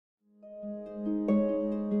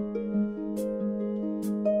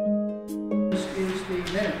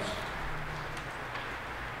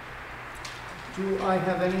Do I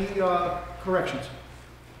have any corrections?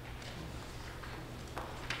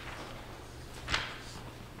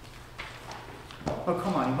 Oh,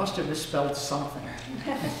 come on, he must have misspelled something.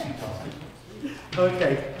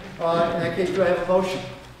 Okay, in that case, do I have a motion?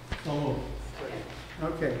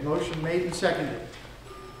 Okay, motion made and seconded.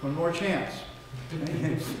 One more chance.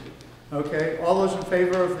 Okay, all those in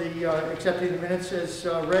favor of the accepting the minutes as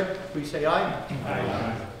read, please say aye.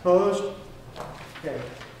 Aye. Opposed? Okay.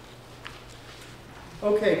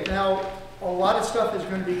 Okay, now a lot of stuff is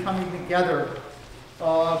going to be coming together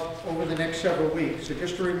over the next several weeks. So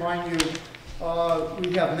just to remind you,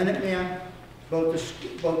 we have Minuteman,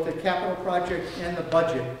 both the capital project and the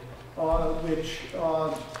budget, which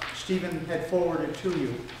Stephen had forwarded to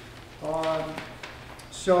you.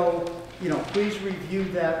 So, you know, please review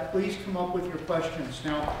that. Please come up with your questions.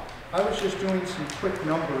 Now, I was just doing some quick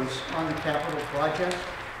numbers on the capital project,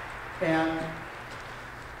 and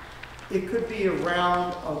it could be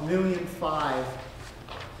around $1.5 million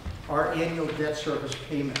our annual debt service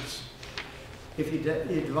payments. If you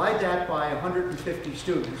divide that by 150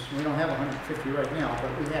 students, we don't have 150 right now,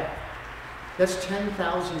 but we have, that's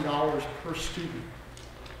 $10,000 per student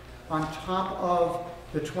on top of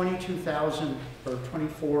the $22,000 or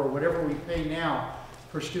 $24,000 or whatever we pay now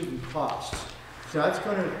per student costs. So that's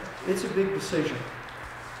going to, it's a big decision.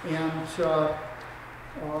 And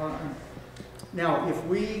now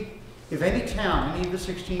if any town, any of the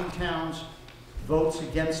 16 towns votes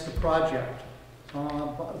against the project,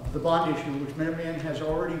 the bond issue, which Minuteman has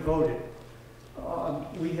already voted,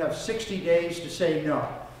 we have 60 days to say no.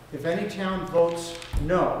 If any town votes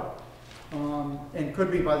no, and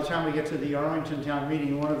could be by the time we get to the Arlington town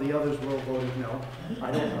meeting, one of the others will have voted no,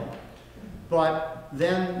 I don't know. But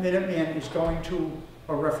then Minuteman is going to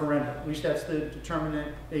a referendum. At least that's the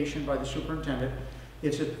determination by the superintendent.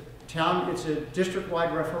 It's a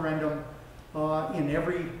district-wide referendum in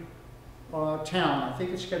every town. I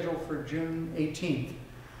think it's scheduled for June 18th,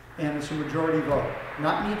 and it's a majority vote.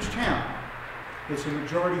 Not in each town. It's a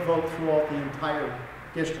majority vote throughout the entire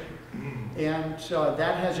district. And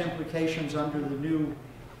that has implications under the new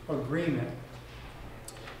agreement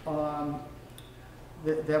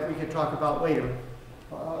that we can talk about later.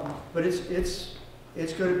 But it's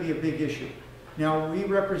going to be a big issue. Now, we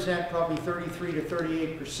represent probably 33 to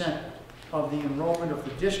 38% of the enrollment of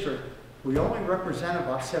the district. We only represent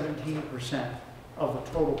about 17% of the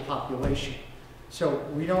total population. So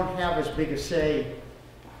we don't have as big a say,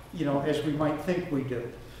 you know, as we might think we do,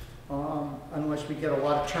 unless we get a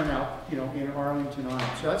lot of turnout, you know, in Arlington on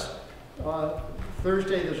it. So that's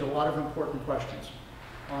Thursday. There's a lot of important questions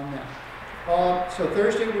on that. So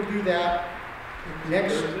Thursday we'll do that.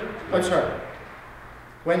 Next, I'm sorry,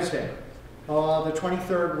 Wednesday. The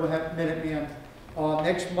 23rd we'll have Minuteman.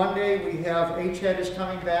 Next Monday we have HED is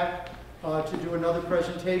coming back to do another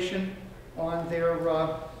presentation on their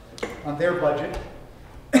budget,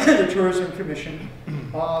 the Tourism Commission.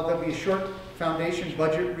 There'll be a short foundation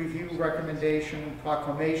budget review recommendation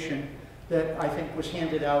proclamation that I think was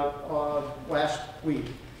handed out last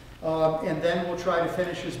week. And then we'll try to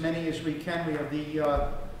finish as many as we can. We have the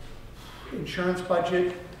insurance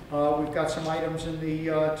budget. We've got some items in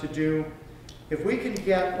the to do. If we can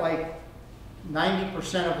get like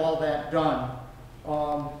 90% of all that done,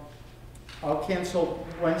 I'll cancel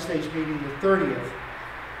Wednesday's meeting the 30th.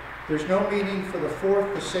 There's no meeting for the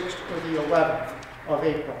 4th, the 6th, or the 11th of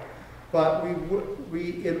April. But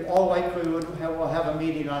we in all likelihood, will have a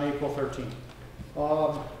meeting on April 13th.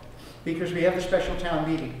 Because we have the special town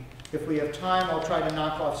meeting. If we have time, I'll try to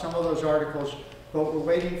knock off some of those articles. But we're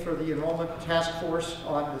waiting for the enrollment task force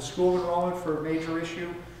on the school enrollment for a major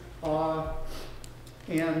issue. And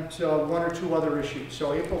one or two other issues.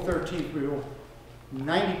 So April 13th, we will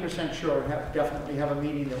 90% sure definitely have a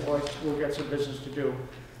meeting that we'll get some business to do.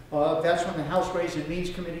 That's when the House Ways and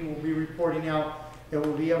Means Committee will be reporting out, and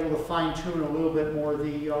we'll be able to fine-tune a little bit more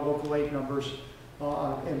the local aid numbers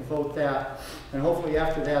and vote that. And hopefully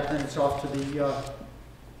after that, then it's off to the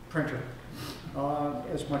printer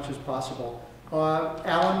as much as possible.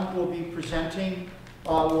 Alan will be presenting.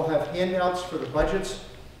 We'll have handouts for the budgets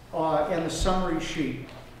and the summary sheet.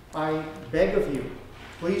 I beg of you,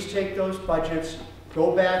 please take those budgets,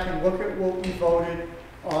 go back and look at what we voted,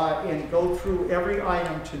 and go through every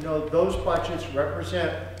item to know those budgets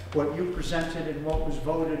represent what you presented and what was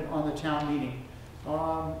voted on the town meeting.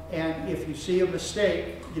 And if you see a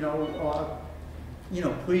mistake, you know,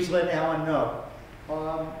 please let Alan know.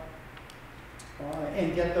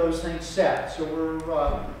 And get those things set. So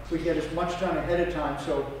we get as much done ahead of time,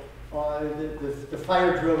 so the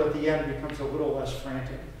fire drill at the end becomes a little less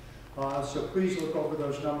frantic. So please look over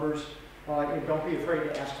those numbers, and don't be afraid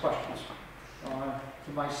to ask questions.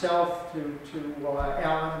 to myself, to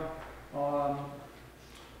Alan.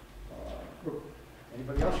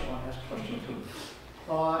 Anybody else want to ask questions?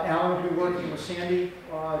 Alan will be working with Sandy,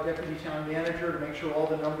 Deputy Town Manager, to make sure all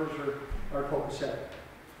the numbers are copacetic.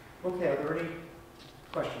 Okay, are there any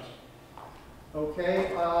questions?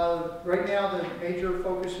 Okay, right now the major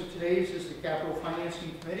focus of today's is the Capital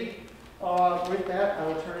Financing Committee. With that, I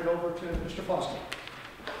will turn it over to Mr. Foster.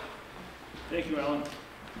 Thank you, Alan.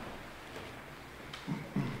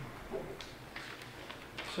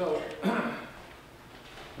 So,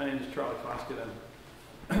 my name is Charlie Foskett.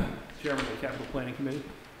 I'm Chairman of the Capital Planning Committee.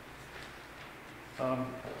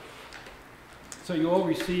 So you all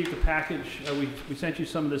received a package. We sent you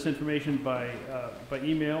some of this information by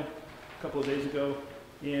email a couple of days ago,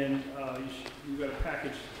 and you got a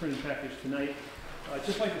package, printed package tonight. I'd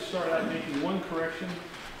just like to start out making one correction.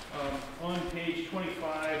 On page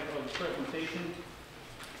 25 of the presentation,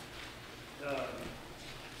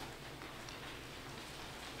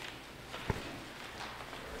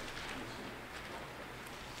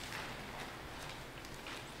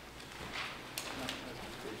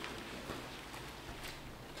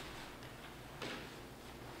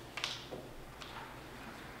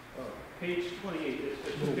 page 28,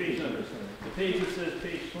 it's the page numbers. The page that says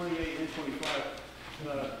page 28 and 25,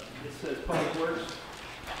 it says Public Works.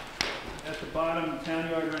 At the bottom,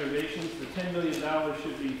 town yard renovations, the $10 million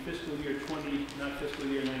should be fiscal year 20, not fiscal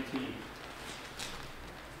year 19.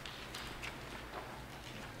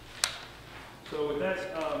 So with that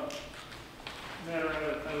matter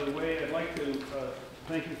out of the way, I'd like to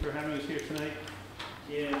thank you for having us here tonight.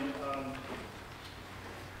 And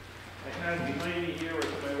I have behind me here, or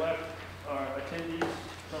to my left, our attendees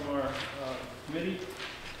from our committee,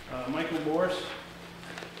 Michael Morse,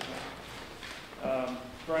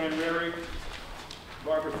 Brian Rary,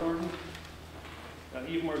 Barbara Thornton,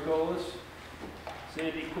 Eve Margolis,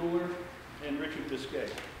 Sandy Cooler, and Richard Biscay.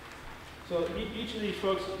 So each of these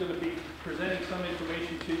folks is going to be presenting some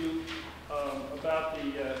information to you about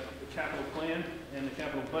the capital plan and the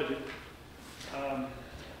capital budget.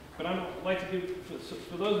 But I'd like to give,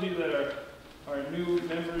 for those of you that are new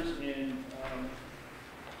members and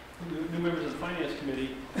new members of the Finance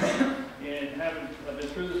Committee and haven't been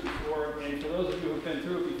through this before, and for those of you who have been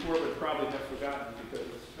through it before but probably have forgotten because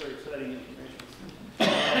it's very exciting information,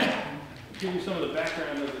 give you some of the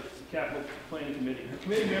background of the Capital Planning Committee. The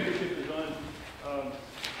committee membership is on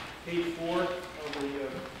page 4 of the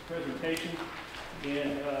presentation,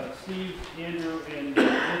 and Steve, Andrew, and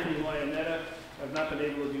Anthony Lionetta have not been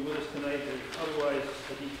able to be with us tonight, but otherwise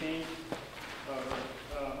he came.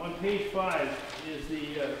 On page 5 is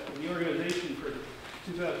the organization for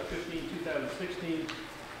 2015-2016,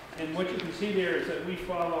 and what you can see there is that we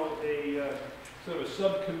follow a sort of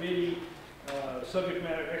subcommittee, subject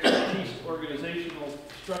matter expertise organizational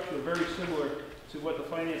structure very similar to what the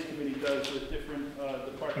Finance Committee does with different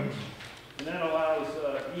departments. And that allows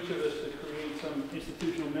each of us to create some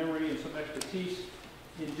institutional memory and some expertise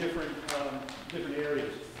in different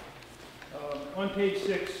areas. On page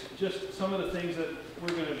 6, just some of the things that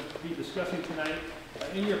we're going to be discussing tonight.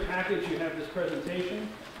 In your package, you have this presentation.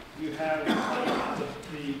 You have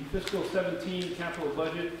the fiscal 17 capital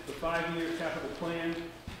budget, the 5-year capital plan,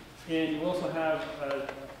 and you also have a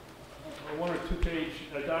 1- or 2-page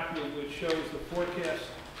document which shows the forecast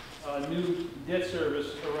new debt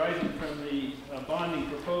service arising from the bonding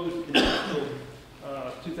proposed in the fiscal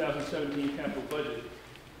 2017 capital budget.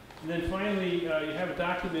 And then finally, you have a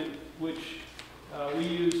document which we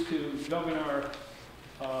use to govern our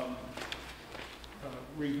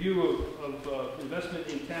review of investment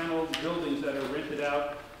in town-owned buildings that are rented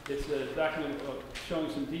out. It's a document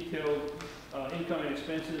showing some detailed income and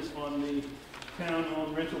expenses on the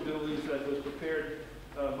town-owned rental buildings that was prepared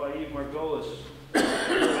by Eve Margolis, the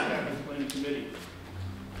Capital Planning Committee.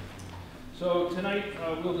 So tonight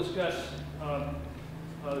we'll discuss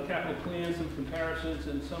the capital plan, some comparisons,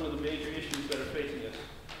 and some of the major issues that are facing us.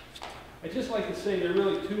 I'd just like to say there are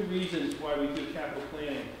really 2 reasons why we do capital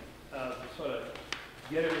planning, to sort of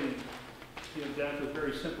get everything down to a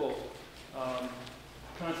very simple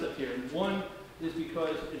concept here. And one is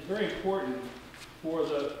because it's very important for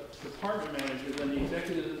the department managers and the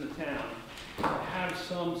executives in the town to have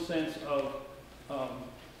some sense of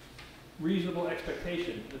reasonable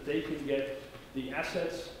expectation that they can get the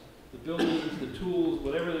assets, the buildings, the tools,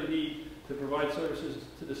 whatever they need to provide services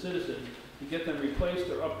to the citizens, to get them replaced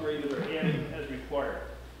or upgraded or added as required.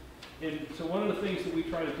 And so one of the things that we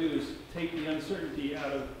try to do is take the uncertainty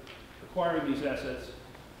out of acquiring these assets.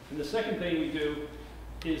 And the second thing we do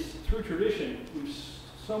is, through tradition, we've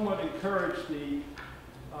somewhat encouraged the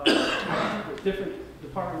different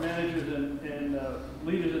department managers and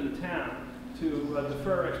leaders in the town to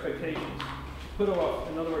defer expectations. Put off,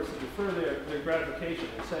 in other words, to defer their gratification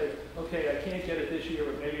and say, okay, I can't get it this year,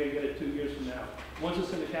 but maybe I can get it 2 years from now. Once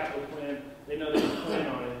it's in the capital plan, they know they can plan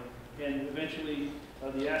on it, and eventually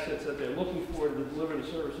the assets that they're looking for to deliver the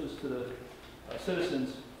services to the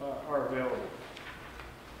citizens are available.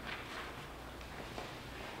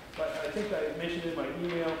 But I think I mentioned in my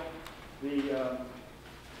email the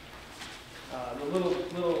little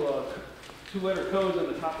two-letter codes on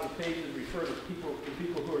the top of the pages refer to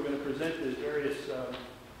people who are going to present the various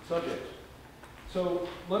subjects. So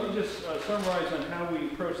let me just summarize on how we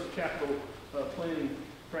approach the capital planning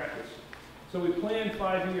practice. So we plan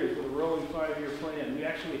 5 years with a rolling 5-year plan. We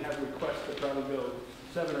actually have requests that probably go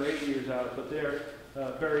 7 or 8 years out, but they're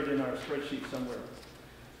buried in our spreadsheet somewhere.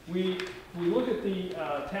 We look at the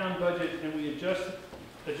town budget and we adjust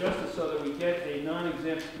it so that we get a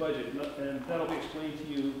non-exempt budget, and that'll be explained to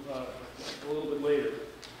you a little bit later.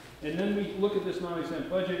 And then we look at this non-exempt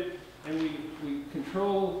budget and we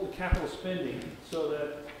control the capital spending so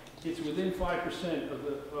that it's within 5%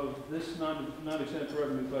 of this non-exempt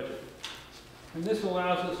revenue budget. And this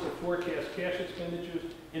allows us to forecast cash expenditures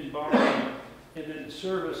and borrowing, and then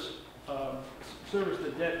service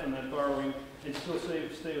the debt on that borrowing and still stay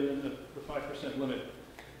within the 5% limit.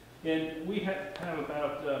 And we have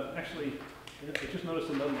about, actually, I just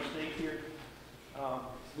noticed another mistake here.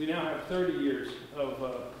 We now have 30 years of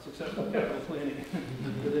successful capital planning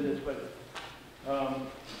within this budget.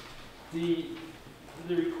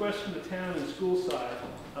 The request from the town and school side,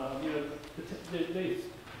 the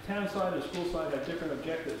town side and school side have different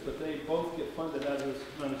objectives, but they both get funded out of this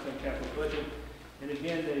non-exempt capital budget. And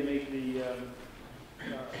again, they make they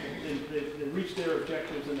reach their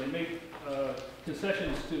objectives and they make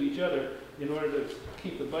concessions to each other in order to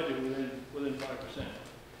keep the budget within 5%.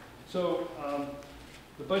 So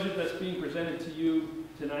the budget that's being presented to you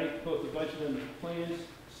tonight, both the budget and the plans,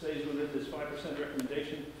 stays within this 5%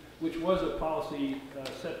 recommendation, which was a policy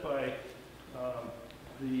set by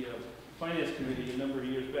the Finance Committee a number of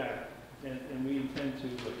years back, and we intend to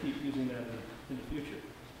keep using that in the future.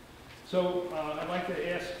 So I'd like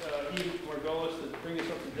to ask Eve Margolis to bring us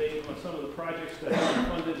up to date on some of the projects that have been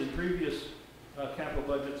funded in previous capital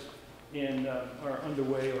budgets and are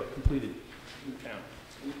underway or completed in the town.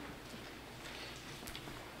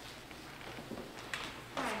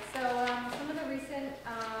 Hi, so some of the recent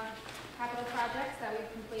capital projects that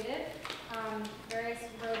we've completed, various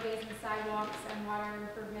roadways and sidewalks and water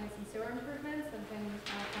improvements and sewer improvements have been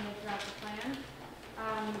funded throughout the plan.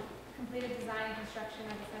 Completed design and construction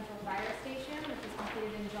of the central fire station, which was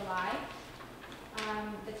completed in July.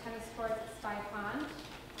 The tennis courts at Spy Pond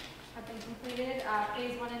have been completed.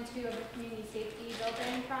 Phase 1 and 2 of the community safety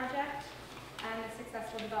building project, and the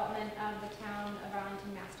successful development of the town of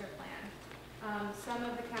Arlington master plan. Some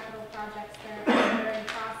of the capital projects that are in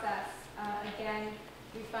process, again,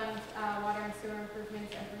 we fund water and sewer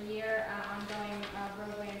improvements every year, ongoing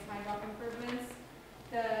roadway and sidewalk improvements.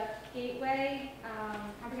 The Gateway,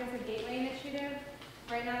 Comprehensive Gateway Initiative,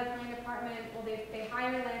 right now the planning department, well, they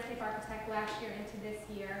hired a landscape architect last year into this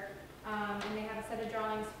year, and they have a set of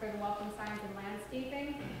drawings for the welcome signs and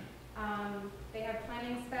landscaping. They have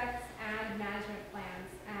planning specs and management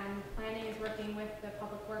plans, and planning is working with the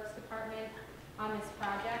Public Works Department on this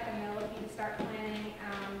project, and they're looking to start planning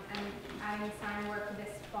and adding sign work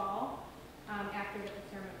this fall after the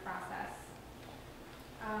procurement process.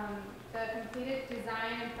 The completed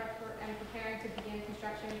design and preparing to begin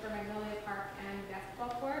construction for Magnolia Park and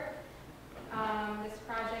basketball court. This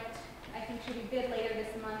project, I think, should be bid later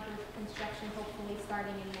this month, with construction hopefully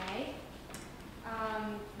starting in May.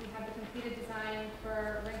 We have the completed design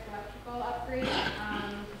for rink electrical upgrade,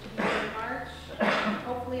 which should be in March,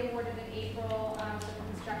 hopefully awarded in April, so the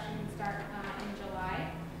construction can start in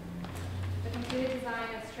July. The completed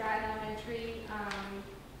design of Stratton Elementary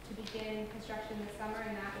to begin construction this summer,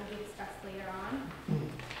 and that will be discussed later on.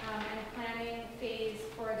 And planning phase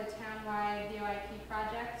for the townwide VoIP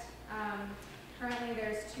project. Currently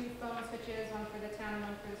there's 2 phone switches, one for the town and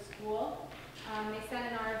one for the school. They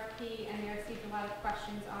sent an RFP and they received a lot of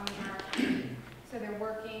questions on the RFP. So they're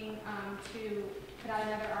working to put out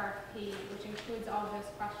another RFP, which includes all of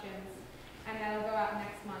those questions, and that'll go out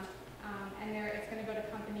next month. And it's going to go to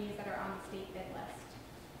companies that are on the state bid list.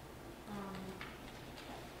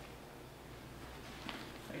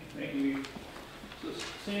 Thank you. So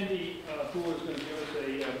Sandy Poole is going to give us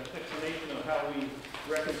an explanation of how we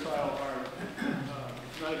reconcile our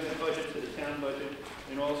non-exempt budget to the town budget,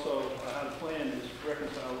 and also how the plan is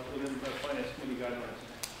reconciled within the Finance Committee guidelines.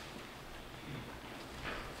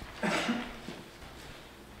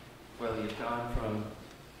 Well, you've gone from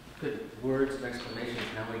good words and explanations,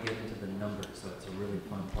 now we get into the numbers, so it's a really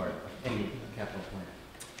fun part of any capital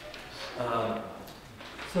plan.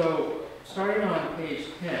 So starting on page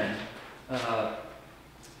 10,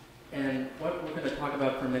 and what we're going to talk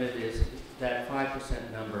about for a minute is that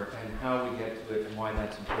 5% number and how we get to it and why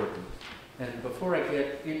that's important. And before I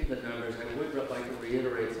get into the numbers, I would like to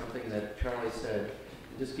reiterate something that Charlie said,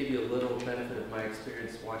 and just give you a little benefit of my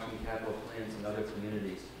experience watching capital plans in other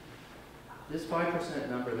communities. This 5%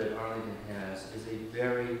 number that Arlington has is a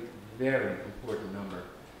very, very important number.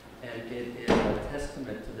 And it is a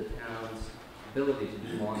testament to the town's ability to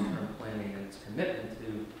do long-term planning and its commitment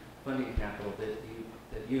to funding capital that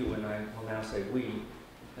you and I will now say we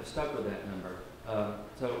have stuck with that number.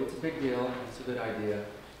 So it's a big deal, and it's a good idea,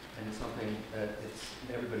 and it's something that it's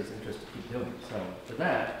in everybody's interest to keep doing. So for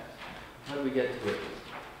that, how do we get to it,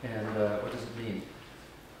 and what does it mean?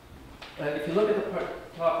 If you look at the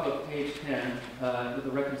top of page 10, with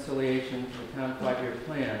the reconciliation for the town 5-year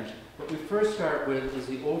plan, what we first start with is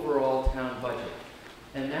the overall town budget.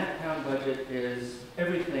 And that town budget is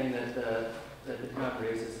everything that the town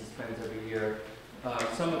raises and spends every year.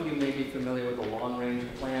 Some of you may be familiar with the long-range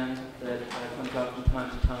plan that comes out from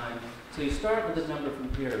time to time. So you start with the number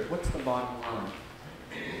from here. What's the bottom line?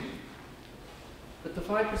 But the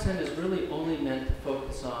 5% is really only meant to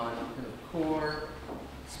focus on kind of core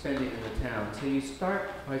spending in the town. So you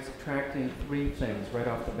start by subtracting 3 things right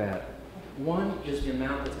off the bat. One is the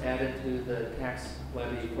amount that's added to the tax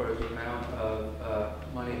levy for the amount of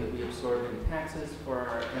money that we absorb in taxes for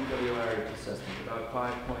our MWR assessment, about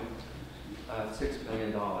 $5.6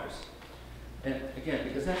 million. And again,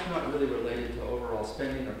 because that's not really related to overall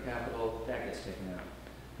spending or capital, that gets taken out.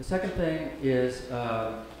 The second thing is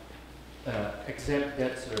exempt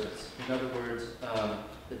debt service. In other words,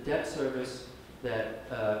 the debt service that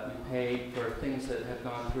we pay for things that have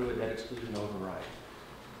gone through a debt exclusion override.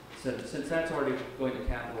 So since that's already going to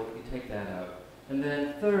capital, we take that out. And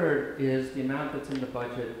then third is the amount that's in the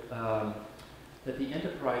budget that the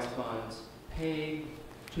enterprise funds pay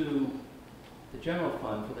to the general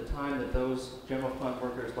fund for the time that those general fund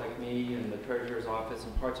workers like me and the treasurer's office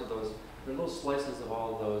and parts of those, there are little slices of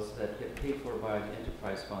all of those that get paid for by the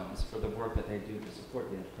enterprise funds for the work that they do to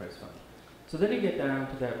support the enterprise fund. So then you get down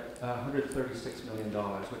to that $136 million,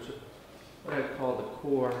 which is what I call the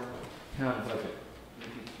core town budget. If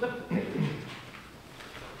you flip the page,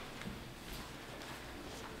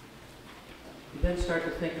 you then start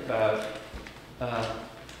to think about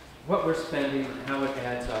what we're spending and how it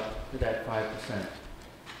adds up to that 5%.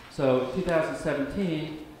 So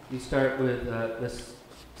 2017, you start with this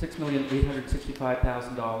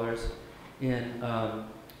 $6,865,000 in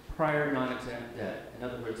prior non-exempt debt. In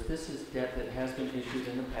other words, this is debt that has been issued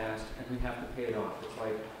in the past and we have to pay it off. It's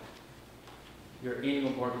like your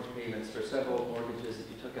annual mortgage payments for several mortgages that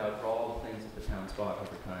you took out for all the things that the town's bought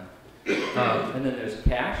over time. And then there's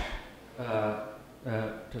cash,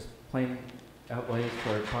 just plain outlays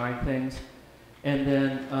for buying things. And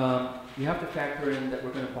then you have to factor in that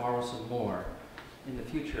we're going to borrow some more in the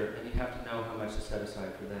future, and you have to know how much to set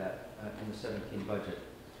aside for that in the 17 budget.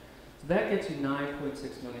 So that gets you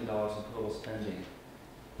 $9.6 million in total spending.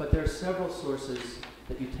 But there are several sources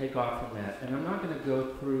that you take off from that. And I'm not going to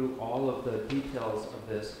go through all of the details of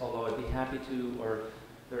this, although I'd be happy to, or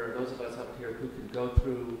there are those of us up here who could go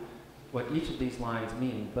through what each of these lines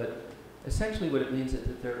mean. But essentially what it means is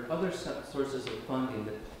that there are other sources of funding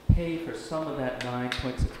that pay for some of that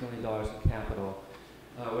 $9.6 million in capital,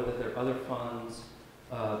 whether there are other funds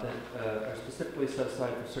that are specifically set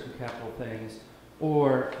aside for certain capital things,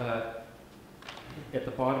 or at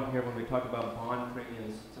the bottom here when we talk about bond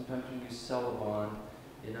premiums, sometimes when you sell a bond,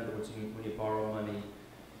 in other words, when you borrow money,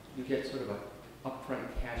 you get sort of an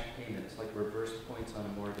upfront cash payment. It's like reverse points on a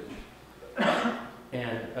mortgage.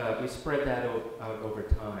 And we spread that out over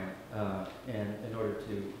time and in order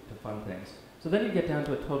to fund things. So then you get down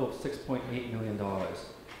to a total of $6.8 million.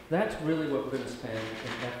 That's really what we're going to spend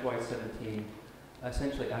in FY17,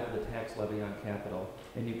 essentially out of the tax levy on capital.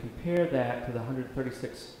 And you compare that to the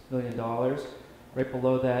 $136 million. Right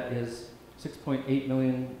below that is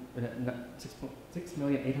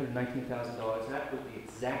 $6,819,000. That would be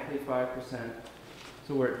exactly 5%.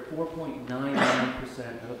 So we're at 4.99%, in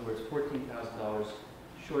other words, $14,000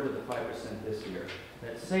 short of the 5% this year.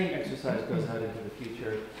 That same exercise goes out into the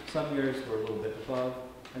future. Some years we're a little bit above,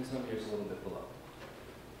 and some years a little bit below.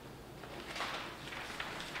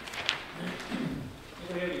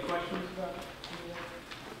 Anybody have any questions about it?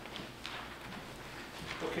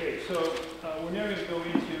 Okay, so we're now going to go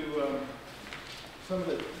into some of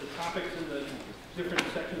the topics in the different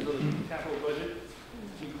sections of the capital budget.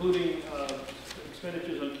 including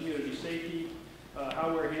expenditures on community safety,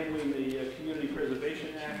 how we're handling the Community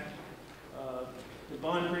Preservation Act, the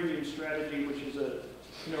bond premium strategy, which is a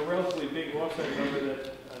relatively big offset number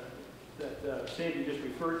that Sandy just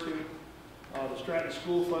referred to, the Stratton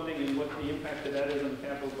School funding and what the impact of that is on the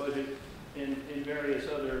capital budget, and various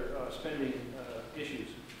other spending issues.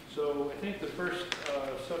 So I think the first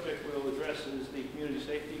subject we'll address is the community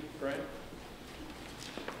safety. Brian?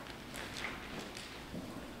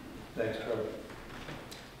 Thanks, Trevor.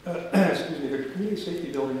 Excuse me, the community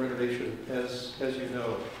safety building renovation, as you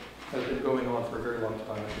know, has been going on for a very long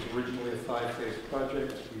time. It was originally a 5-phase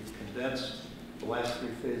project. We've condensed the last 3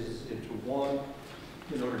 phases into one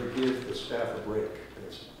in order to give the staff a break,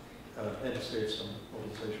 basically, and to save some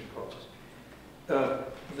mobilization costs.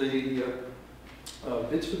 The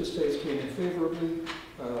bids for this phase came in favorably.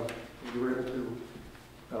 We were able to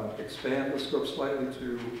expand the scope slightly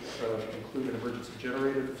to include an emergency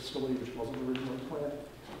generator at the facility, which wasn't originally planned,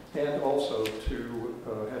 and also to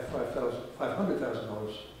have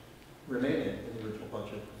 $500,000 remaining in the original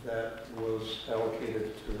budget that was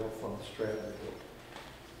allocated to help fund the Stratton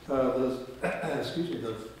build.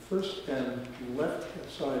 The first and left-hand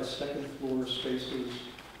side second floor spaces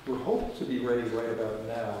were hoped to be ready right about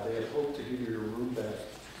now. They had hoped to give you your room back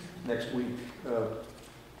next week, but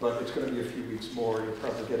it's going to be a few weeks more. You'll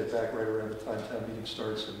probably get it back right around the time town meeting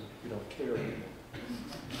starts, and you don't care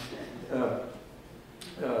anymore.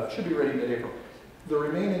 Should be ready mid-April. The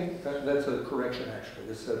remaining, that's a correction actually,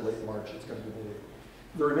 it said late March, it's going to be mid-April.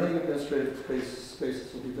 The remaining administrative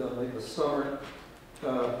spaces will be done late in the summer.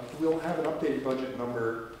 We'll have an updated budget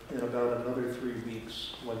number in about another 3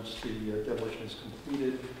 weeks once the demolition is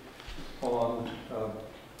completed on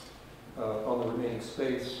the remaining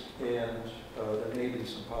space, and there may be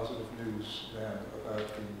some positive news then about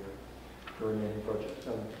the remaining budget.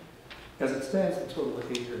 As it stands, the total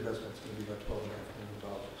 8-year investment is going to be about $12.5 million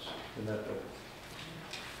in that building.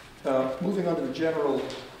 Moving on to the general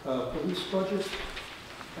police budget.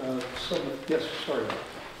 Yes, sorry.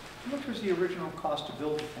 How much was the original cost to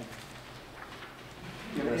build the thing?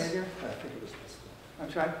 Do you have any idea? I think it was less than that.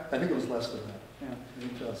 I'm sorry? I think it was less than that. Yeah. I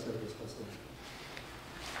think John said it was less than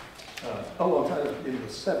that. A long time in the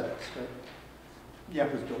 70s, right? Yeah,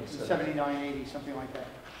 It was built in the 70s. 79, 80, something like that.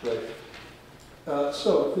 Right.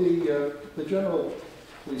 So the general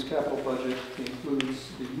police capital budget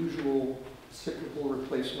includes the usual cyclical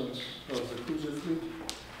replacements of the cruiser fleet,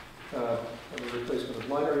 the replacement of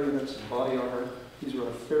liner units and body armor. These are on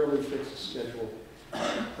a fairly fixed schedule.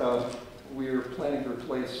 We are planning to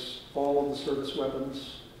replace all of the service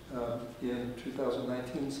weapons in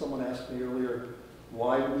 2019. Someone asked me earlier,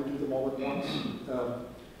 why would we do them all at once?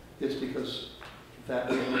 It's because that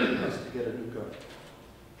way nobody has to get a new gun,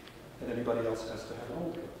 and anybody else has to have an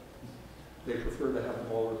old gun. They prefer to have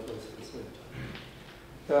them all replaced at the same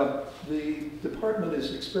time. The department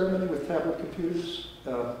is experimenting with tablet computers.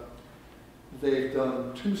 They've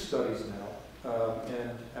done 2 studies now,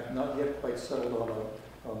 and have not yet quite settled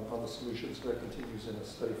on the solutions. That continues in a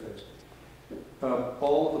study phase.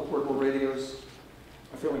 All of the portable radios,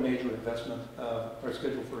 a fairly major investment, are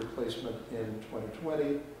scheduled for replacement in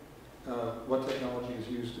 2020. What technology is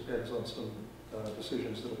used depends on some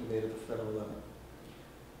decisions that will be made at the federal level.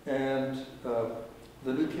 And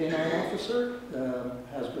the new K9 officer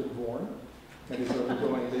has been born and is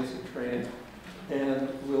undergoing basic training and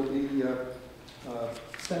will be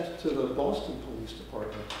sent to the Boston Police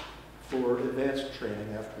Department for advanced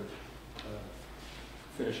training after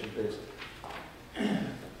finishing basic.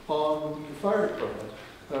 On the fire department,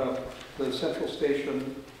 the central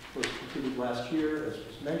station was completed last year, as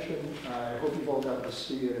was mentioned. I hope you've all gotten to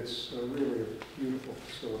see it. It's really a beautiful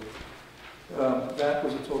facility. That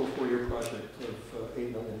was a total 4-year project of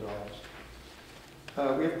 $8 million.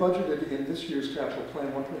 We have budgeted in this year's capital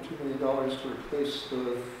plan $1.2 million to replace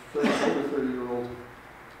the over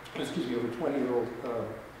 20-year-old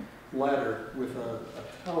ladder with a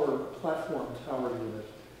platform tower unit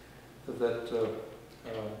that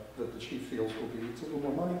the chief feels will be, it's a little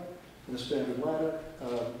more money than a standard ladder,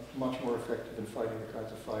 much more effective in fighting the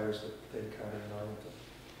kinds of fires that they encounter in Arlington.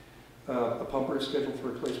 A pumper is scheduled for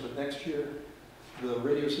replacement next year. The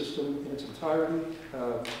radio system in its entirety,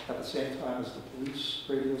 at the same time as the police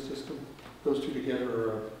radio system, those two together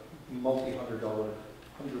are a $100,000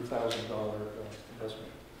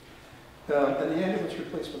 investment. And the ambulance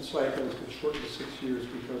replacement cycle has been shortened to 6 years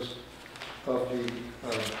because of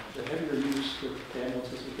the heavier use that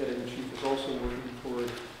ambulances are getting. The chief is also working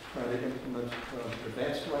toward trying to implement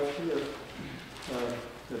advanced life care,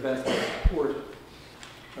 advanced life support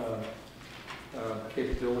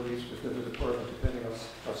capabilities within the department, depending on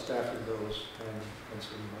how staffing goes, and so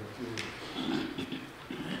we might do.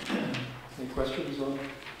 Any questions on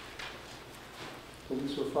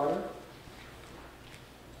police or fire?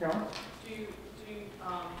 Carol? Do you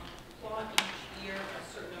plot each year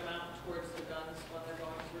a certain amount towards the guns when they're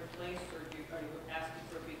going to replace, or are you asking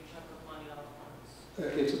for a big chunk of money all at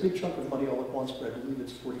once? It's a big chunk of money all at once, but I believe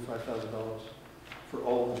it's $45,000 for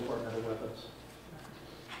all the departmental weapons.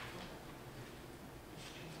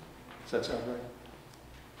 Does that sound right?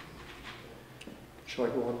 Shall I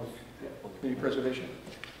go on with community preservation?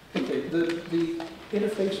 Okay, the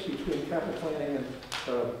interface between capital planning and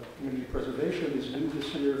community preservation is new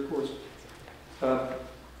this year, of course.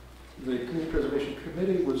 The Community Preservation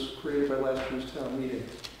Committee was created by last year's town meeting.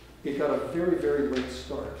 It got a very, very late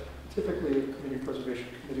start. Typically, a Community Preservation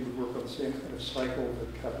Committee would work on the same kind of cycle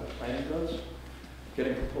that capital planning does,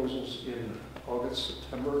 getting proposals in August,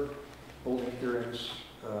 September, holding hearings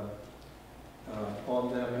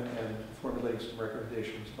on them, and formulating some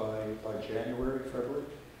recommendations by January, February.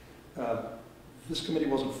 This committee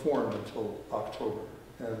wasn't formed until October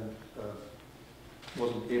and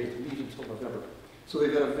wasn't able to meet until November. So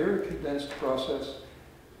they've got a very condensed process.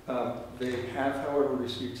 They have, however,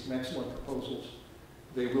 received some excellent proposals.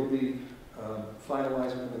 They will be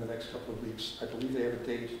finalizing them in the next couple of weeks. I believe they have a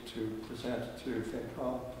date to present to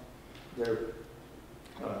FinCom their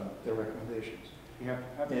recommendations. You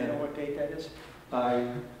happen to know what date that is?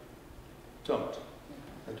 I don't.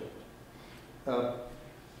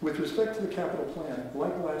 With respect to the capital plan,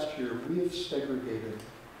 like last year, we have segregated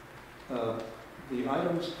the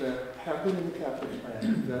items that have been in the capital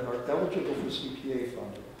plan that are eligible for CPA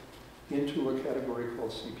funding into a category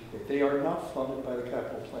called CPA. They are not funded by the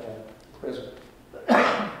capital plan presently.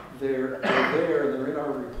 They're there, and they're in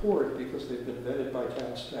our report because they've been vetted by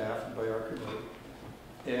town staff and by our committee,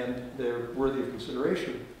 and they're worthy of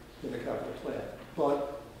consideration in the capital plan.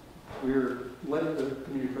 But we're letting the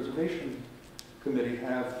Community Preservation Committee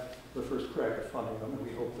have the first crack at funding them, and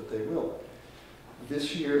we hope that they will.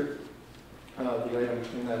 This year, the item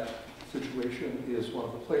in that situation is one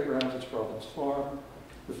of the playgrounds at Robin's Farm,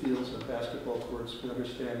 the fields and basketball courts. We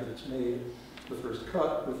understand that it's made the first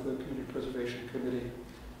cut with the Community Preservation Committee.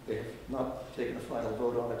 They have not taken a final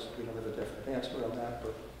vote on it, so we don't have a definite answer on that,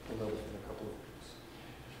 but we'll know within a couple of weeks.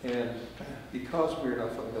 And because we're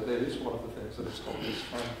not funding that, that is one of the things that is called this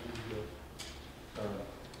fund,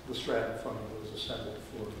 the Stratton funding that was assembled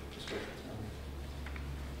for the special town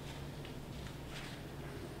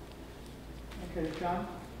meeting. Okay, John?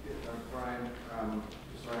 Yeah, Brian,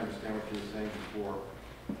 just so I understand what you were saying before,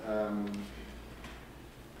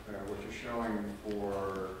 what you're showing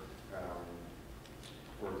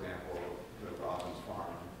for example, the Robbins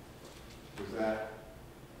Farm, was that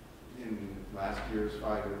in last year's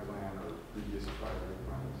 5-year plan or previous 5-year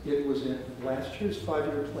plans? It was in last year's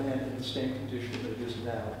 5-year plan in the same condition that it is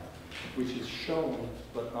now, which is shown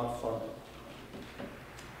but not funded.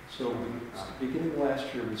 So beginning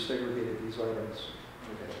last year, we segregated these items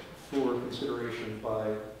for consideration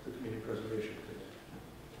by the Community Preservation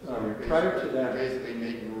Committee. Prior to that, you're basically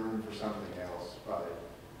making room for something else by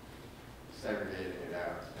segregating it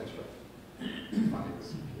out. That's right. Funding the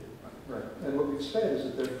CPA funding. Right. And what we've said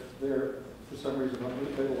is that they're for some reason,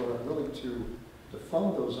 unable or unwilling to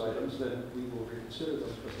fund those items, then we will reconsider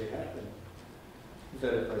those because they have been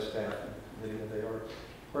vetted by staff and the committee, and they are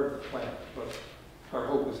part of the plan. But our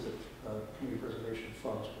hope is that community preservation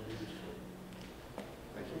funds will be used for it.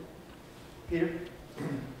 Thank you. Peter?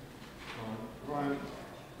 Brian,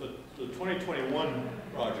 the 2021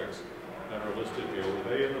 projects that are listed here, were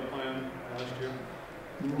they in the plan last year?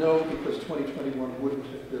 No, because 2021 wouldn't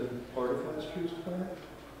have been part of last year's plan,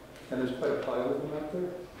 and there's quite a pile of them out there.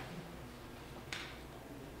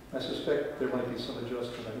 I suspect there might be some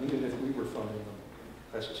adjustment. I mean, even if we were funding them,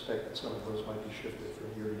 I suspect that some of those might be shifted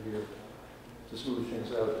from year to year to smooth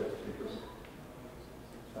things out a bit, because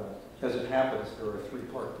as it happens, there are 3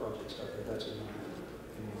 park projects out there. That's a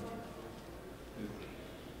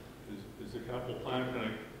Is the capital plan going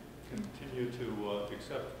to continue to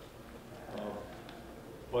accept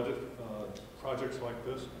budget projects like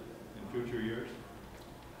this in future years?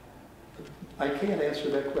 I can't answer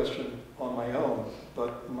that question on my own,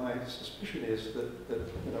 but my suspicion is that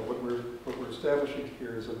you know what we're establishing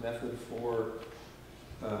here is a method for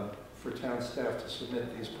town staff to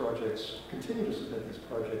submit these projects, continue to submit these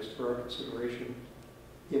projects for our consideration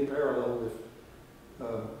in parallel with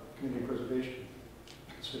community preservation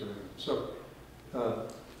considering. So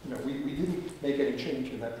you know, we didn't make any change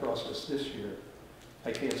in that process this year.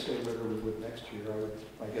 I can't say whether we would next year.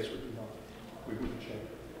 My guess would be not. We wouldn't change.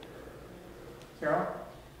 Carol?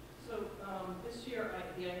 So So, this year,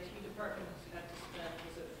 the IT department has had to spend,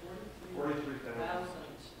 was it 43,000. 43,000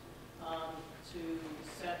 to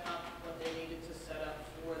set up what they needed to set up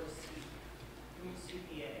for the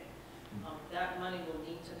CPA. That money will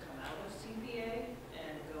need to come out of CPA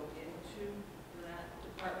and go into that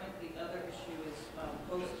department. The other issue is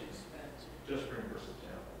postage expense. Just reimburse the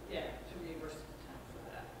town. Yeah, to reimburse the town for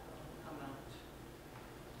that amount.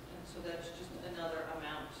 And so that's just another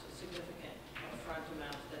amount, a significant upfront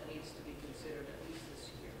amount that needs to be considered at least this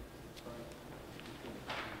year.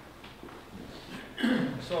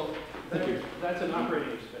 So that's an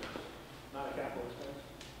operating expense, not a capital expense.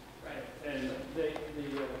 Right. And the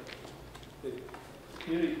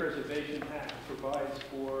Community Preservation Act provides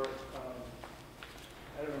for,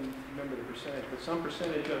 I don't remember the percentage, but some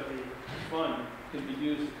percentage of the fund can be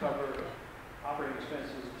used to cover operating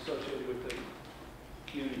expenses associated with the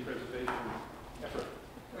community preservation effort.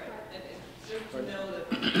 Right, and just to know that.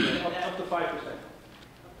 Up to 5%.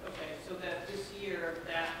 Okay, so that this year,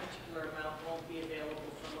 that particular amount won't be available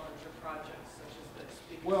for larger projects such as this?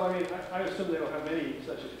 because- Well, I mean, I assume they don't have any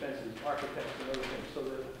such expenses, architects and other things, so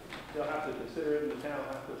that they'll have to consider it and the town will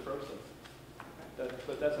have to approach them.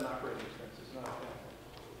 But that's an operating expense, it's not a capital.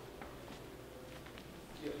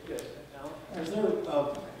 Yes, Alan? Is there a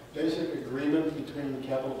basic agreement between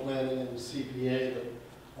capital planning and CPA that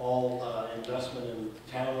all investment in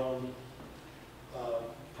town-owned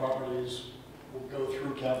properties will go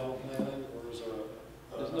through capital planning, or is there a?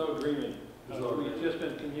 There's no agreement. There's no We've agreement. just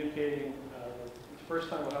been communicating, it's the first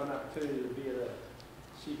time we'll have an opportunity to be at a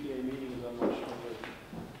CPA meeting is on March 28th.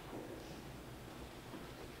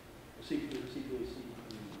 CPAC.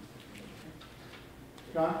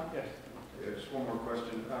 John? Yes. Yeah, just one more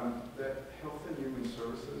question. That Health and Human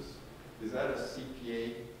Services, is that a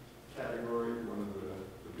CPA category, one of the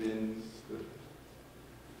bins that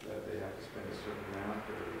they have to spend a certain amount,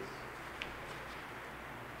 or is?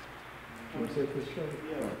 Can we take this, Joe?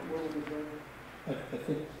 Yeah, what would we do? I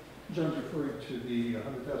think John's referring to the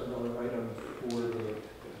 $100,000 item for the,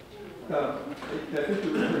 I think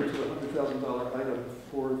you're referring to the $100,000 item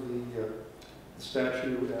for the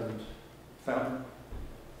statue and fountain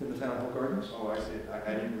in the town hall gardens. Oh, I see.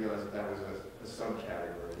 I didn't realize that was a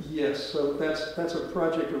subcategory. Yes, so that's a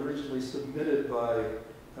project originally submitted by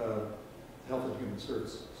Health and Human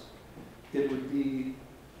Services. It would be,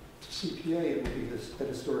 CPA, it would be a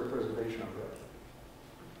historic preservation project.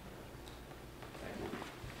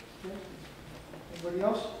 Anybody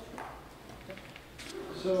else?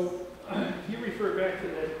 So, if you refer back to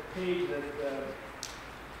that page,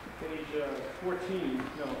 page 14,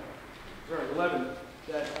 no, sorry, 11,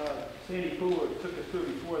 that Sandy Pooler took us through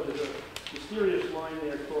before, there's a mysterious line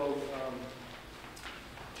there called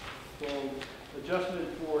adjustment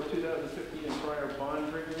for 2015 and prior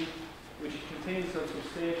bond premium, which contains some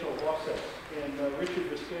substantial offsets. And Richard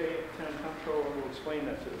Biscay, Town Comptroller, will explain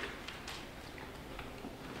that to us.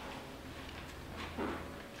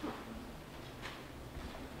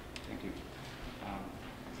 Thank you.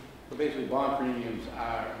 So basically, bond premiums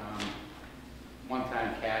are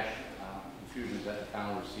one-time cash infusions that the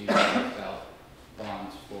town receives to sell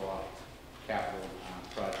bonds for capital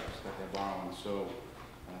projects that they're borrowing. So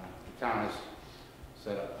the town has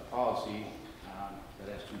set up a policy that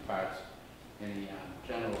has two parts. Any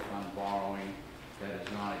general fund borrowing that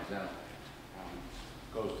is non-exempt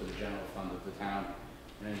goes to the general fund of the town,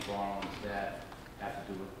 and any borrowings that have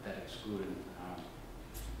to do with that excluded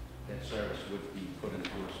that service would be put into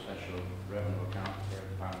a special revenue account for the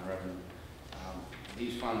Department of Revenue.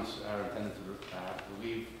 These funds are intended to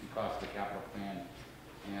relieve the cost of the capital plan,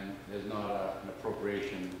 and there's not an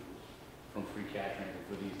appropriation from free cash or anything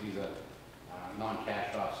for these. These are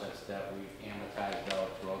non-cash offsets that we've amortized out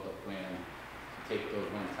throughout the plan to take those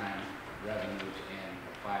one-time revenues and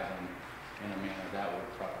apply them in a manner that would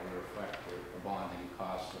properly reflect the bonding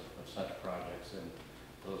costs of such projects. And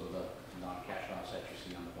those are the non-cash offsets you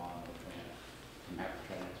see on the bottom of the plan. I'm happy to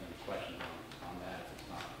try to answer any questions on that if it's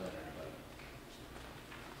not clear to anybody.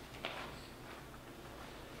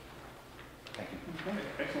 Thank you. Okay,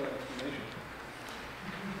 excellent explanation.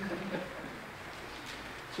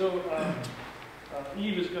 So,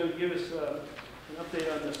 Eve is going to give us an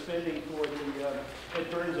update on the spending for the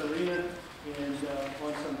Ed Burns Arena and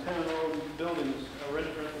on some town-owned buildings,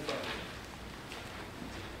 rental property.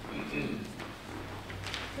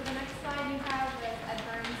 So the next slide you have is Ed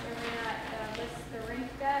Burns Arena, lists the rink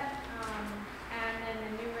debt, and then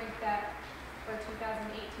the new rink debt for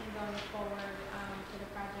 2018 going forward for the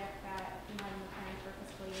project that you had in the plan for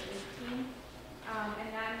fiscal year 18. And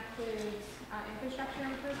that includes infrastructure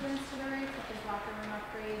improvements to the rink, such as locker room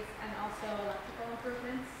upgrades and also electrical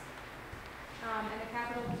improvements. And the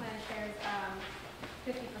capital plan shares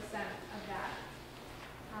 50% of that.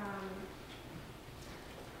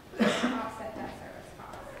 Offset debt service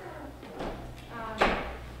costs.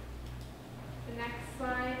 The next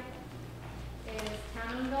slide is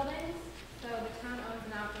town-owned buildings. So the town owns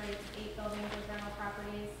and operates 8 buildings or rental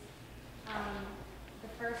properties.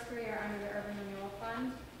 The first 3 are under the Urban Renewal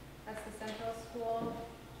Fund. That's the Central School,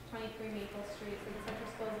 23 Maple Street. So the Central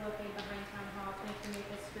School is located behind Town Hall. 23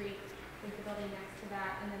 Maple Street is the building next to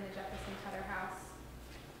that, and then the Jefferson Cutter House.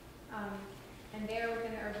 And they're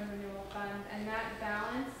within the Urban Renewal Fund, and that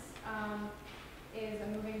balance is a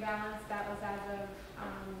moving balance that was as of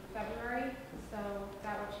February, so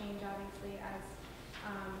that will change obviously as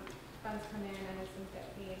funds come in and as things get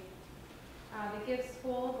paid. The Gibbs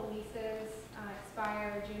School, the leases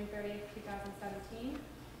expire June 30th, 2017,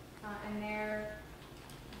 and their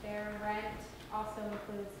rent also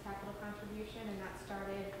includes capital contribution, and that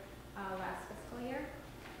started last fiscal year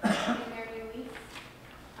in their new lease.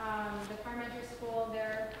 The Parmenter School,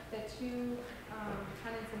 they're the 2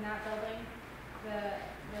 tenants in that building.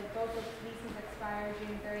 Both of leases expire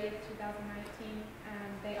June 30th, 2019, and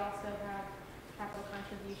they also have capital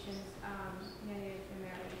contributions mandated in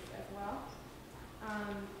their lease as well.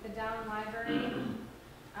 The Down Library,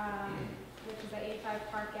 which is at 85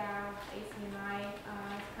 Park Ave, ACMi,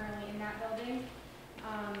 is currently in that building.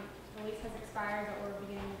 The lease has expired, but we're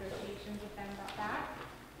beginning negotiations with them about that.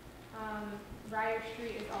 Ryder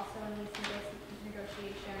Street is also in lease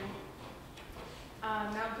negotiation.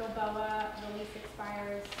 Mount Gilboa, the lease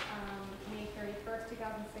expires May 31st,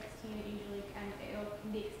 2016. It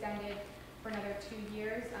can be extended for another 2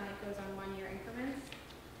 years. It goes on 1-year increments.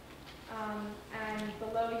 And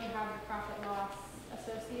below you have the profit loss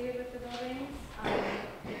associated with the buildings,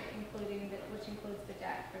 which includes the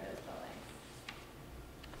debt for those buildings.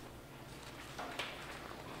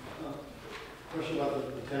 Question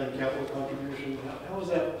about the tenant capital contribution. How is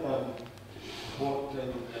that booked,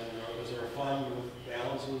 and is there a fund with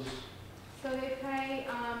balances? So they pay,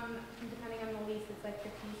 depending on the lease, it's like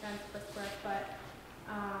 15 cents per square foot,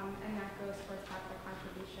 and that goes towards capital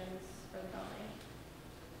contributions for the building.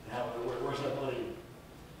 Where's that money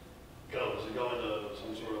go? Does it go into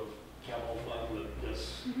some sort of capital fund that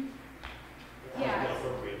gets Yeah,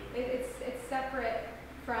 appropriated? it's separate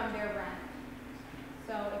from their rent.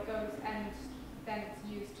 So it goes, and then it's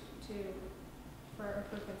used for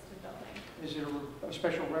improvements to the building. Is it a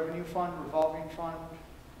special revenue fund, revolving fund?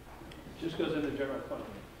 Just goes into general fund.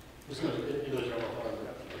 It's going to the general fund.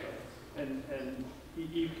 And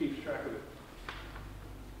Eve keeps track of it.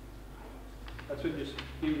 That's what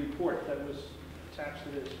the report that was attached to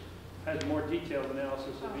this has more detailed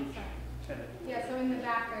analysis of each tenant. Yeah, so in the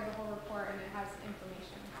back there's a whole report and it has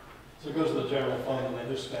information. So it goes to the general fund and they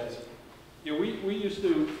just spend it. Yeah, we used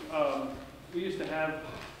to have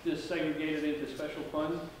this segregated into special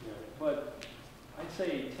fund, but I'd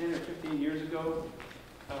say 10 or 15 years ago,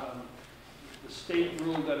 the state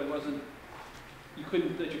ruled that you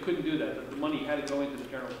couldn't do that the money had to go into the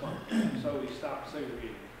general fund. So we stopped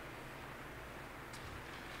segregating.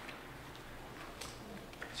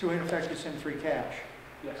 So in effect, it's in free cash.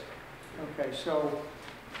 Yes. Okay, so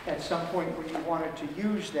at some point when you wanted to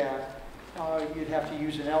use that, you'd have to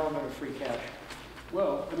use an element of free cash.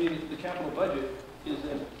 Well, I mean, the capital budget is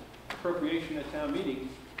an appropriation at town meeting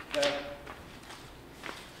that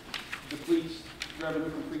depletes revenue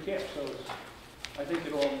from free cash, so I think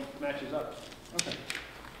it all matches up. Okay.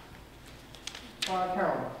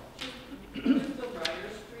 Carolyn? Is the Ryder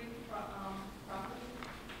Street property?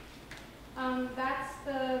 That's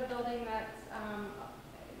the building that's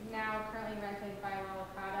now currently rented by Rolla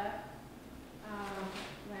Prada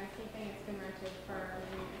Landscaping. It's been rented for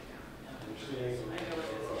many years now. I know it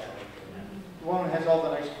is, yeah. The one that has all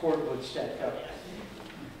the nice cordwood stacked up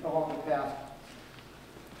along the path.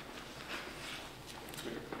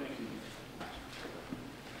 Thank you.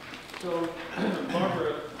 So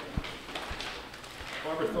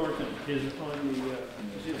Barbara Thornton is on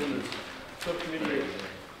she's in the subcommittee that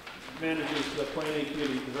manages the planning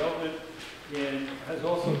community development and has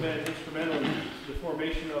also been instrumental in the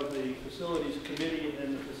formation of the facilities committee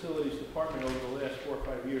and the facilities department over the last 4 or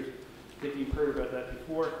 5 years. I think you've heard about that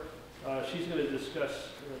before. She's going to discuss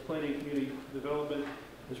planning community development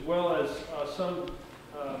as well as some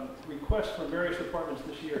requests from various departments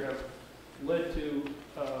this year have led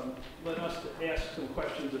us to ask some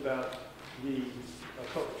questions about the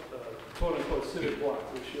quote-unquote civic block,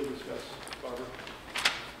 which she'll discuss. Barbara.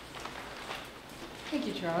 Thank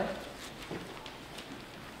you, Charlie.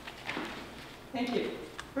 Thank you.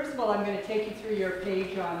 First of all, I'm going to take you through your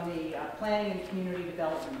page on the planning and community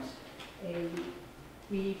development.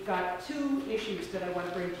 we've got two issues that I want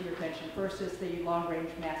to bring to your attention. First is the long-range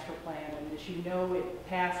master plan, and as you know, it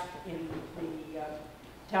passed in the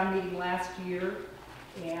town meeting last year,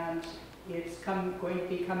 and it's going to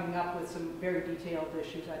be coming up with some very detailed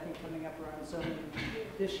issues, I think, coming up around zoning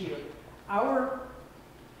this year. Our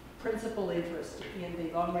principal interest in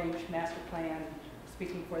the long-range master plan,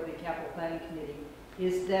 speaking for the capital planning committee,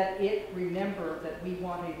 is that it remember that we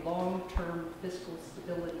want a long-term fiscal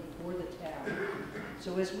stability for the town.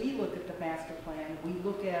 So as we look at the master plan, we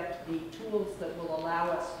look at the tools that will allow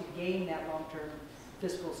us to gain that long-term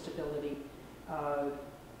fiscal stability.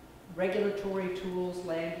 Regulatory tools,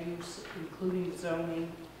 land use, including zoning,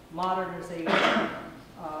 modernization,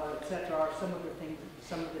 et cetera, are some of the things,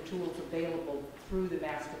 some of the tools available through the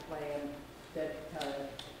master plan that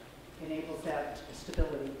enables that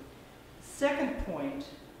stability. Second point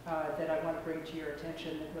that I want to bring to your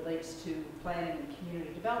attention that relates to planning and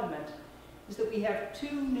community development is that we have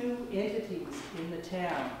two new entities in the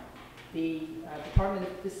town, the Department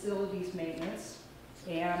of Facilities Maintenance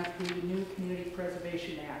and the new Community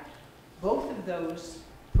Preservation Act. Both of those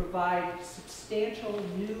provide substantial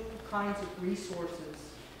new kinds of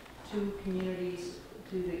resources to communities,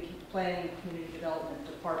 to the Planning and Community Development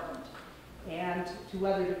Department, and to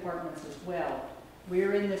other departments as well.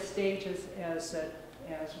 We're in this stage, as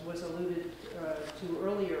was alluded to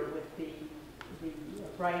earlier with the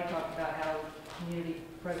Brian talked about how Community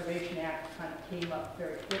Preservation Act kind of came up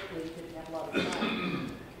very quickly, didn't have a lot of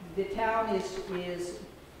time. The town is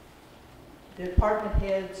the department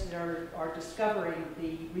heads are discovering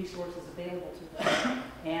the resources available to them,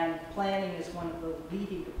 and planning is one of the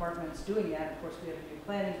leading departments doing that. Of course, we have a new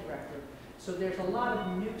planning director. So there's a lot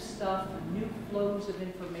of new stuff, new flows of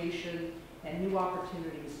information, and new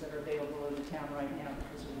opportunities that are available in the town right now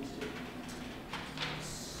because of these two.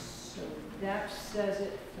 So that says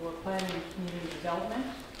it for planning and community development.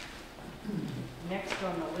 Next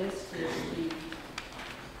on the list is the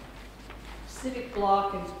civic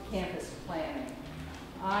block and campus planning.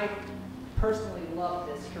 I personally love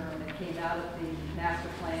this term. It came out of the master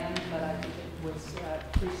plan, but I think it was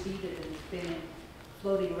preceded and has been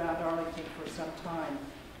floating around Arlington for some time.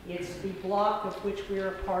 It's the block of which we're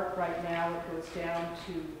a part right now. It goes down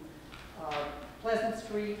to Pleasant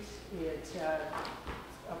Street. It's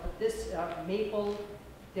up at this Maple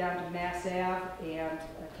down to Mass Ave and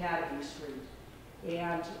Academy Street.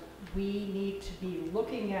 And we need to be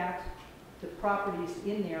looking at the properties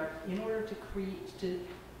in there in order to create,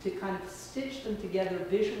 to kind of stitch them together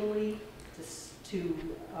visually, to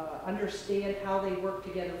understand how they work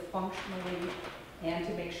together functionally, and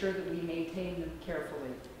to make sure that we maintain them carefully.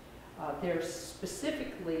 There's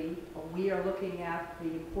specifically, we are looking at the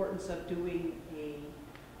importance of doing a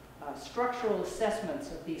structural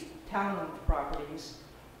assessments of these town-owned properties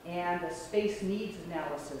and a space needs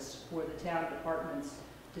analysis for the town departments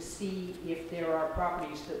to see if there are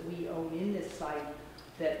properties that we own in this site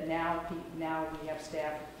that now we have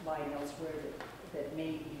staff lying elsewhere that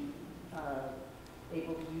may be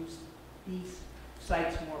able to use these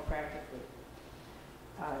sites more practically.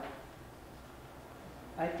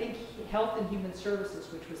 I think Health and Human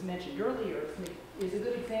Services, which was mentioned earlier, is a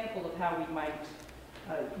good example of how we might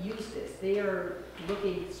use this. They are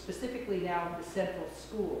looking specifically now at the central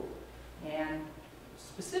school, and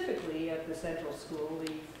specifically at the central school,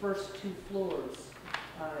 the first two floors,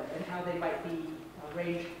 and how they might be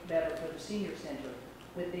arranged better for the senior center.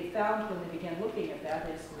 What they found when they began looking at that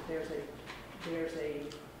is that there's a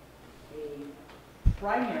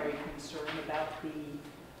primary concern about the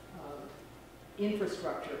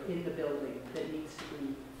infrastructure in the building that needs to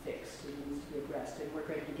be fixed and needs to be addressed. And we're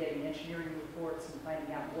going to be getting engineering reports and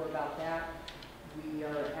finding out more about that. We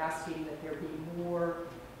are asking that there be more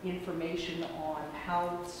information on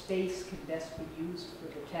how space can best be used for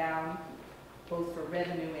the town, both for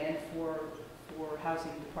revenue and for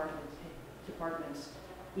housing departments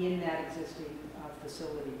in that existing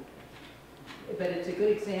facility. But it's a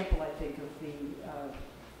good example, I think, of the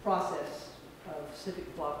process of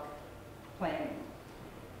civic block planning.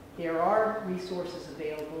 There are resources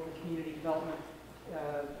available, the community development,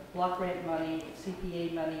 block grant money,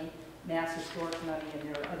 CPA money, Mass Historic money, and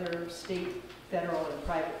there are other state, federal, and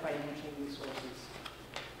private financial resources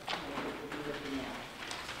that we'll be looking at.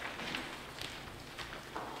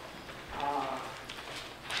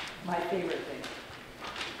 My favorite thing.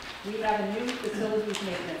 We have a new facilities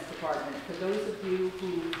maintenance department. For those of you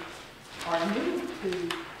who are new to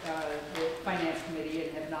the Finance Committee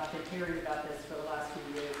and have not been hearing about this for the last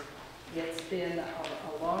few years, it's been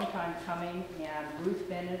a long time coming, and Ruth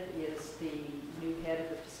Bennett is the new head of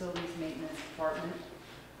the Facilities Maintenance Department.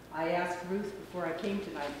 I asked Ruth before I came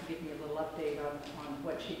tonight to give me a little update on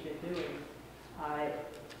what she'd been doing. And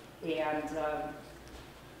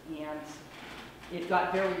it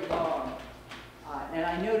got very long. And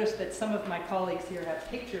I noticed that some of my colleagues here have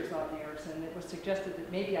pictures on theirs, and it was suggested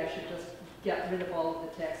that maybe I should just get rid of all of the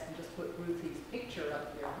text and just put Ruthie's picture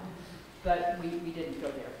up there. But we didn't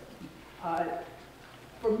go there.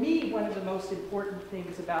 For me, one of the most important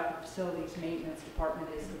things about the facilities maintenance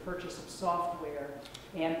department is the purchase of software.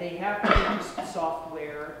 And they have purchased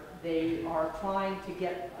software. They are trying to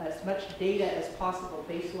get as much data as possible,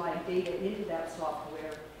 baseline data, into that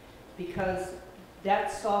software, because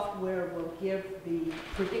that software will give the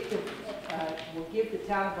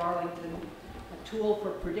town of Arlington a tool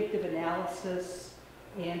for predictive analysis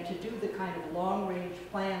and to do the kind of long-range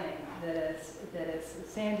planning that, as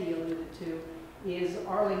Sandy alluded to, is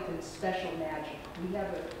Arlington's special magic. We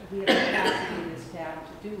have a capacity in this town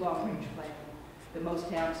to do long-range planning that most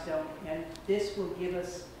towns don't, and this will give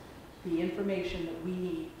us the information that we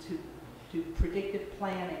need to do predictive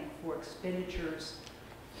planning for expenditures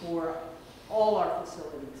for all our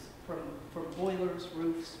facilities, from boilers,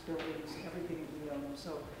 roofs, buildings, everything that we own.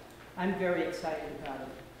 So I'm very excited about it.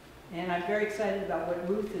 And I'm very excited about what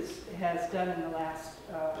Ruth has done in the last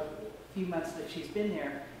few months that she's been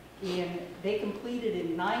there. And they completed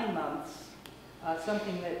in 9 months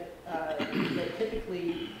something that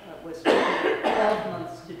typically was 12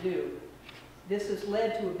 months to do. This has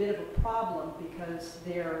led to a bit of a problem because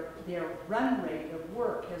their run rate of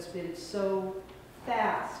work has been so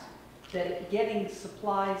fast that getting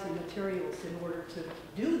supplies and materials in order to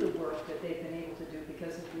do the work that they've been able to do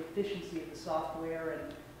because of the efficiency of the software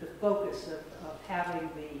and the focus of having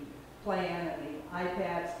the plan and the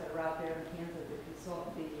iPads that are out there in the hands of the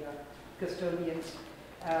custodians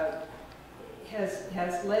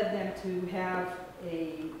has led them to have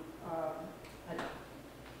a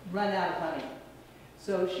run out of money.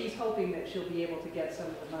 So she's hoping that she'll be able to get some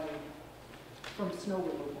of the money from snow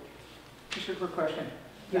removal. Just a quick question.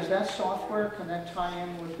 Does that software, can that tie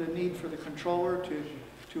in with the need for the controller to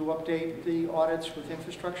update the audits with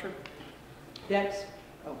infrastructure? That's,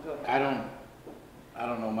 oh, go ahead. I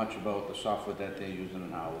don't know much about the software that they're using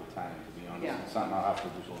in our time, to be honest. Yeah. It's something I'll have to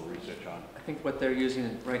do a little research on. I think what they're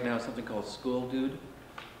using right now is something called School Dude,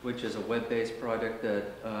 which is a web-based project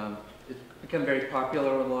that it's become very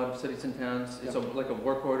popular in a lot of cities and towns. It's like a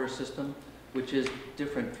work order system, which is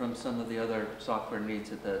different from some of the other software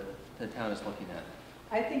needs that the town is looking at.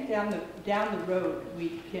 I think down the road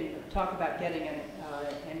we can talk about getting an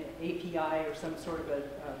API or some sort of a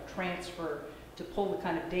transfer to pull the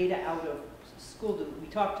kind of data out of School Dude. We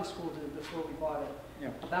talked to School Dude before we bought it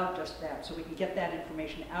about just that, so we can get that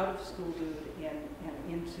information out of School Dude and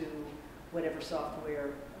into whatever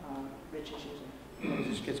software Rich is using. It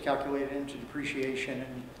just gets calculated into depreciation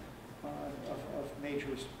and of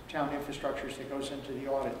major town infrastructures that goes into the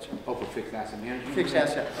audits. Oh, for fixed asset management? Fixed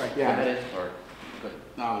asset, right. Yeah, that is hard.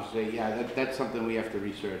 no, I was saying, yeah, that's something we have to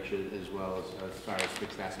research as well as far as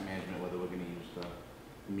fixed asset management, whether we're going to use the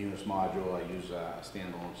Munis module or use a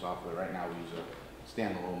standalone software. Right now we use a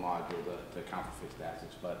standalone module to account for fixed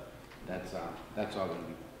assets, but that's all going to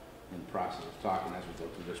be in the process of talking as we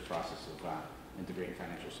go through this process of integrating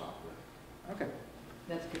financial software. Okay.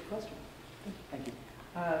 That's a good question. Thank you.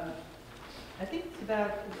 I think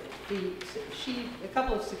about a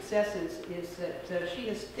couple of successes is that she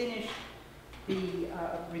has finished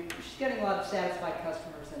she's getting a lot of satisfied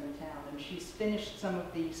customers in the town, and she's finished some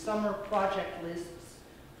of the summer project lists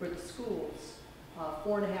for the schools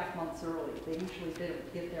 4.5 months early. They usually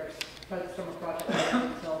didn't get their summer project list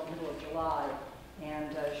until the middle of July,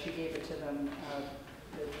 and she gave it to them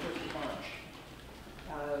the 1st of March.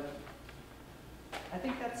 I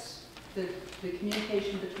think that's the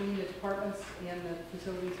communication between the departments and the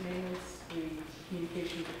facilities maintenance, the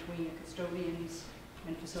communication between the custodians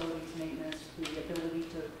and facilities maintenance, the ability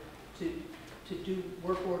to do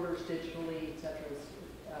work orders digitally, et cetera, is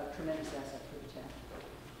a tremendous asset for the town.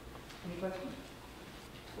 Any questions?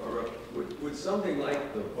 Well, would something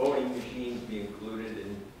like the voting machines be included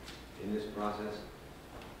in this process?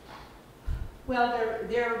 Well,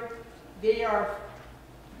 they are,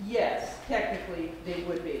 yes, technically they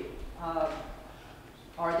would be.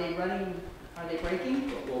 Are they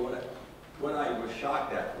breaking? Well, what I was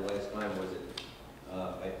shocked at the last time was that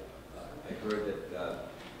I heard that the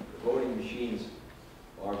voting machines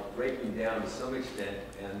are breaking down to some extent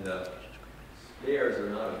and spares are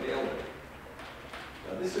not available.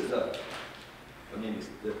 Now this is they're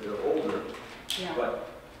older, Yeah. but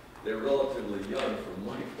they're relatively young from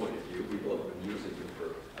my point of view. People have been using them for,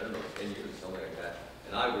 I don't know, 10 years or something like that.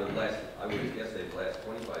 And I would have guessed they'd last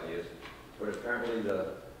 25 years. But apparently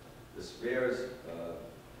the the spares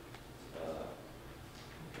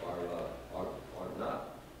are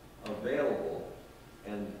not available,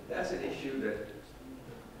 and that's an issue that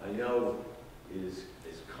I know is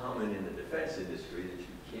common in the defense industry, that you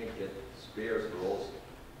can't get spares for all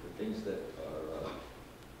for things that are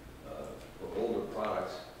for older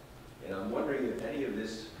products. And I'm wondering if any of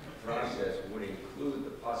this process would include the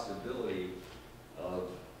possibility of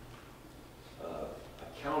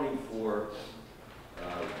accounting for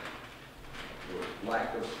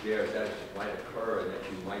lack of spares that might occur, and that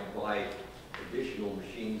you might buy additional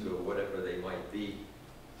machines or whatever they might be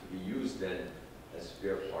to be used then as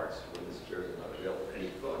spare parts when the spares are not available. Any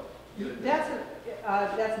thought?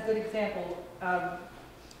 That's a good example.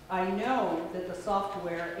 I know that the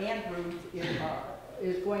software and Ruth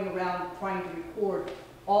is going around trying to record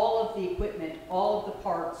all of the equipment, all of the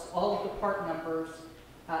parts, all of the part numbers,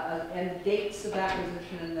 and the dates of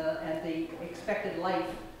acquisition and the expected life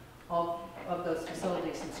of those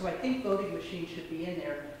facilities. And so I think voting machines should be in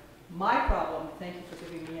there. My problem, thank you for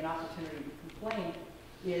giving me an opportunity to complain,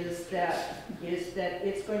 is that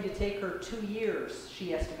it's going to take her 2 years,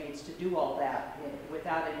 she estimates, to do all that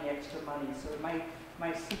without any extra money. So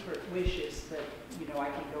my secret wish is that, you know, I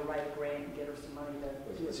can go write a grant and get her some money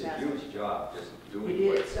to do it. It's a huge job just doing it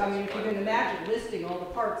is. I mean, if you can imagine listing all the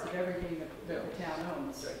parts of everything that the town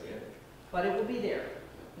owns. But it will be there,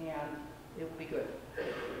 and it will be good.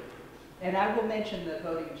 And I will mention the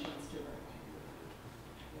voting machines to her.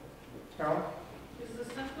 Carol? Is the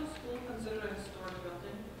central school considered a historic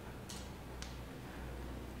building?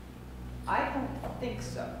 I don't think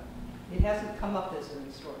so. It hasn't come up as an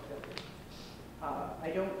historic building.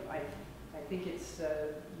 I think it's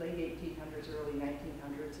late 1800s, early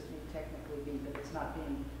 1900s. It may technically be, but it's not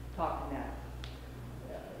being talked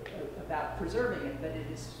about preserving it. But it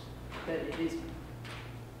is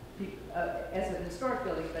as an historic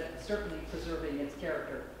building, but certainly preserving its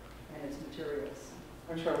character and its materials.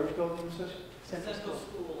 I'm sorry, which building was this? Central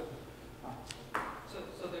School.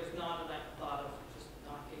 So there's not a thought of just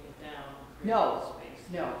knocking it down? No, space.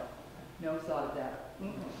 no thought of that.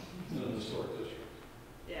 It's an historic district.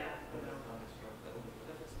 Yeah, but if it's not a historic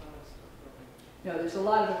building. No, there's a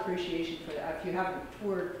lot of appreciation for that. If you haven't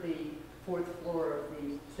toured the 4th floor of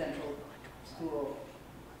the central school,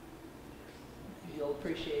 you'll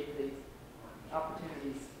appreciate the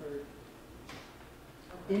opportunities for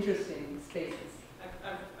interesting spaces.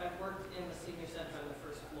 I've worked in the senior center on the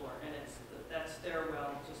 1st floor, and that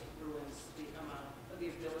stairwell just ruins the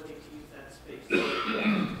ability to use that space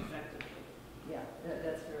effectively. Yeah,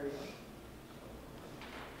 that's very good.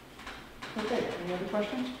 Okay, any other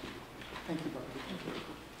questions? Thank you, Barbara.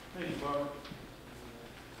 Thank you, Barbara.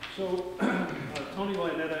 So, Tony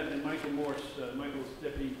Lanetta and Michael Morse, Michael's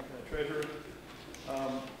deputy treasurer,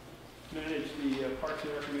 manage the Parks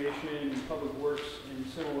and Recreation, Public Works, and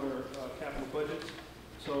similar capital budgets.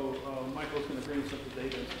 So Michael's going to bring us up to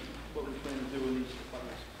date on what we plan to do in these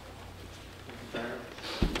departments.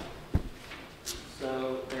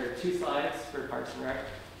 So there are 2 slides for Parks and Rec.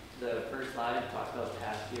 The first slide talks about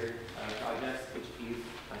past year projects, which Keith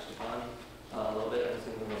touched upon a little bit. I'm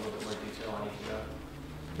assuming a little bit more detail on each of them.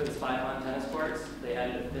 For the 5-on tennis courts, they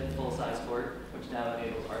added a 5th full-size court, which now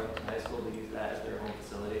enables Arlington High School to use that as their home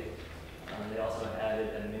facility. They also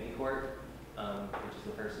added a mini court, which is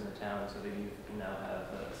the first in the town, so the youth can now have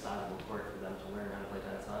a sizable court for them to learn how to play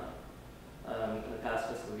tennis on. In the past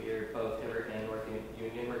fiscal year, both Hibbert and North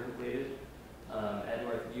Union were completed. At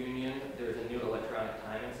North Union, there's a new electronic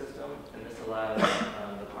timing system, and this allows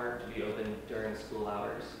the park to be open during school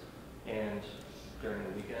hours and during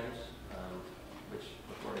the weekend, which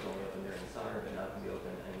before was only open during the summer, but now can be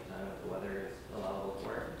open anytime if the weather is allowable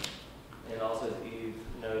for it. And also, as Eve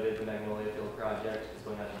noted, the Magnolia Field project is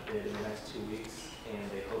going out to bid in the next 2 weeks, and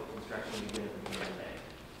they hope construction will begin at the beginning of May.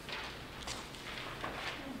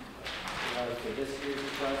 For this year's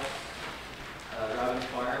request, Robbins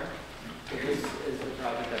Farm. This is the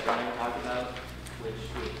project that Brian talked about, which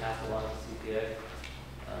we passed along to CPA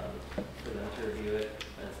for them to review it.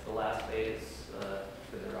 And it's the last phase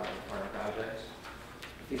for the Robbins Farm project.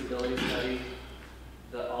 The feasibility study,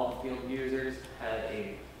 all the field users had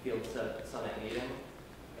a field summit meeting,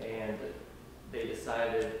 and they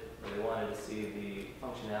decided that they wanted to see the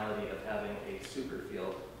functionality of having a super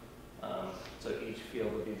field. So each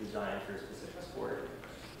field would be designed for a specific sport.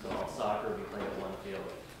 So all soccer would be played at one field,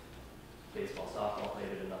 baseball, softball played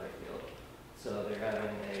at another field. So they're having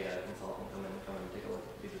a consultant come in and take a look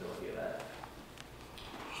at the feasibility of that.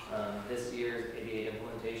 This year's ADA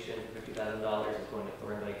implementation, $50,000 is going to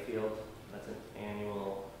Thorndike Field. That's an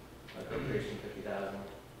annual appropriation, $50,000.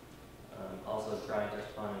 Also, as Brian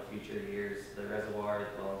touched upon in future years, the reservoir,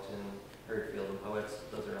 Wellington, Herdfield, and Poets,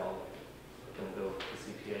 those are all going to go to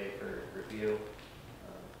CPA for review.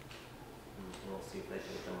 And we'll see if they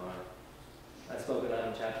take them on. I spoke with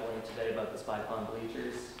Adam Chaplin today about the Spy Pond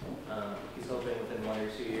bleachers. He's hoping within 1 or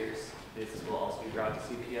 2 years, this will also be brought to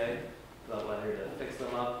CPA about whether to fix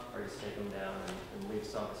them up or just take them down and leave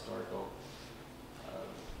some historical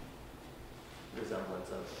resemblance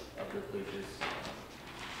of the bleachers.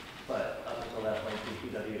 But up until that point,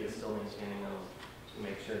 DPW is still maintaining them to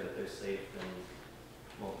make sure that they're safe and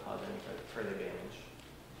won't cause any further damage.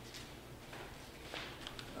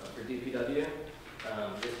 For DPW,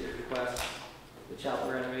 this year's request, the chapel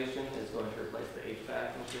renovation is going to replace the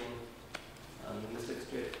HVAC machine. Mystic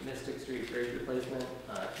Street bridge replacement,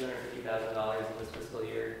 $250,000 in this fiscal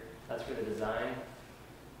year. That's for the design.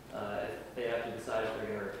 If they have to decide if they're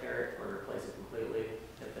going to repair it or replace it completely.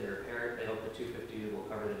 If they repair it, they hope the $250,000 will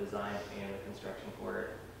cover the design and the construction for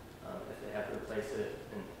it. If they have to replace it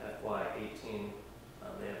in FY18,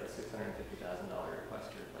 they have a $650,000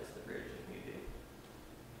 request to replace the bridge if need be.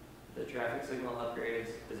 The traffic signal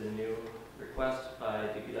upgrades is a new request by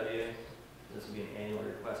DPW. This will be an annual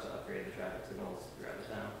request to upgrade the traffic signals throughout the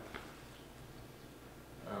town.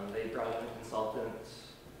 They brought in a consultant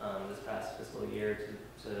this past fiscal year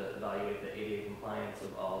to evaluate the ADA compliance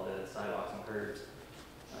of all the sidewalks and curbs.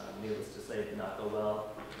 Needless to say, it did not go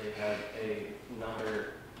well. They had a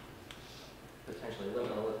number, potentially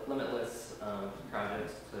limitless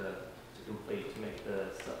projects to complete to make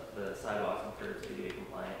the sidewalks and curbs ADA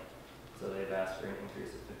compliant. So they've asked for an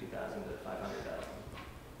increase of $50,000 to $500,000.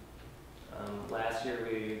 Last year,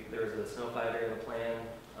 there was a snow fighter in the plan.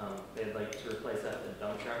 They'd like to replace that with a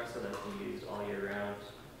dump truck so that it can be used all year round,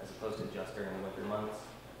 as opposed to just during the winter months.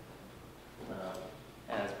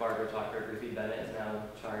 As Barbara talked about, Ruthie Bennett is now in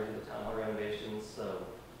charge of the town hall renovations, so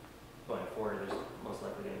going forward, there's most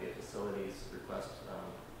likely going to be a facilities request,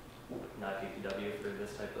 not DPW for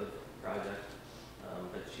this type of project,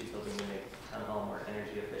 but she's hoping to make town hall more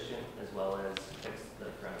energy efficient, as well as fix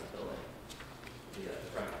the front of the building, the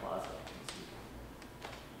front plaza.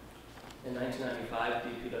 In 1995,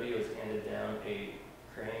 DPW was handed down a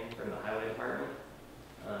crane from the highway department.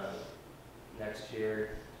 Next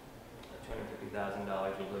year,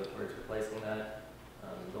 $250,000 will go towards replacing that.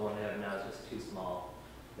 The one they have now is just too small.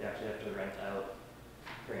 They actually have to rent out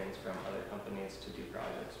cranes from other companies to do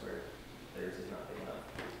projects where theirs is not big enough.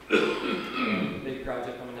 Big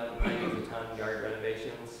project coming down the pipe is the town yard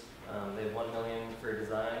renovations. They have $1 million for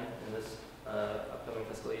design in this upcoming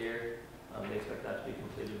fiscal year. They expect that to be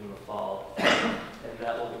completed in the fall, and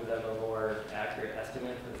that will give them a more accurate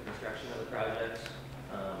estimate for the construction of the project.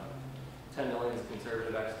 $10 million is a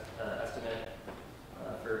conservative estimate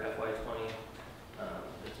for FY20.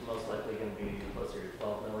 It's most likely going to be closer to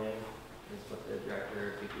 $12 million, is what the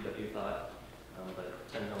director of DPW thought, but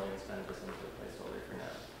 $10 million is kind of just a placeholder for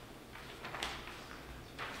now.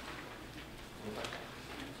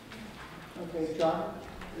 Okay, John?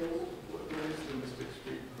 Where is the Mystic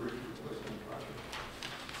Street bridge replacement project?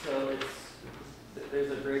 So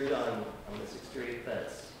there's a bridge on Mystic Street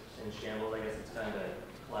that's in shambles. I guess it's kind of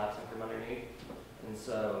collapsing from underneath. And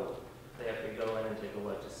so they have to go in and take a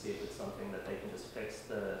look to see if it's something that they can just fix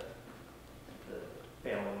the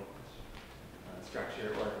failing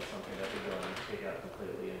structure, or if it's something that they're going to take out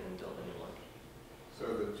completely and build a new one.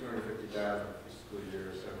 So the $250,000 fiscal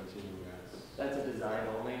year 17, That's a design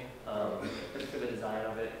only. For the design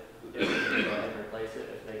of it, if they can go ahead and replace it,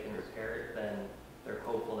 if they can repair it, then they're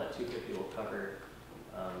hopeful that $250,000 will cover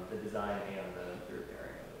the design and the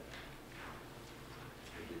repairing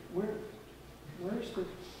of it. Where's the?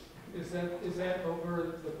 Is that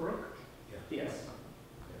over the brook? Yes.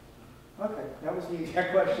 Okay, that was the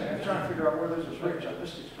exact question. I was trying to figure out where there's a bridge on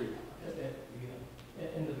Mystic Street. At the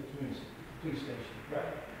end of the police station.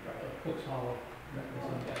 Right. Cook's Hollow, over to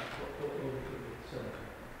the cemetery.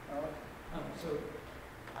 So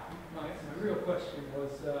my real question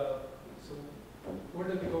was, so what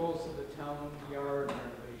are the goals of the town yard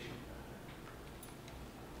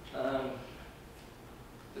renovation?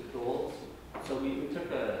 The goals. So we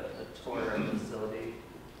took a tour of the facility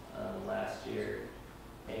last year,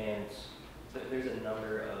 and there's a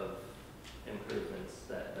number of improvements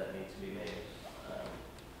that need to be made.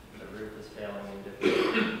 The roof is failing in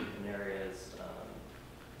different areas.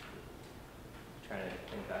 Trying to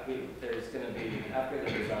think back. There's going to be, after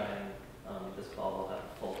the design, this fall we'll have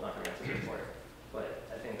a full comprehensive report. But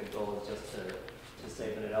I think the goal is just to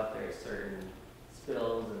say that out there certain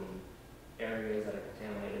spills and areas that are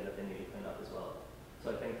contaminated that they need to clean up as well.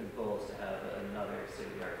 So I think the goal is to have another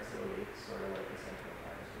city art facility, sort of like the Central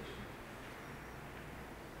Fire Station.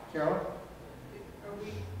 Carol?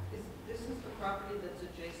 property that's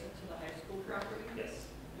adjacent to the high school property? Yes.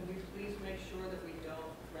 Can we please make sure that we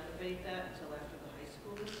don't renovate that until after the high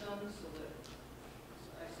school is done, so that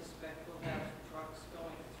I suspect we'll have trucks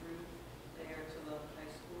going through there to the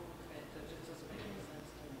high school? That just doesn't make any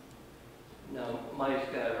sense to me. No,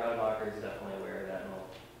 Mike Rademacher is definitely aware of that, and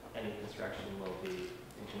any construction will be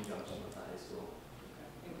in conjunction with the high school.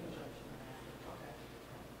 In conjunction. Okay.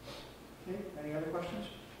 Okay, any other questions?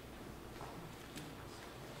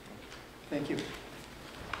 Thank you.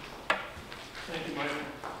 Thank you, Mike.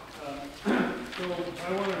 So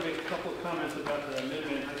I wanted to make a couple of comments about the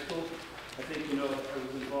Minuteman High School. I think you know I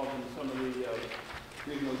was involved in some of the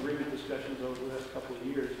regional agreement discussions over the last couple of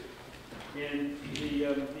years. And the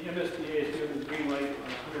MSBA has given the green light on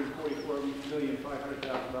a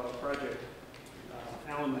 $144,500,000 project.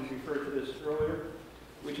 Alan has referred to this earlier,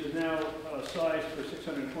 which is now sized for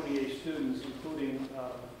 628 students, including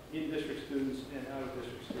in-district students and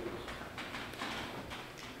out-of-district students.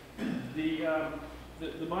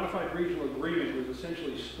 The modified regional agreement was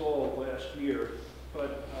essentially stalled last year,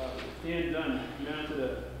 but Dan Dunn mounted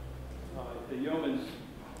a yeoman's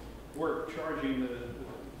work charging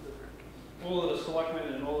all of the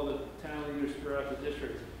selectmen and all of the town leaders throughout the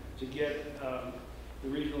district to get the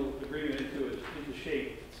regional agreement into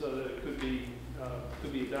shape so that it could be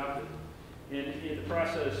adopted. And in the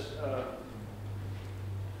process,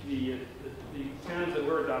 the towns that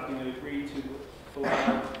were adopting it agreed to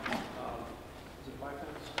allow, is it 5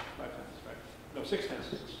 towns? 5 towns, right? No, 6 towns.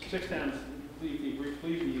 6 towns leave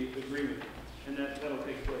the agreement, and that'll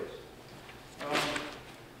take place.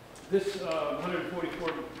 This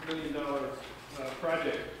 $144 million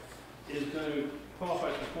project is going to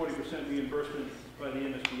qualify for 40% reimbursement by the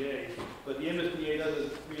MSBA, but the MSBA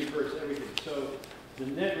doesn't reimburse everything. So the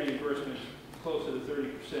net reimbursement is closer to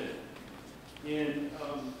 30%. And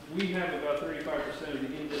we have about 35% of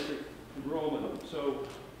the in-district enrollment. So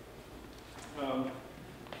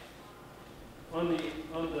on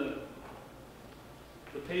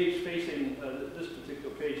the page facing this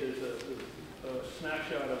particular page is a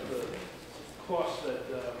snapshot of the costs that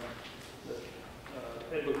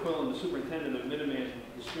Ed McQuillan, the superintendent of Minuteman,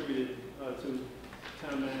 distributed to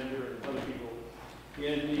town manager and other people.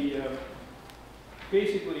 And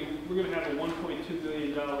basically, we're going to have a $1.2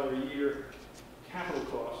 billion a year capital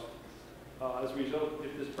cost as a result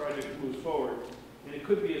if this project moves forward. And it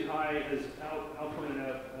could be as high as, Al pointed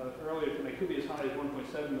out earlier, it could be as high as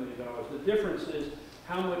 $1.7 million. The difference is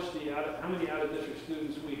how many out-of-district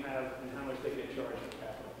students we have and how much they get charged for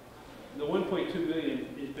capital. The $1.2 billion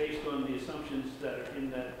is based on the assumptions that are in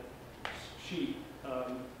that sheet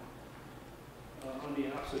on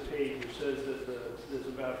the opposite page, which says that there's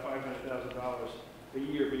about $500,000 a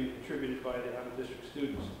year being contributed by the out-of-district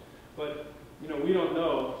students. But we don't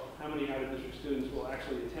know how many out-of-district students will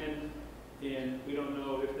actually attend, and we don't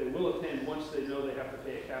know if they will attend once they know they have to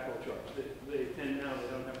pay a capital charge. If they attend now, they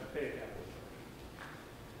don't have to pay a capital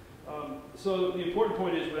charge. So the important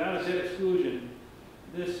point is, without a debt exclusion,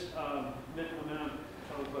 this amount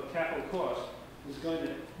of capital cost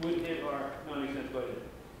would hit our non-exempt budget.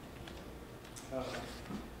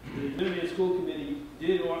 The Minuteman School Committee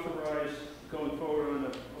did authorize going forward on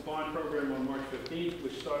a bond program on March 15th,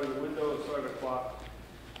 which started a window, it started a clock,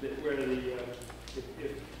 where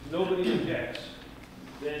if nobody objects,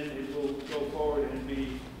 then it will go forward and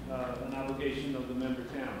be an obligation of the member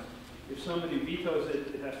towns. If somebody vetoes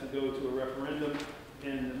it, it has to go to a referendum,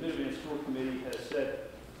 and the Minuteman School Committee has set,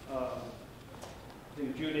 I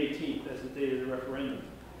think, June 18th as the date of the referendum.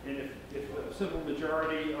 And if a simple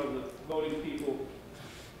majority of the voting people,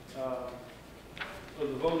 of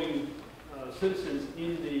the voting citizens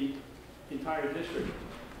in the entire district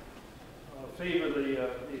favor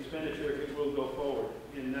the expenditure, it will go forward,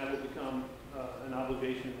 and that will become an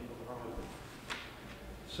obligation of Arlington.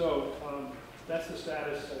 So that's the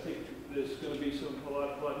status. I think there's going to be a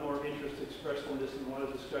lot more interest expressed on this and a lot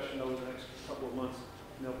of discussion over the next couple of months,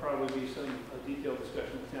 and there'll probably be some detailed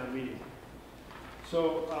discussion at town meeting.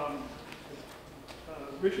 So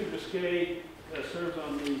Richard Biscay serves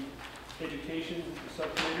on the Education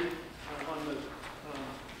Subcommittee on the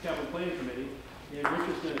Capital Planning Committee, and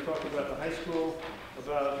Richard's going to talk about the high school,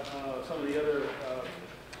 about some of the other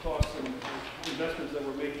costs and investments that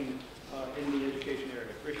we're making in the education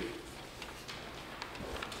area. Richard?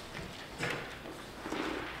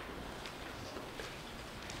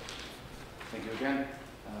 Thank you again.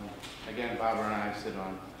 Again, Barbara and I sit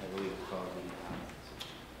on, I believe it's called the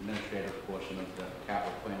administrative portion of the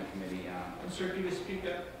Capital Planning Committee. Sir, can you speak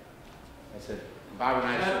up? I said, Barbara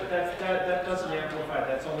and I sit... That doesn't amplify,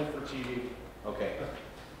 that's only for TV. Okay,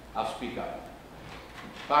 I'll speak up.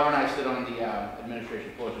 Bob and I sit on the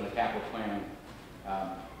administration portion of the capital planning.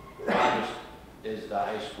 Bob is the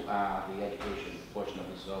high school, the education portion of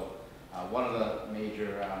it. So one of the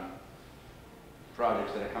major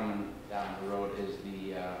projects that are coming down the road is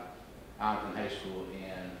the Arlington High School,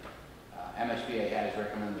 and MSBA has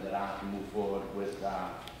recommended that Arlington move forward with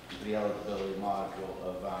the eligibility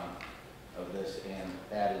module of this, and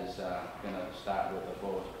that is going to start with a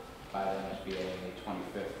vote by the MSBA on May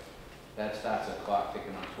 25th. That starts a clock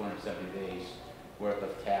ticking on 270 days worth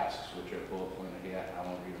of tasks, which are bullet pointed here. I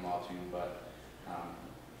won't read them all to you, but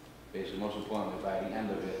basically, most importantly, by the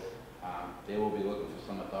end of it, they will be looking for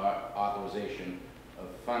some authorization of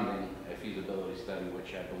funding a feasibility study,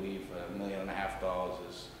 which I believe $1.5 million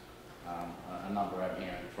is a number I'm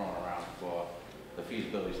hearing thrown around for the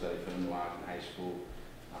feasibility study for the new Arlington High School.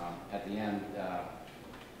 At the end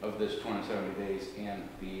of this 270 days and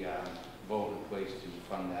the vote in place to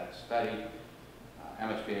fund that study,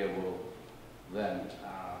 MSBA will then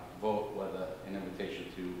vote whether an invitation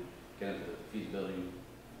to get into the feasibility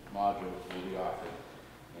module will be offered.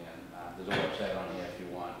 And there's a website on here if you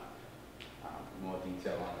want more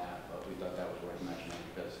detail on that, but we thought that was worth mentioning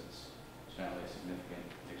because it's certainly a significant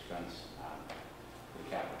expense for the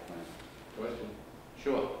capital plan. Question?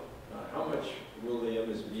 Sure. How much will the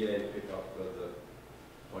MSBA pick up for the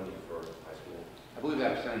funding for high school? I believe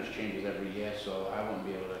that percentage changes every year, so I wouldn't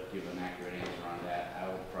be able to give an accurate answer on that. I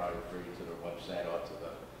would probably refer you to the website or to the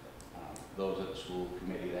those at the school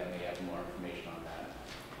committee that may have more information on that.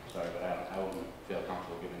 Sorry, but I wouldn't feel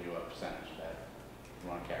comfortable giving you a percentage that you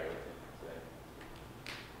want to carry with you today.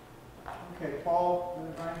 Okay, Paul,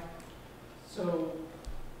 Ryan? So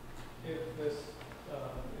if this,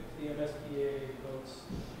 if the MSBA votes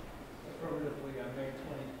affirmatively on May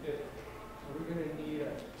 25th, are we going to need a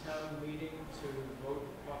town meeting to vote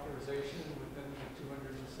authorization within the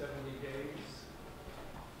 270 days?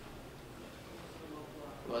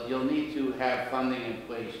 Well, you'll need to have funding in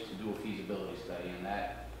place to do a feasibility study, and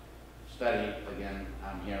that study, again,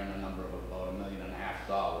 I'm hearing a number of about $1.5 million.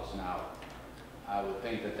 Now, I would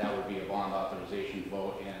think that that would be a bond authorization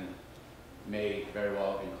vote and may very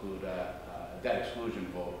well include a debt exclusion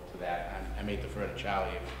vote to that. I may defer to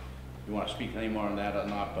Charlie if you want to speak any more on that or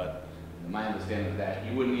not, but my understanding is that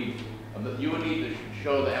you would need to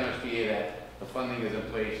show the MSBA that the funding is in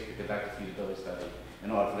place to conduct a feasibility study in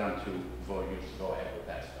order for them to vote you to go ahead with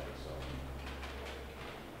that study.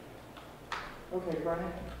 So. Okay,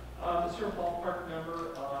 Brian? Is there a ballpark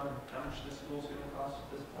number on how much the school's going to cost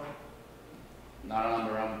at this point? Not a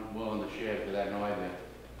number I'm willing to share because I have no idea.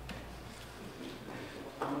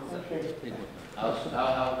 Okay. I'll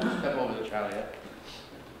step over to Charlie.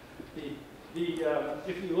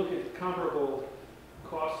 If you look at comparable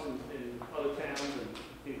costs in other towns, and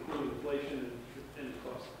including inflation and the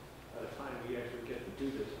cost at the time we actually get to do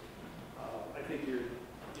this, I think you're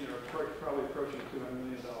probably approaching $200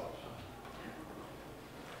 million.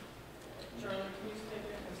 Charlie, can you stay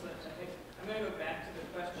there? Because I think I'm going to go back to the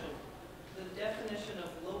question. The definition of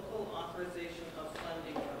local authorization of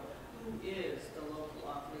funding, who is the local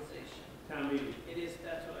authorization? Town meeting. It is,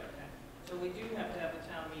 that's what I think. So we do have to have a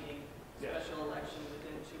town meeting, Yes. special election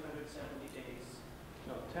within 270 days.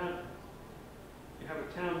 No, you have a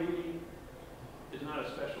town meeting is not a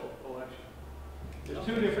special election. There's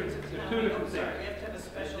two different things. We have to have a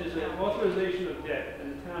special There's town an authorization of debt,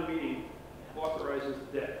 and the town meeting authorizes the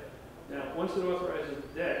debt. Now, once it authorizes the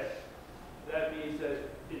debt, that means that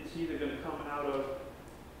it's either going to come out of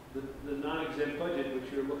the non-exempt budget,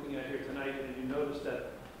 which you're looking at here tonight, and you notice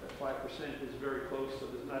that 5% is very close, so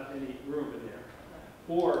there's not any room in there.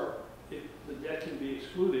 Or if the debt can be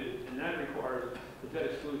excluded, and that requires the debt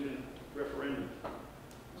exclusion referendum,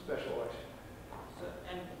 special election. So,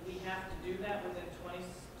 and we have to do that within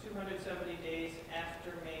 270 days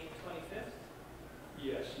after May 25th?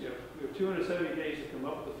 Yes, we have 270 days to come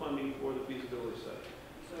up with the funding for the feasibility study.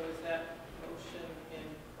 So is that motion in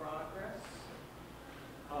progress?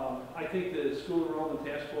 I think the school enrollment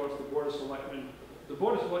task force, the Board of Selectmen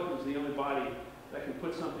is the only body that can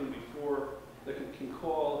put something before, that can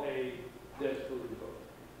call a debt exclusion vote.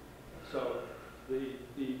 So the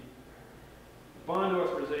bond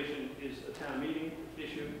authorization is a town meeting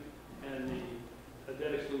issue, and the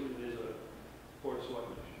debt exclusion is a Board of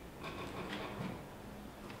Selectmen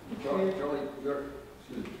issue. Charlie,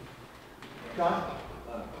 excuse me. John?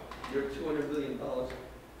 Your $200 million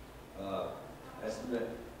estimate,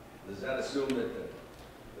 does that assume that the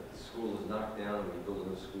school is knocked down and we build a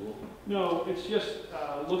new school? No, it's just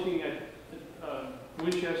looking at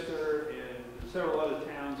Winchester and several other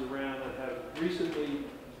towns around that have recently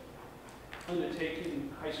undertaken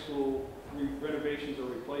high school renovations or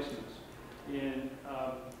replacements. And,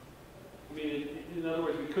 I mean, in other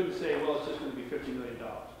words, we couldn't say, well, it's just going to be $50 million.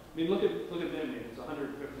 I mean, look at Minnetonka, it's $150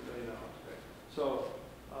 million. Okay. So,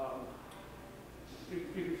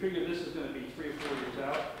 if you figure this is going to be 3 or 4 years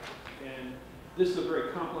out, and this is a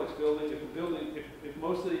very complex building. If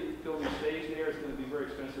most of the building stays there, it's going to be very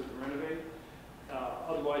expensive to renovate.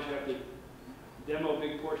 Otherwise, you have to demo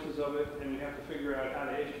big portions of it, and you have to figure out how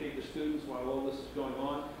to educate the students while all this is going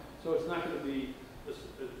on. So it's not going to be a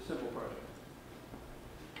simple project.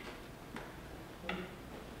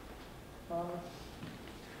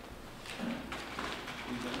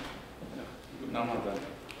 No more done.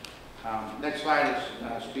 Next slide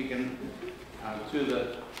is speaking to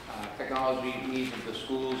the technology needs of the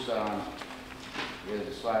schools. There's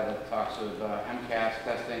a slide that talks of MCAS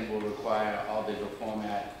testing will require all digital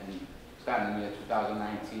format starting in the year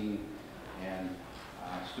 2019, and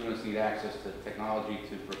students need access to technology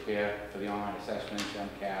to prepare for the online assessments,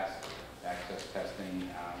 MCAS, access testing,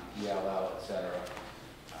 ELL, etc.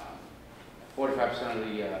 45% of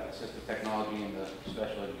the assistive technology in the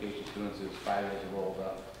special education students is 5 years old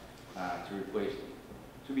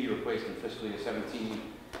to be replaced in fiscal year 17,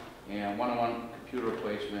 and one-on-one computer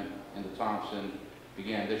replacement in the Thompson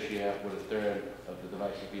began this year with a third of the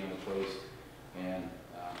devices being replaced, and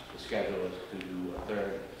the schedule is to do a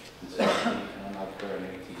third in 17 and another third in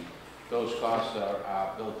 18. Those costs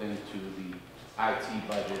are built into the IT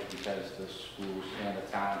budget because the schools and the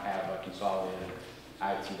town have a consolidated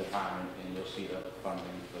IT department, and you'll see the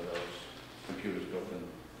funding for those computers built into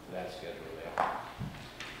that schedule there.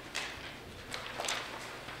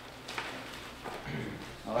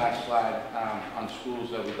 The last slide on schools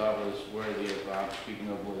that we thought was worthy of speaking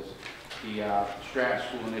of was the Stratton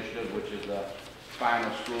School Initiative, which is the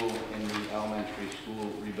final school in the elementary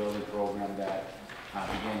school rebuilding program that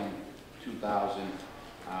began in 2000.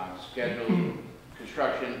 Scheduled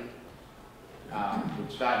construction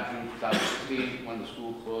would start in June 2016 when the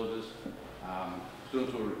school closes.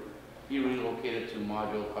 Students will be relocated to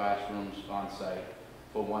modular classrooms on site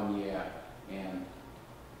for 1 year, and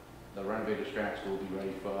the renovated Stratton School will be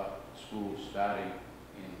ready for school starting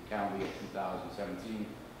in calendar year 2017.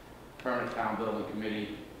 Permanent Town Building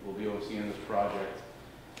Committee will be overseeing this project,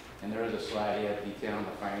 and there is a slide here detailing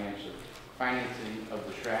the financing of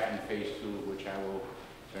the Stratton Phase 2, which I will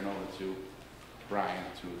turn over to Brian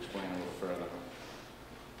to explain a little further.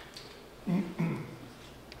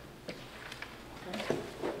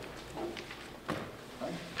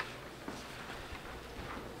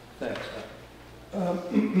 Thanks.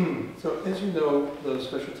 So as you know, the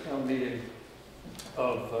special town meeting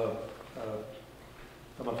of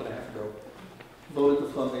a month and a half ago voted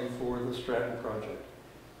the funding for the Stratton project.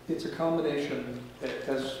 It's a combination,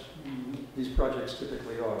 as these projects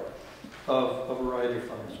typically are, of a variety of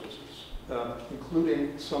funding sources,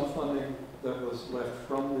 including some funding that was left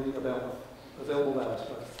from the available balance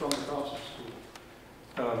left from the Thompson School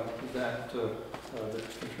that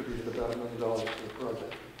contributed about $1 million to the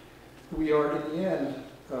project. We are, in the end,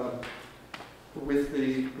 with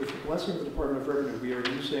the blessing of the Department of Revenue, we are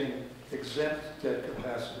using exempt debt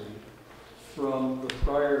capacity from the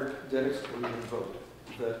prior debt exclusion vote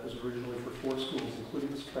that was originally for 4 schools,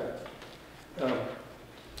 including Stratton.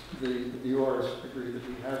 The URs agreed that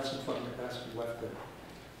we had some funding capacity left there.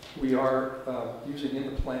 We are using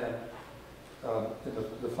in the plan, in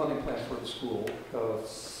the funding plan for the school,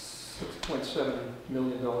 $6.7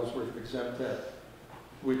 million worth of exempt debt,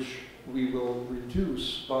 which we will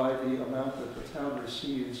reduce by the amount that the town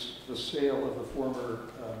receives the sale of the former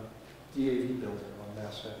DAV building on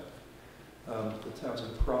Mass Ave. The town's in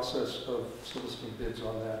the process of soliciting bids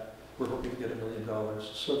on that. We're hoping to get $1 million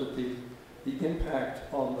so that the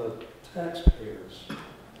impact on the taxpayers,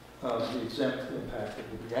 the exempt impact that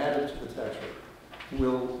will be added to the tax rate,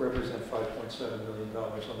 will represent $5.7 million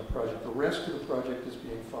on the project. The rest of the project is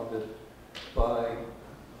being funded by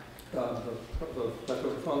the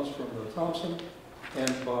leftover funds from the Thompson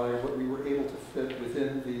and by what we were able to fit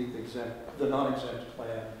within the non-exempt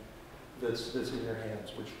plan that's in your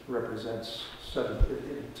hands, which represents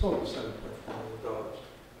in total $7.4 million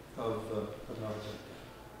of non-exempt.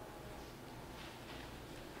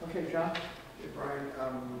 Okay, John? Hey, Brian,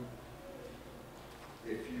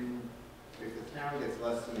 if the town gets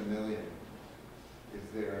less than $1 million, is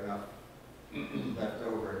there enough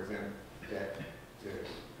leftover exempt debt to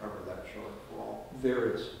cover that shortfall?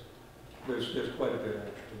 There is. There's quite a bit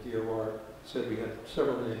actually. The DOR said we had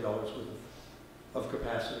several $1 million worth of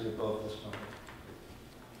capacity above this number,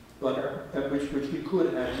 but which we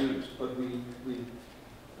could have used, but we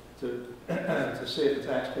to save the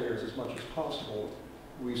taxpayers as much as possible,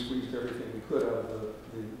 we squeezed everything we could out of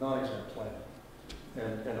the non-exempt plan.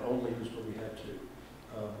 and only use what we had to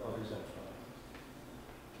of exempt fund.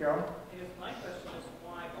 Carol? If my question is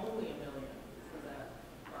why only $1 million for that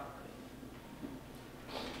property?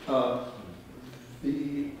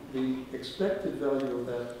 The expected value of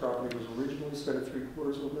that property was originally set at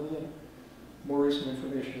 $750,000. More recent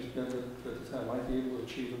information has been that the town might be able to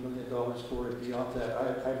achieve $1 million for it. Beyond that,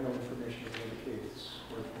 I have no information to indicate it's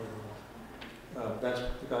worth more than that. That's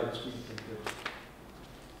the guidance we can give.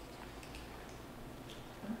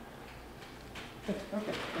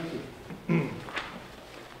 Okay, thank you.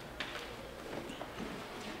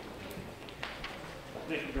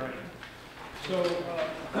 Thank you, Brian. So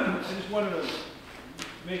I just wanted to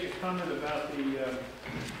make a comment about the,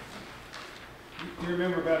 you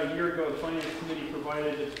remember about a year ago, the Finance Committee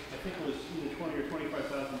provided, I think it was either $20,000 or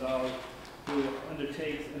 $25,000 to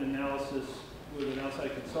undertake an analysis with an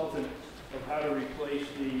outside consultant of how to replace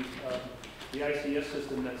the ICS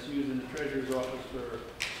system that's used in the Treasurer's Office for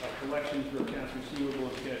collections for accounts receivable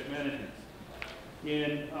and cash management.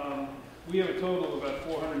 And we have a total of about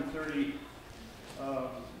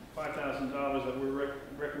 $435,000 that we're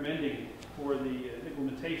recommending for the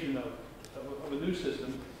implementation of a new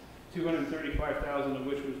system, $235,000 of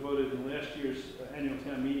which was voted in last year's annual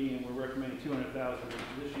town meeting, and we're recommending $200,000 in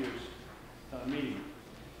this year's meeting.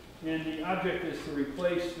 And the object is to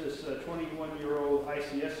replace this 21-year-old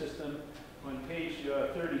ICS system. On page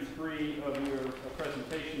 33 of your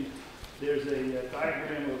presentation, there's a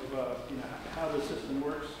diagram of how the system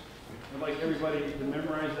works. I'd like everybody to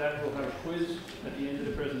memorize that. We'll have a quiz at the end of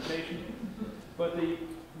the presentation. But the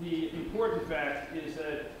important fact is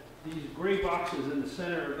that these gray boxes in the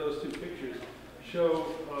center of those two pictures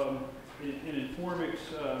show in Informix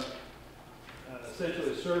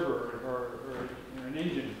essentially a server or an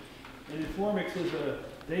engine. And Informix is a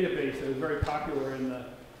database that was very popular in the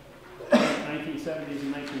 1970s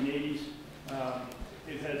and 1980s.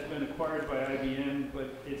 It has been acquired by IBM, but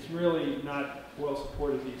it's really not well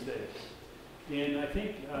supported these days. And I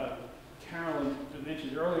think Carolyn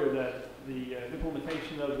mentioned earlier that the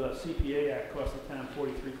implementation of the CPA Act cost the town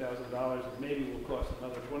 $43,000 and maybe will cost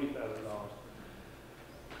another $20,000.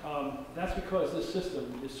 That's because this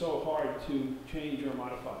system is so hard to change or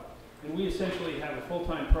modify. And we essentially have a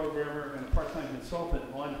full-time programmer and a part-time consultant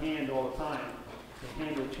on hand all the time to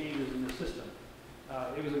handle changes in the system.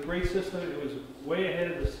 It was a great system. It was way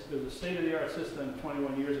ahead of the state-of-the-art system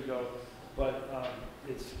 21 years ago, but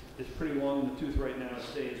it's pretty long in the tooth right now. Its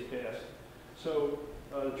day is past. So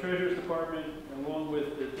the Treasurer's Department, along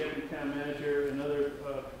with the Deputy Town Manager and other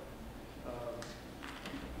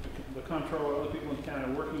the comptroller, other people in town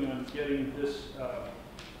are working on getting this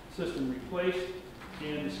system replaced.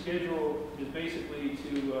 And the schedule is basically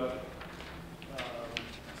to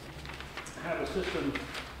have a system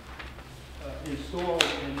installed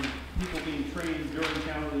and people being trained during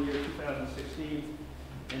calendar year 2016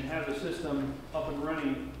 and have the system up and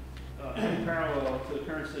running in parallel to the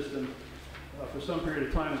current system for some period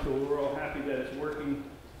of time until we're all happy that it's working,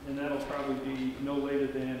 and that'll probably be no later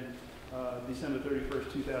than December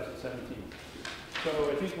 31st, 2017. So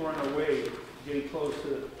I think we're on our way, getting close to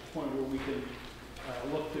the point where we can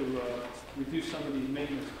look to reduce some of these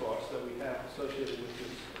maintenance costs that we have associated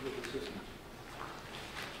with the system.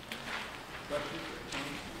 Questions?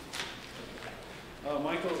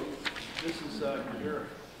 Michael, this is your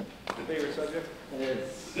favorite subject?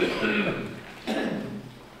 It's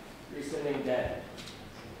rescinding debt.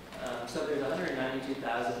 So there's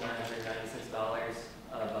 $192,996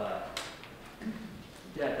 of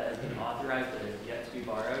debt that has been authorized but is yet to be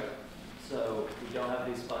borrowed. So we don't have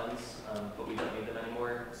these funds, but we don't need them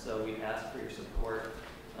anymore. So we ask for your support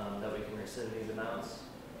that we can rescind these amounts.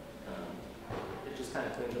 It just kind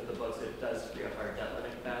of cleans up the books. It does free up our debt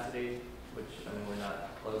limit capacity, which, I mean, we're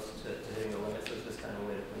not close to hitting the limit, so it's just kind of a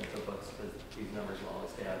way to clean up the books because these numbers will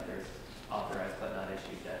always stay out there as authorized but not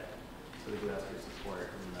issued debt. So we do ask for your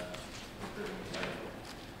support in improving the target.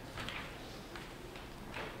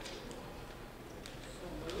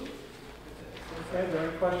 Okay, are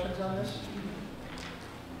there any questions on this?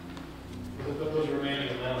 Those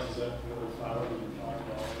remaining amounts, is that what we're following and talking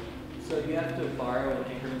about? So you have to borrow in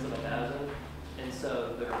increments of 1,000, and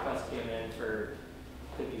so the request came in for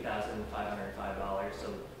 $50,505.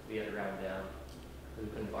 So we had to round down because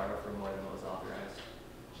we couldn't borrow for more than what was authorized.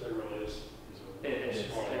 So it really is It really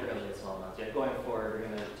is small amounts. Yeah, going forward, we're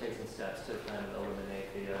going to take some steps to kind of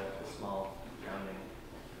eliminate the small rounding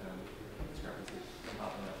discrepancies from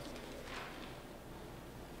popping up.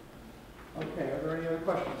 Okay, are there any other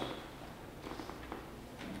questions?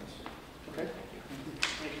 Okay.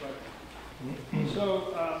 Thanks, Bud. So,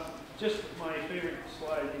 just my favorite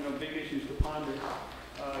slide, big issues to ponder.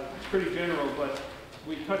 It's pretty general, but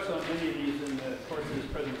we touched on many of these in the course of this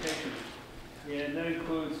presentation. And that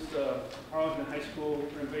includes Arlington High School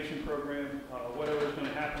renovation program, whatever is going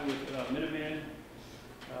to happen with Minuteman,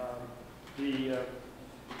 the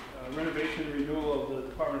renovation and renewal of the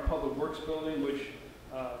Department of Public Works building,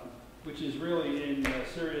 which is really in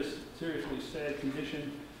seriously sad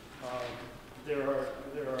condition. There are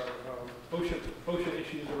OSHA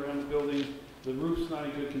issues around the building. The roof's not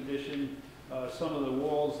in good condition. Some of the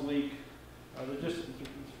walls leak. It's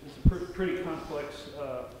a pretty complex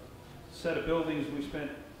set of buildings. We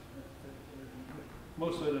spent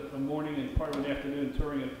most of the morning and part of an afternoon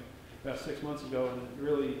touring it about 6 months ago, and it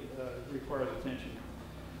really requires attention.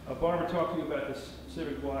 Barbara talked to you about this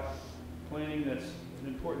civic block planning. That's an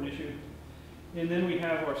important issue. And then we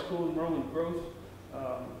have our school enrollment growth,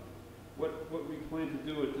 what we plan to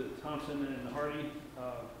do at the Thompson and the Hardy,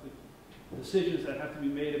 the decisions that have to be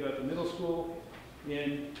made about the middle school,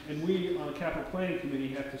 and we on the capital planning committee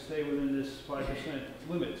have to stay within this 5%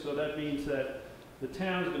 limit. So that means that the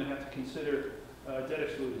town is going to have to consider debt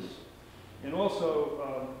exclusions. And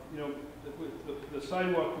also, the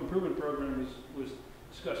sidewalk improvement program was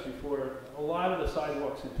discussed before. A lot of the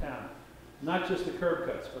sidewalks in town, not just the curb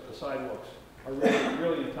cuts, but the sidewalks, are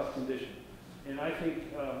really in tough condition. And I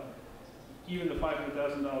think even the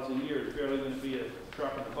 $500,000 a year is barely going to be a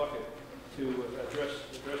drop in the bucket to address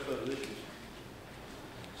those issues.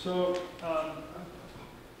 So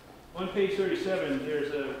on page 37,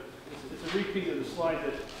 it's a repeat of the slide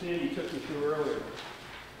that Sandy took me through earlier.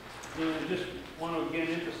 And I just want to again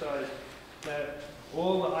emphasize that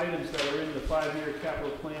all the items that are in the 5-year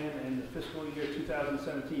capital plan and the fiscal year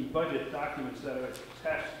 2017 budget documents that are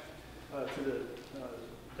attached to the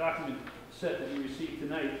document set that you received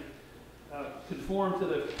tonight conform to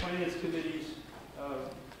the Finance Committee's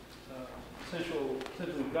essential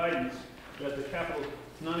guidance that the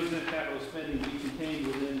non-exempt capital spending be contained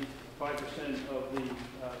within 5% of the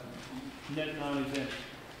net non-exempt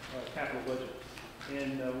capital budget.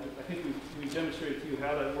 And I think we've demonstrated to you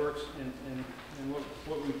how that works and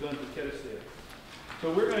what we've done to get us there.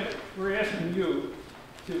 So we're asking you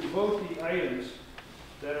to vote the items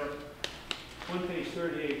that are on page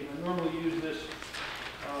 38. I normally use this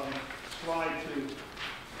slide to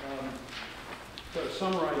sort of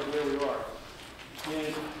summarize where we are.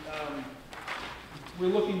 And we're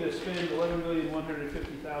looking to spend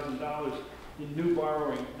 $11,150,000 in new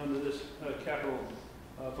borrowing under this capital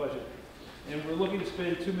budget. And we're looking to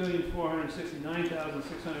spend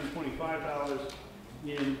 $2,469,625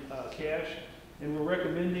 in cash. And we're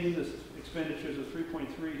recommending the expenditures of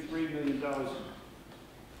 $3.33 million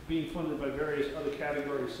being funded by various other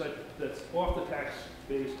categories that's off the tax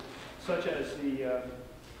base, such as the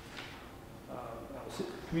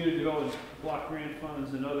community development block grant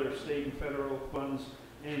funds and other state and federal funds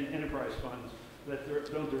and enterprise funds that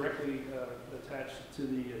don't directly attach to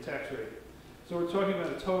the tax rate. So we're talking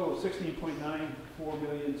about a total of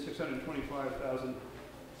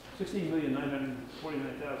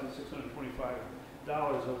 $16,949,625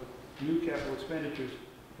 of new capital expenditures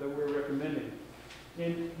that we're recommending.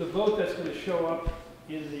 And the vote that's going to show up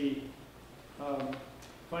in the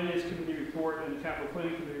Finance Committee report and the Capital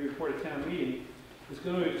Planning Committee report at town meeting is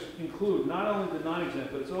going to include not only the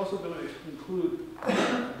non-exempt, but it's also going to include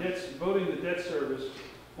voting the debt service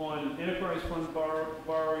on enterprise fund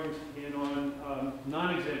borrowings and on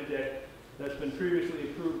non-exempt debt that's been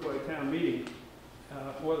previously approved by town meeting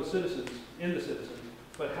or the citizens,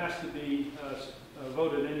 but has to be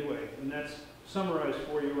voted anyway. And that's summarized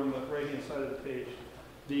for you on the right-hand side of the page.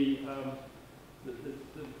 The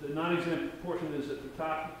non-exempt portion is at the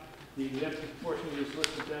top. The exempt portion is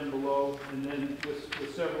listed down below, and then with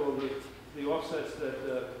several of the offsets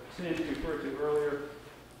that Sandy referred to earlier.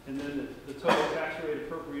 And then the total tax rate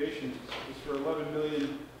appropriation is for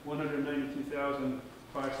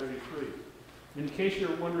 $11,192,533. In case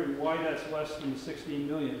you're wondering why that's less than the $16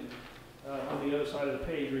 million on the other side of the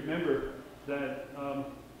page, remember that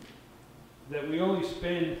that we only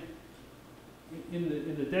spend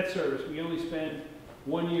in the debt service, we only spend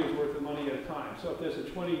 1 year's worth of money at a time. So if there's a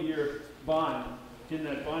 20-year bond in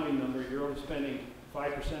that bonding number, you're only spending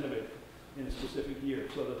 5% of it in a specific year.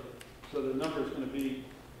 So the number is going to be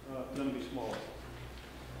smaller.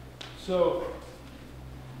 So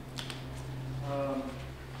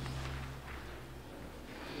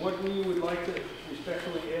what we would like to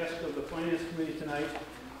respectfully ask of the Finance Committee tonight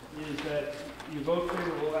is that you vote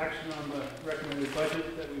favorable action on the recommended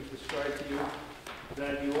budget that we've described to you,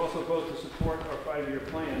 that you also vote to support our 5-year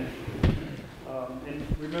plan. And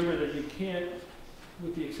remember that you can't,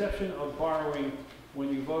 with the exception of borrowing, when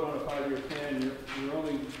you vote on a 5-year plan, you're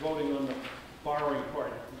only voting on the borrowing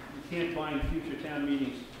part. you can't bind future town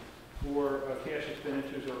meetings for cash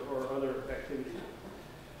expenditures or other activities.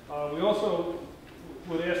 We also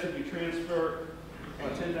would ask that you transfer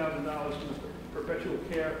 $10,000 from the perpetual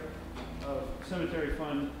care cemetery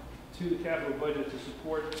fund to the capital budget to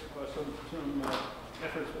support some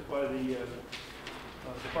efforts by the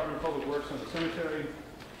Department of Public Works on the cemetery,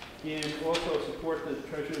 and also support the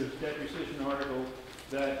treasurer's debt rescission article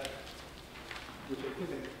that, which I think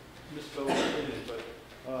I misspelled it, but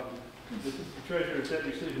this is the treasurer's debt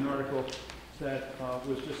rescission article that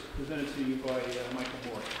was just presented to you by Michael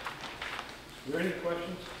Moore. Are there any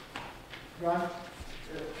questions? Ron?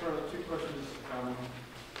 Charlie, two questions.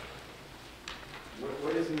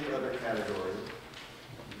 What is in the other category?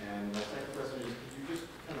 And my second question is, could you just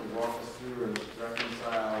kind of walk us through and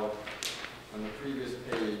reconcile on the previous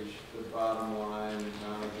page the bottom line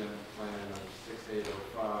non-exempt plan of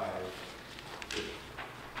 6805 with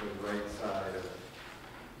the right side of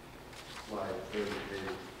slide 38?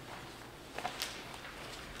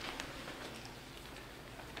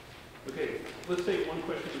 Okay, let's take one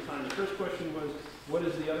question at a time. The first question was, what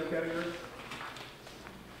is the other category?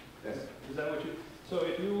 Yes. Is that what you, so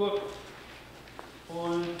if you look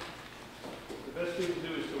on, the best thing to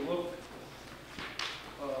do is to look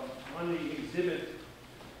on the exhibit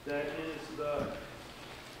that is the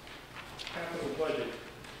capital budget,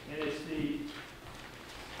 and it's the,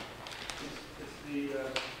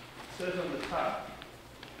 it says on the top,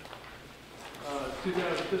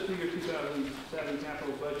 fiscal year 2007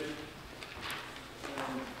 capital budget.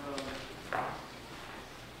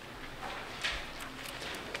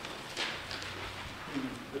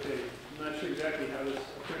 Okay, I'm not sure exactly how this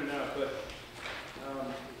printed out, but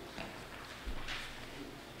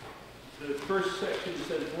the first section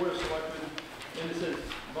says Board of Selectmen, and it says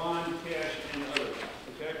bond, cash, and other.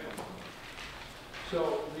 Okay? So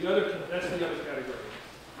the other, that's the other category.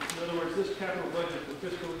 In other words, this capital budget for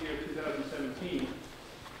fiscal year 2017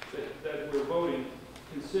 that we're voting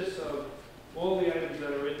consists of all the items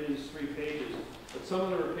that are in these 3 pages. But some of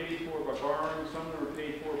them are paid for by borrowing, some of them are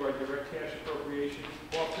paid for by direct cash appropriation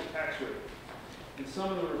off the tax rate. And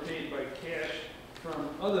some of them are paid by cash from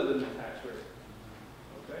other than the tax rate.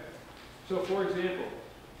 Okay? So for example,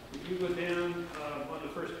 if you go down on the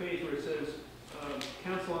first page where it says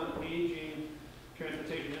Council on Aging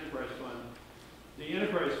Transportation Enterprise Fund, the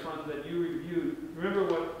enterprise fund that you reviewed, remember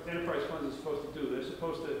what enterprise funds are supposed to do. They're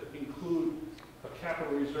supposed to include a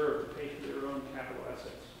capital reserve to pay for their own capital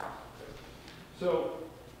assets. Okay. So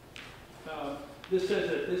this says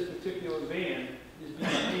that this particular van is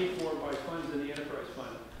being paid for by funds in the enterprise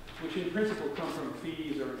fund, which in principle come from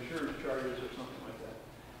fees or insurance charges or something like that.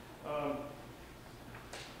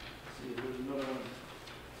 Let's see, there's another one.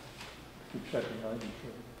 Keep checking items.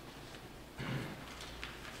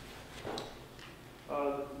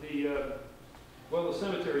 Well, the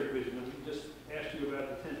cemetery division, we just asked you about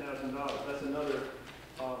the $10,000. That's another,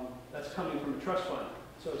 that's coming from a trust fund.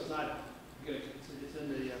 So it's not, it's in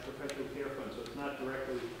the perpetual care fund, so it's not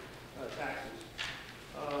directly taxes.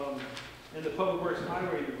 In the Public Works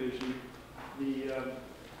Highway Division, the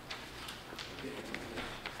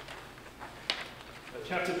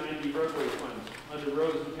Chapter 90 roadway fund, under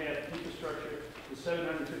roads and path infrastructure, the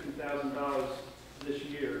 $750,000 this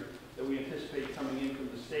year that we anticipate coming in from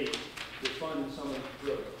the state to fund some of the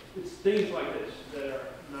roads. It's things like this that are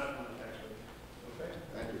not on the tax rate. Okay?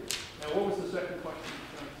 Thank you. Now, what was the second question?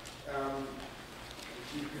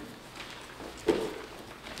 You could,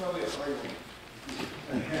 probably a hard one.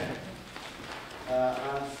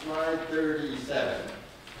 On slide 37,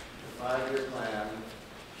 the 5-year plan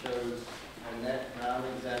shows a net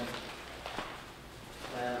non-exempt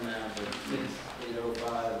plan amount of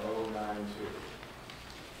 6,805,092.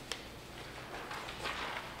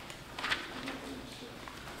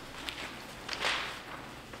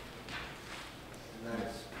 And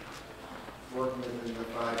that's working within the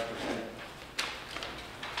 5%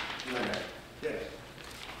 limit. Yes.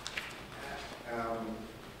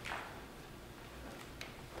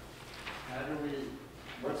 How do we,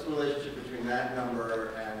 what's the relationship between that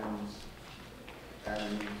number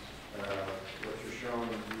and what you're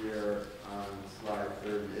showing here on slide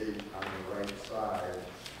 38 on the right side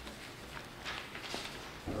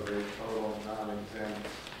of a total non-exempt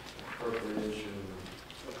appropriation?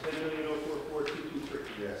 $10,044,223.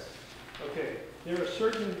 Yes. Okay. There are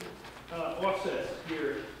certain offsets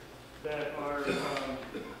here that are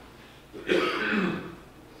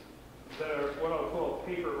what I'll call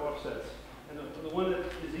paper offsets. And the one that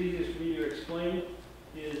is easiest for me to explain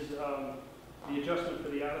is the adjustment for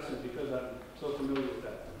the Addison, because I'm so familiar with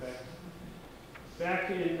that. Okay. Back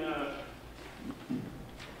in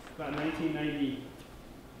about 1990,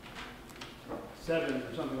 7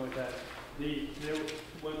 or something like that.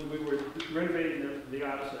 When we were renovating the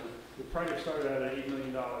Odyssey, the project started out at $8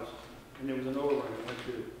 million, and there was an overrun that went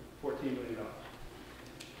to $14 million.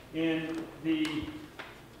 And the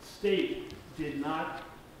state did not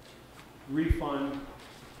provide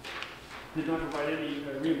any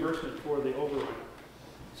reimbursement for the overrun.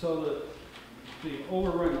 So the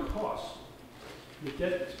overrun cost, the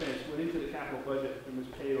debt expense, went into the capital budget and was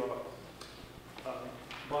paid off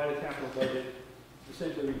by the capital budget,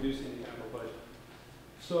 essentially reducing the capital budget.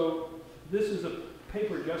 So this is a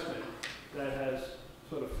paper adjustment that has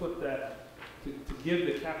sort of flipped that to give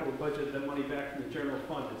the capital budget that money back from the general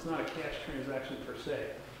fund. It's not a cash transaction per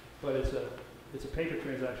se, but it's a paper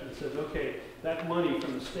transaction that says, okay, that money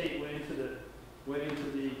from the state went into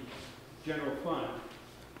the general fund.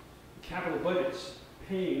 The capital budget's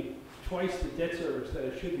paying twice the debt service that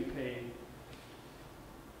it should be paying,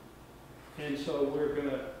 and so we're going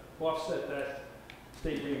to offset that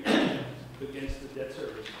state reimbursement against the debt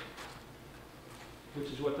service, which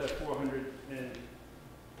is what that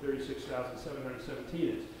 $436,717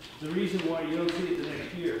 is. The reason why you don't see it the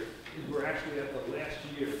next year is we're actually at the last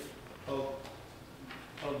year of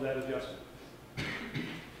that adjustment.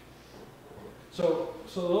 So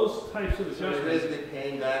those types of adjustments. So you're basically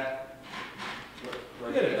paying back.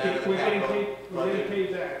 We're getting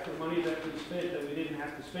paid back for money that we spent that we didn't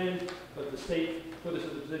have to spend, but the state put us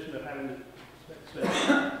in the position of having to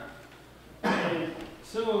spend. And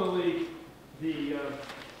similarly, the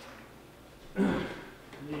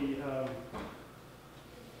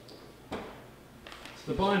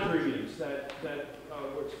bond premiums that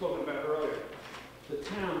were spoken about earlier. The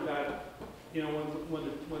town got,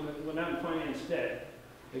 when out in finance debt,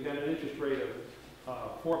 they got an interest rate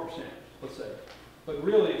of 4%, let's say. But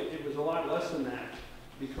really, it was a lot less than that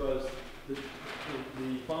because the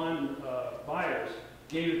bond buyers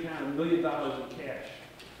gave the town $1 million in cash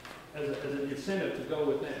as an incentive to go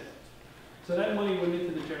with them. So that money went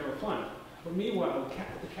into the general fund. But meanwhile,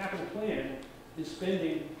 the capital plan is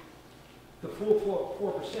spending the full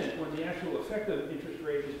 4% when the actual effective interest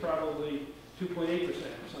rate is probably 2.8% or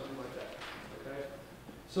something like that. Okay?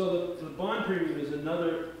 So the bond premium is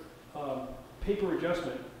another paper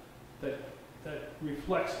adjustment that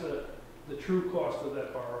reflects the true cost of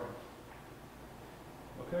that borrowing.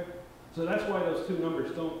 Okay? So that's why those two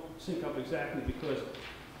numbers don't sync up exactly, because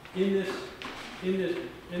in this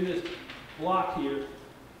block here,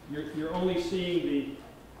 you're only seeing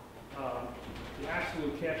the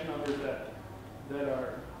absolute cash numbers that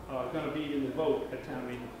are going to be in the vote at town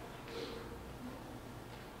meeting.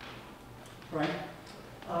 Right?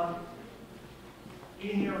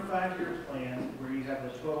 In your 5-year plan, where you have the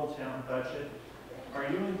total town budget, are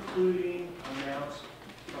you including amounts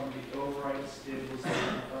from the override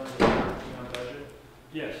stabilization fund in your town budget?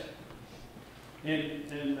 Yes.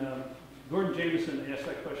 And Gordon Jameson asks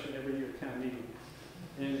that question every year at town meeting.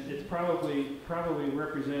 And it probably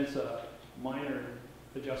represents a minor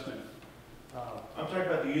adjustment. I'm talking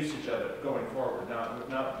about the usage of it going forward, not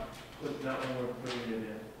when we're putting it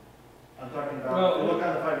in. I'm talking about, well, if you look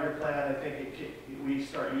on the 5-year plan, I think we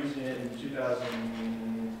start using it in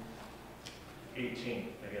 2018, I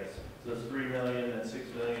guess. So it's 3 million and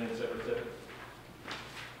 6 million, et cetera, et cetera.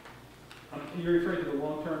 You're referring to the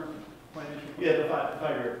long-term financial plan? Yeah, the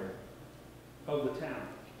 5-year plan. Of the town?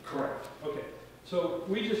 Correct. Okay. So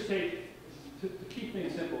we just take, to keep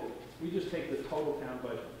things simple, we just take the total town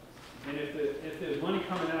budget. And if there's money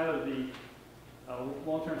coming out of the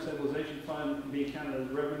long-term stabilization fund being counted as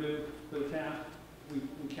revenue for the town, we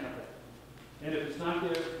count that. And if it's not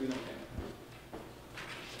there, we don't count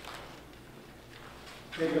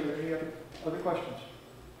it. Okay, are there any other questions?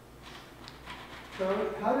 So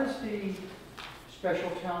how does the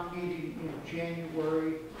special town meeting in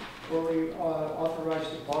January, where we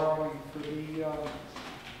authorized the borrowing for the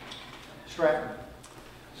Stratton?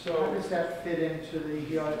 So how does that fit into the,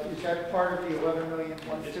 is that part of the 11 million?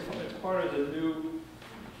 It's part of the new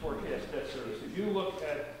forecast debt service. If you look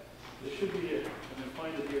at, there should be I'm going to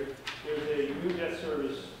find it here, there's a new debt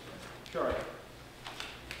service chart.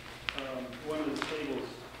 One of the tables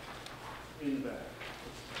in the back.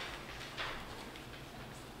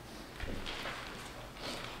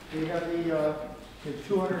 We have the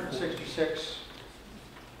 266,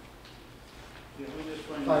 Yeah, we just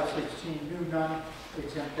find 516 new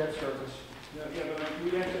non-exempt debt service. Yeah, but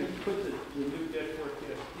we actually put the new debt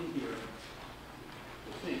forecast in here.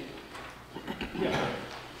 Let's see. Yeah.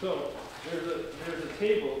 So there's a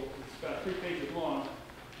table. It's about 3 pages long,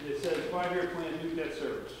 and it says 5-year plan, new debt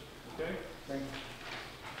service. Okay. Thank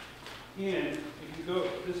you. And if you go,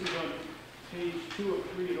 this is on page 2 of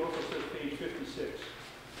 3. It also says page 56.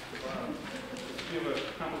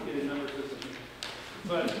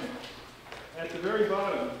 But at the very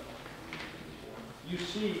bottom, you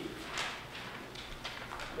see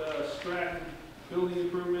the Stratton building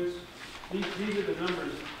improvements. These are the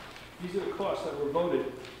numbers, these are the costs that were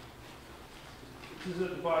voted. This is at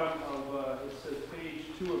the bottom of, it says page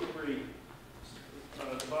 2 of 3.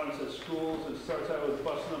 At the bottom says schools, it starts out with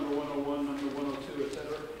bus number 101, number 102,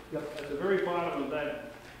 etc. Yep. At the very bottom of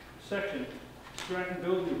that section, Stratton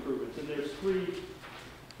building improvements, and there's three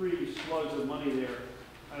slugs of money there.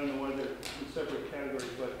 I don't know why they're in separate categories,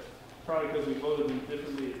 but probably because we voted them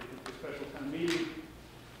differently at the special town meeting.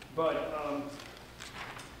 But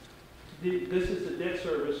this is the debt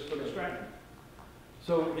service for the Stratton.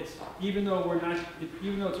 So it's, even though we're not,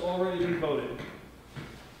 even though it's already been voted,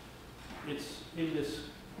 it's in this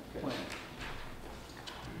plan.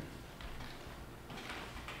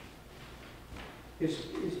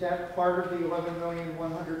 Is that part of the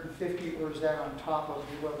 11,150,000, or is that on top of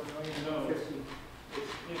the 11,150,000? No, it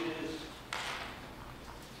is.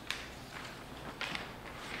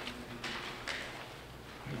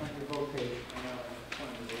 On your vote page,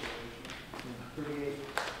 38.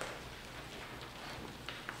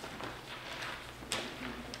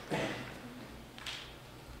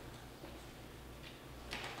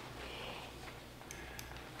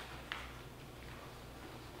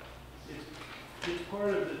 It's part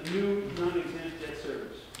of the new non-exempt debt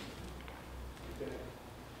service. Okay.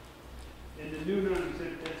 And the new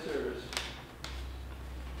non-exempt debt service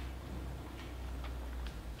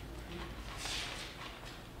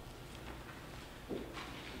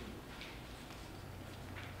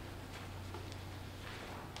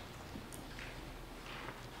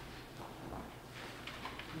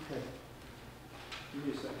Okay. give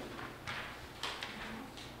me a second.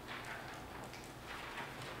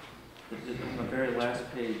 On the very last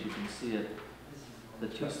page, you can see it. The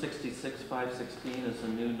 266,516 is the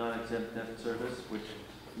new non-exempt debt service, which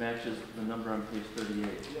matches the number on page 38.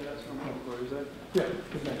 Yeah, that's from Hillsborough, is that? Yeah,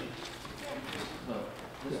 good night. Oh,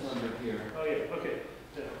 this number here. Oh, yeah, okay.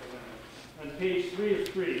 On page 3 of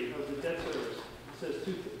 3 of the debt service, it says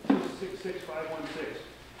 266,516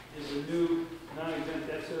 is the new non-exempt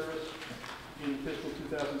debt service in fiscal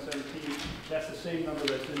 2017. That's the same number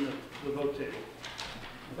that's in the vote table.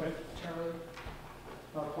 Okay? Charlie,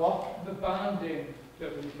 Paul? the bonding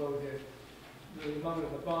that we voted, the amount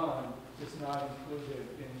of the bond is not included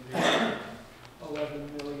in the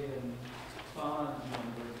 11 million bond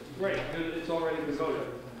number. Right, it's already been voted.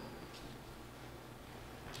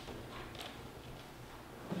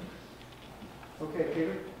 Okay,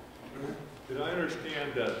 Peter? Did I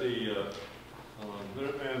understand that the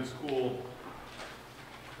Minuteman School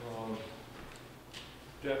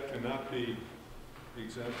debt cannot be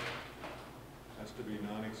exempt? Has to be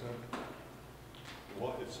non-exempt?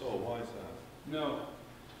 What, if so, why is that? No.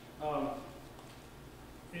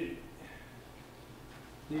 It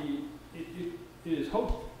is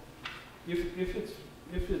hoped, if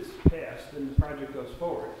it's passed and the project goes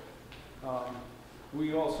forward,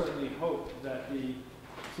 we all certainly hope that the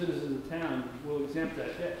citizens of town will exempt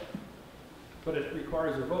that debt. But it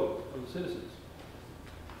requires a vote of the citizens.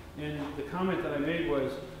 And the comment that I made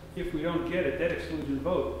was, if we don't get a debt exclusion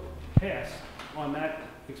vote passed on that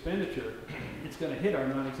expenditure, it's going to hit our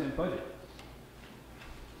non-exempt budget.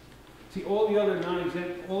 See, all the other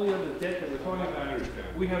non-exempt, all the other debt that we're talking about, I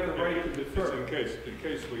understand. we have the right to It's defer. in case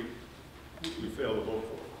we fail to vote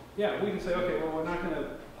for it. Yeah, we can say, okay, well, we're not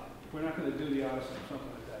going to do the Odyssey or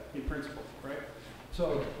something like that, in principle, right?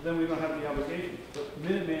 So then we don't have the obligation. But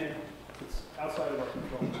Minuteman, it's outside of our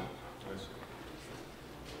control. I see.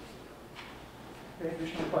 Okay,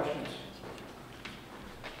 additional questions?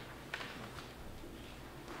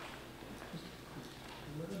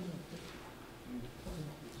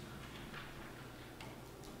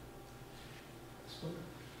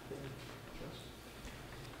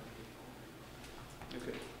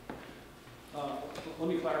 Okay. Let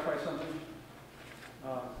me clarify something.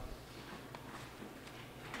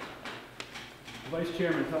 The Vice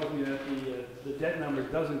Chairman tells me that the debt number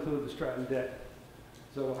does include the Stratton debt,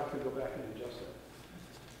 so we'll have to go back and adjust that.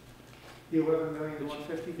 The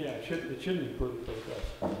 11,150,000? Yeah, it shouldn't include it, but it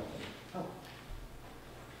does. Oh.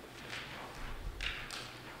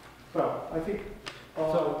 Well, I think,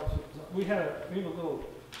 So we have a little,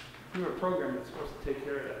 we have a program that's supposed to take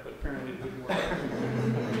care of that, but apparently it didn't work.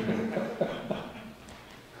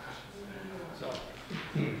 So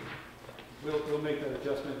we'll make that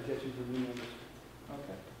adjustment and get you the new numbers.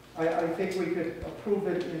 okay. I think we could approve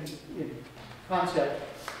it in concept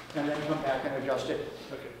and then come back and adjust it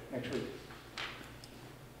Okay. next week.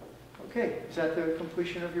 Okay, is that the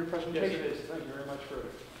completion of your Yes, presentation? it is. Thank you very much for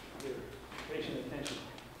your patient attention.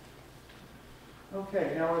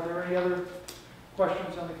 Okay, now are there any other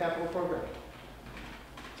questions on the capital program?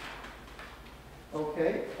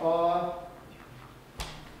 Okay,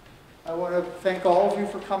 I want to thank all of you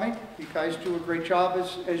for coming. You guys do a great job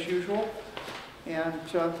as usual, and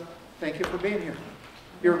thank you for being here.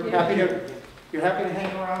 You're happy to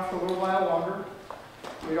hang around for a little while longer.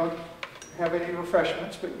 We don't have any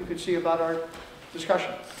refreshments, but you can see about our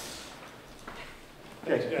discussion.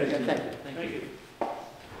 Okay, again, thank you. Thank you.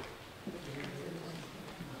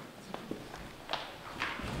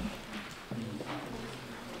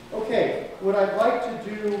 Okay, what I'd like to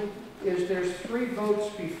do is there's 3 votes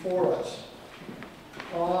before us.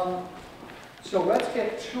 So let's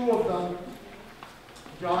get 2 of them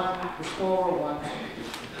done, the smaller ones.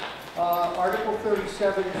 Article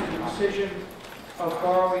 37 is the decision of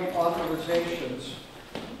borrowing authorizations.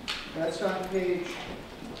 That's on page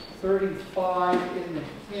 35 in the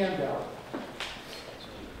handout.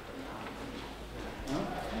 Huh?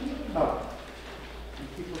 Oh, I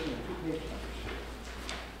keep looking at 2 page numbers.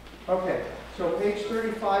 Okay, so page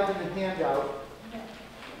 35 in the handout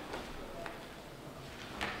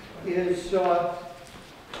is the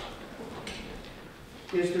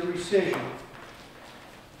rescission.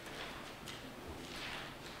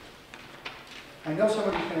 I know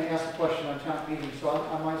somebody's going to ask a question on town meeting, so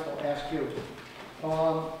I might as well ask you.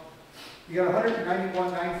 You got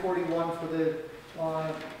 191,941 for the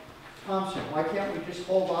Thompson. Why can't we just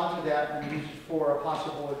hold on to that and use it for a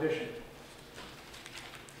possible addition?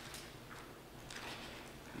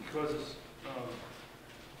 Because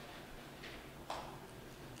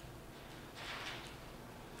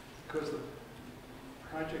the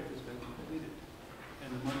project has been completed and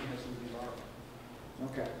the money hasn't been borrowed.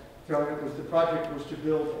 Okay. So it was, the project was to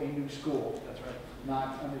build a new school, That's right.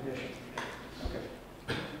 not an addition. Okay.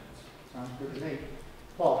 Sounds good to me.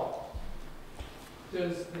 Paul?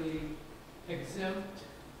 Does the exempt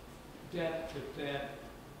debt that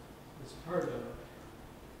is part of,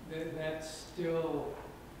 that's still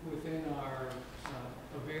within our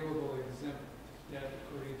available exempt debt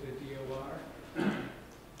according to DOR?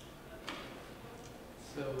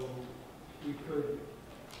 So we could,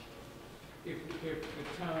 if the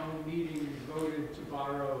town meeting voted to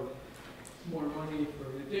borrow more money for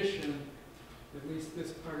an addition, at least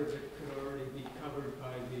this part of it could already be covered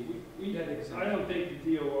by the debt exemption. I don't think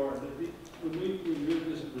the DOR, when we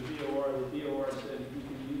revisited the DOR said you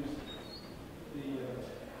can use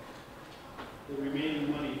the remaining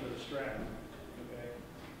money for the Stratton, okay?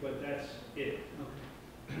 But that's it.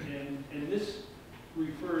 Okay. And this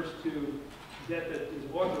refers to debt that is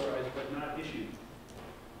authorized but not issued.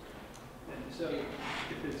 And so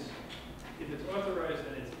if it's authorized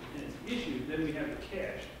and it's issued, then we have the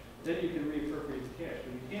cash. Then you can reappropriate the cash.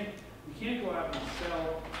 But you can't go out and sell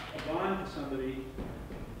a bond to somebody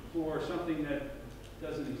for something that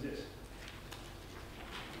doesn't exist.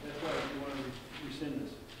 That's why we want to rescind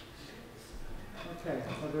this. Okay,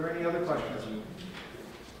 are there any other questions?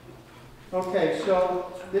 Okay,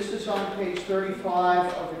 so this is on page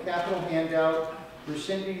 35 of the capital handout,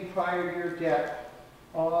 rescinding prior year debt.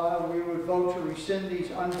 We would vote to rescind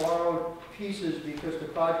these unborrowed pieces because the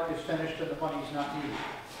project is finished and the money is not needed.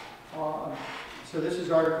 So this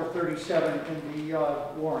is Article 37 in the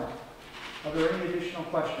warrant. Are there any additional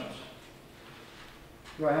questions?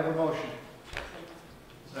 Do I have a motion?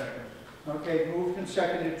 Second. Okay, moved and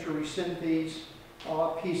seconded to rescind these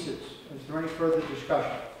pieces. Is there any further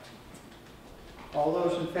discussion? All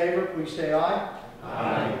those in favor, please say aye.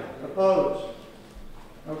 Aye. Opposed?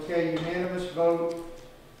 Okay, unanimous vote.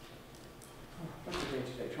 What's the date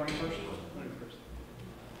today? 21st?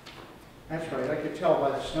 That's right, I could tell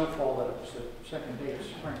by the snowfall that it was the second day of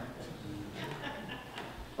spring.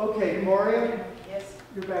 Okay, Moria? Yes.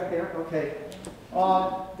 You're back there? Okay.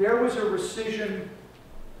 There was a rescission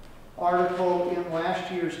article in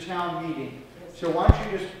last year's town meeting. So why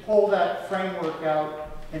don't you just pull that framework out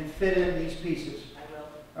and fit in these pieces? I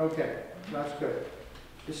will. Okay, that's good.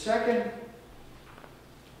 The second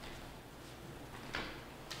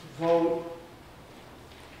vote,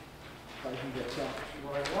 if I can get that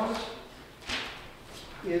where I was,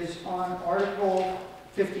 is on Article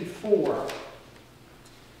 54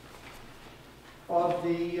 of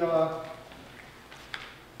the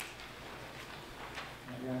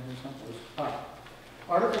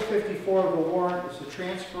Article 54 of the warrant is the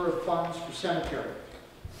transfer of funds for cemetery.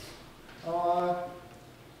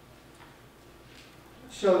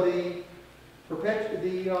 So the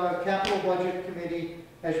Capital Budget Committee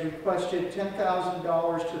has requested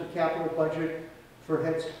 $10,000 to the capital budget for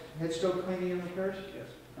headstone cleaning and repairs? Yes.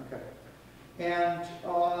 Okay. And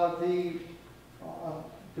the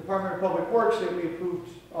Department of Public Works that we approved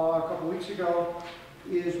a couple weeks ago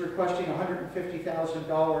is requesting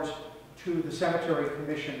 $150,000 to the Cemetery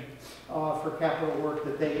Commission for capital work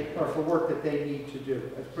that they, or for work that they need to do.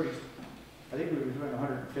 That's pretty, I think we've been doing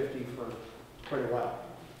 150 for quite a while.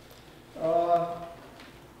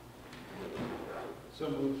 So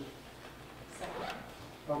moved. Second.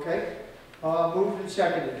 Okay, moved and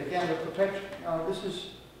seconded. Again, the this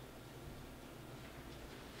is,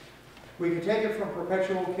 we can take it from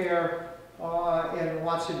perpetual care and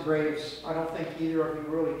Watson Graves. I don't think either of you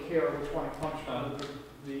really care which one it comes from.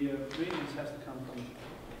 The maintenance has to come from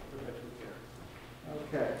perpetual care,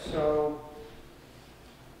 Okay, so,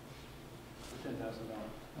 for $10,000. okay.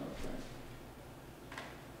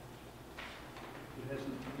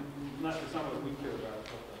 It's not what we care about,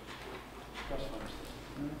 but the trust funds.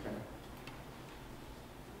 Okay.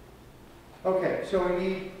 Okay, so we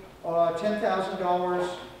need $10,000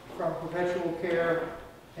 from perpetual care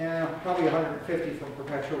and probably $150 from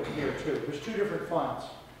perpetual care too. There's two different funds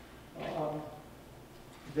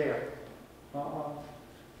there. Are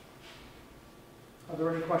there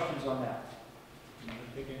any questions on that?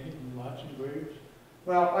 Take anything from Watson Graves?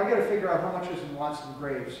 Well, I got to figure out how much is in Watson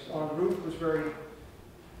Graves. Ruth was very,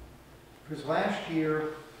 because last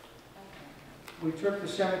year we took the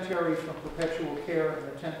cemetery from perpetual care and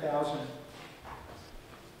the $10,000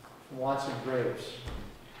 from Watson Graves.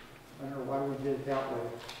 I don't know why we did it that way.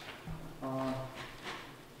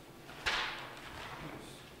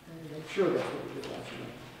 Make sure that's what we did last year.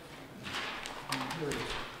 Here it is.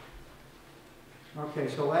 Okay,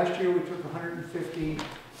 so last year we took 150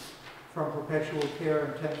 from perpetual care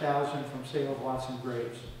and 10,000 from sale of Watson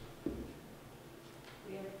Graves.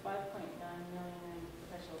 We have 5.9 million in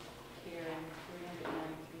perpetual care and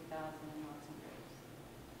 393,000 in Watson Graves.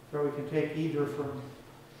 So we can take either from,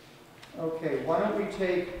 okay, why don't we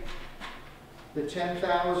take the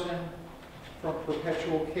 10,000 from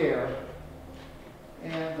perpetual care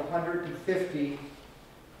and the 150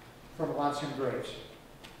 from Watson Graves.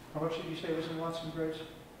 How much did you say was in Watson Graves?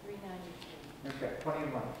 393. Okay, plenty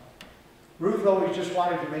of money. Ruth always just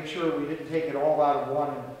wanted to make sure we didn't take it all out of one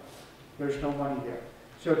and there's no money there.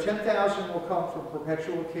 So 10,000 will come from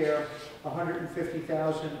perpetual care,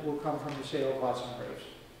 150,000 will come from the sale of Watson Graves.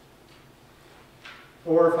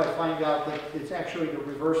 Or if I find out that it's actually the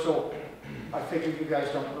reversal, I figure you guys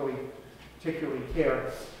don't really particularly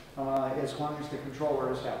care as long as the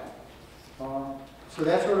controller is happy. So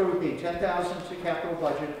that's what it would be, 10,000 to capital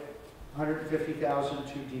budget, 150,000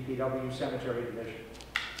 to DPW Cemetery Division.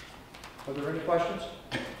 Are there any questions?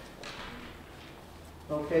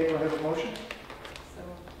 Okay, do I have a motion? So,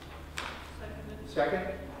 Second?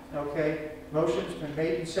 Okay, motion's been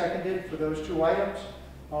made and seconded for those two items.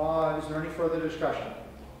 Is there any further discussion?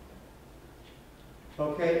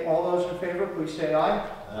 Okay, all those in favor, please say aye.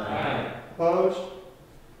 Aye. Opposed?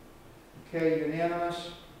 Okay,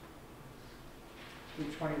 unanimous.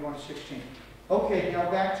 32116. Okay, now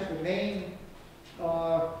back to the main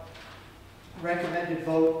recommended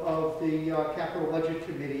vote of the Capital Budget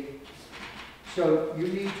Committee. So you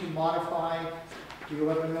need to modify the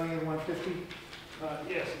 11,150,000.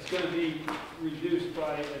 Yes, it's going to be reduced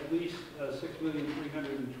by at least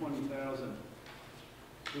 $6,320,000,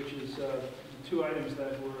 which is the two items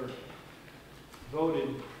that were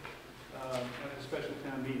voted at a special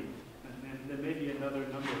town meeting. And there may be another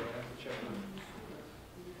number I have to check on.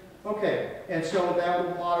 Okay, and so that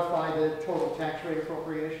will modify the total tax rate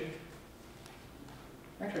appropriation?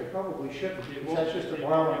 Actually, it probably shouldn't, because that's just a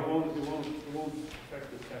borrowing. It won't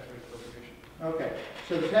affect the tax rate appropriation. Okay,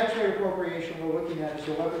 so the tax rate appropriation we're looking at is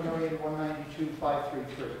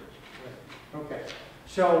 11,192,533. Okay,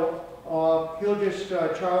 so he'll just,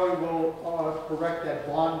 Charlie will correct that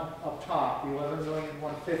bond up top, the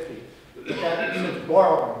 11,150,000. But that is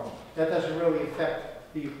borrowing. That doesn't really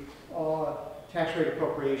affect the tax rate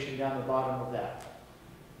appropriation down the bottom of that.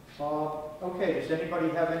 Okay, does anybody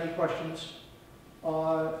have any questions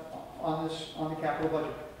on this, on the capital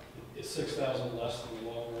budget? It's $6,000 less than the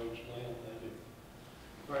long-range plan, thank you.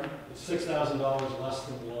 Right? It's $6,000 less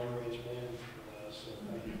than the long-range plan, so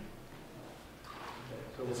thank you.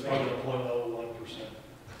 So It's we'll probably make- 0.01%.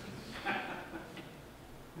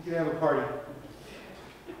 You can have a party.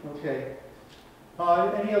 Okay.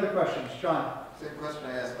 Any other questions? John? Same question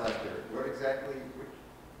I asked last year. What exactly, which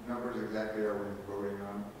numbers exactly are we voting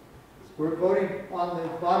on? We're voting on the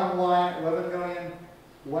bottom line,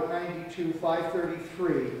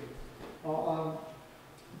 11,192,533.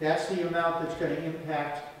 That's the amount that's going to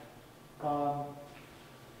impact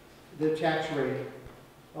the tax rate.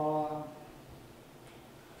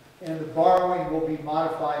 And the borrowing will be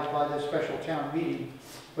modified by the special town meeting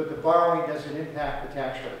but the borrowing doesn't impact the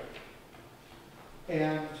tax rate.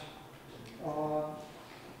 And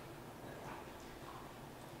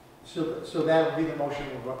so that'll be the motion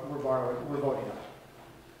we're voting on.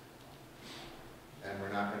 And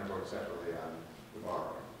we're not going to vote separately on the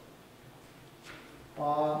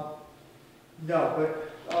borrowing. No, but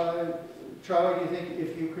Charlie, do you think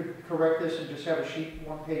if you could correct this and just have a sheet,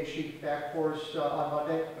 one-page sheet back for us on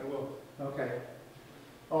Monday? I will. Okay.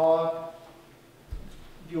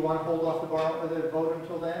 Do you want to hold off the vote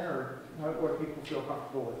until then, or what people feel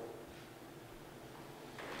comfortable with?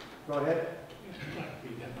 Go ahead. Not be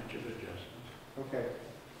that much of an adjustment. Okay.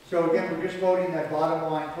 So again, we're just voting that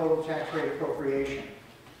bottom line total tax rate appropriation.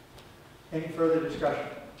 Any further discussion?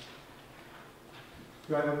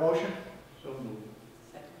 Do I have a motion? So moved.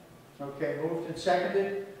 Okay, moved and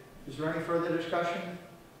seconded. Is there any further discussion?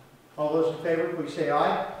 All those in favor, please say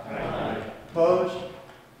aye. Aye. Opposed?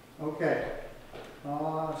 Okay.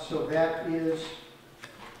 So that is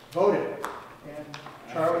voted. And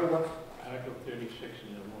Charlie, what? Article 36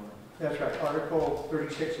 in the warrant. That's right, Article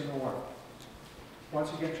 36 in the warrant.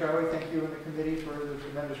 Once again, Charlie, thank you and the committee for the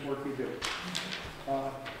tremendous work you do.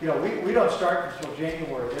 You know, we don't start until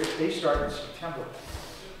January. They start in September.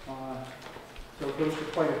 So it goes to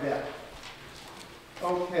quite a bit.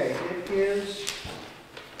 Okay, it is,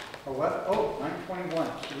 oh, 9:21,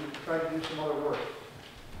 so we can try to do some other work.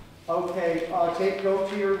 Okay, go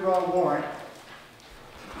to your warrant.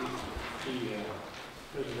 The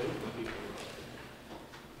preservation people.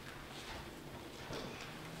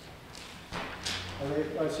 Are they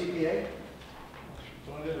CPA?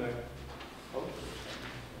 What did I? Oh.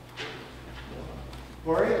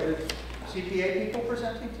 Gloria, the CPA people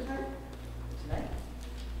presenting tonight? Tonight?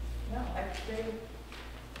 No, they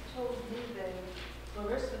told me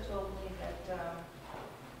Clarissa told me that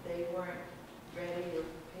they weren't ready or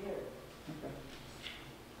prepared. Okay.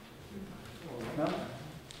 No?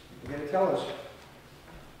 You're going to tell us.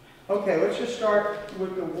 Okay, let's just start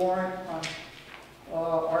with the warrant on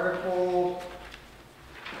Article.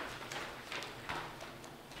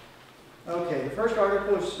 Okay, the first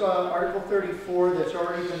article is Article 34 that's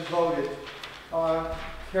already been voted.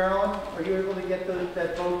 Carolyn, are you able to get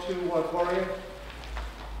that vote to Gloria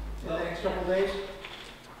in the next couple of days?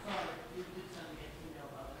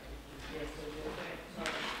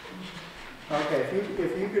 Okay,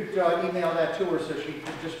 if you could email that to her so she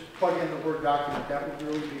could just plug in the Word document, that would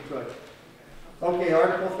really be good. Okay,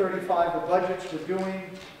 Article 35, the budgets we're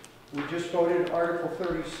doing. We just voted Article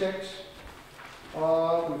 36. We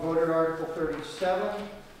voted Article 37.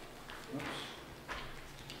 Oops.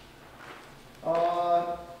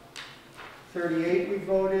 38 we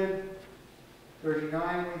voted.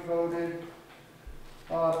 39 we voted.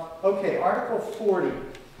 Okay, Article 40.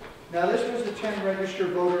 Now this was the 10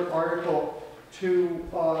 registered voter article to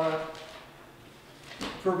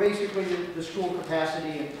for basically the school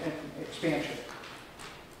capacity and expansion.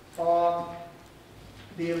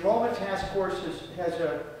 The enrollment task force has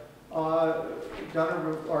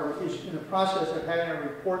is in the process of having a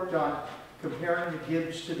report done comparing the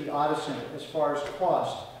Gibbs to the Addison as far as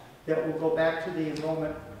cost that will go back to the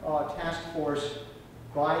enrollment task force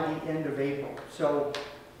by the end of April. So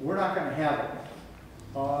we're not going to have it.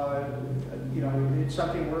 You know, it's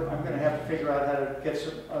something I'm going to have to figure out how to get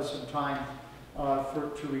some time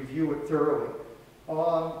to review it thoroughly.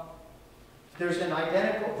 There's an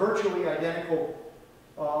virtually identical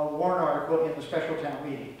warrant article in the special town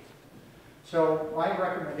meeting. So my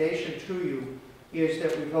recommendation to you is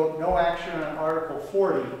that we vote no action on Article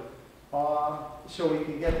 40 so we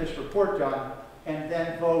can get this report done, and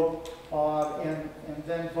then vote we'll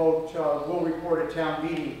report at town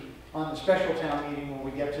meeting on the special town meeting when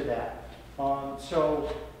we get to that.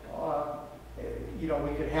 You know,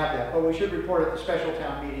 we could have that, but we should report at the special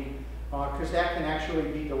town meeting because that can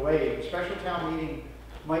actually be delayed. The special town meeting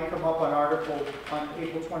might come up on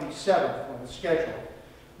April 27th on the schedule.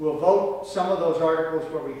 We'll vote some of those articles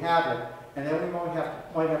where we have it, and then we might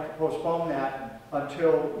have to postpone that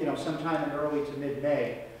until, you know, sometime in early to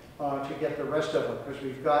mid-May to get the rest of them, because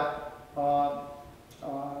we've got the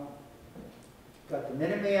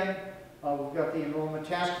Minuteman, we've got the Enrollment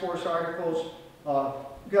Task Force articles,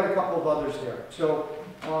 we've got a couple of others there. So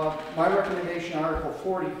my recommendation on Article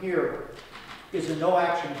 40 here is a no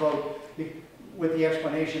action vote with the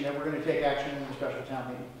explanation that we're going to take action in the special town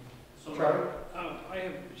meeting. So, Charlie? I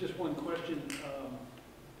have just one question.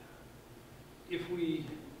 If we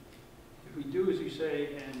do as you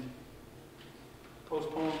say and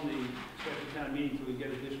postpone the special town meeting until we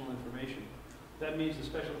get additional information, that means the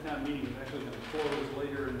special town meeting is actually going to close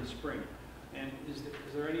later in the spring. And is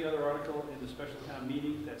there any other article in the special town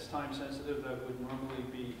meeting that's time sensitive that would normally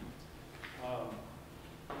be,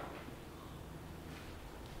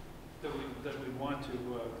 that we want to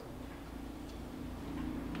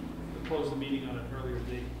close the meeting on an earlier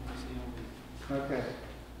date? That's the only. Okay.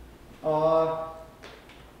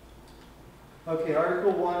 Okay,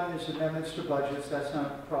 Article 1 is amendments to budgets, that's not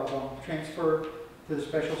a problem. Transfer to the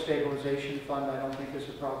Special Stabilization Fund, I don't think is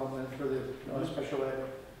a problem, and for the special ed.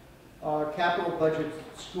 Capital budget,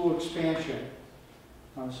 school expansion,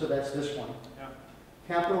 so that's this one. Yeah.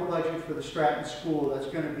 Capital budget for the Stratton School, that's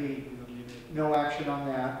going to be no action on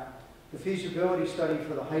that. The feasibility study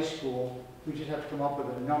for the high school, we just have to come up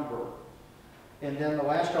with a number. And then the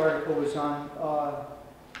last article is on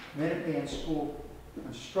Minuteman School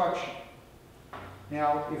construction.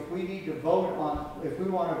 Now, if we need to vote on, if we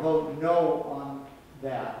want to vote no on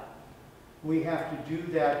that, we have to do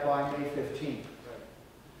that by May 15th.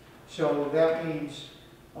 So that means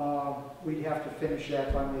we'd have to finish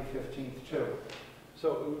that by May 15th too.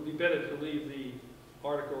 So it would be better to leave the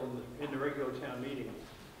article in the regular town meeting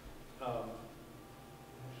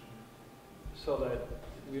so that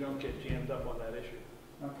we don't get jammed up on that issue.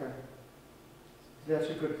 Okay. That's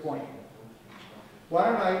a good point. Why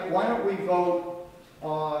don't we vote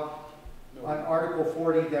on Article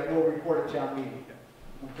 40 that will report at town meeting?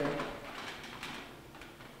 Okay.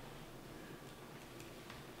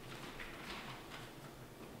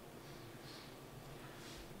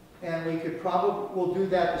 And we could probably, we'll do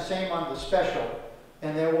that the same on the special,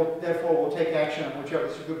 and then therefore we'll take action on whichever.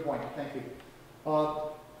 It's a good point. Thank you.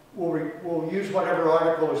 We'll use whatever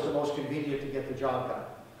article is the most convenient to get the job done.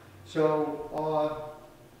 So,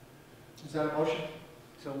 is that a motion?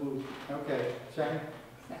 So moved. Okay. Second?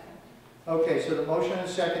 Second. Okay, so the motion and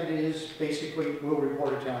second is basically we'll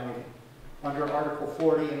report at town meeting under Article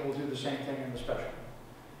 40, and we'll do the same thing in the special.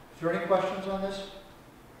 Is there any questions on this?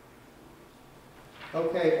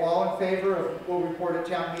 Okay, all in favor of we'll report at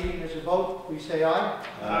town meeting as a vote, please say aye.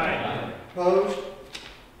 Aye. Opposed?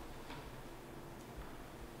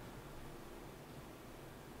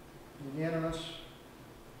 Unanimous.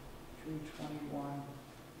 321,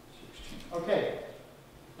 16. Okay,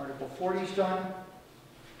 Article 40 is done.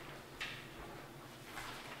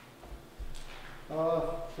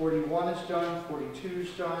 41 is done, 42 is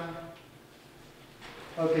done.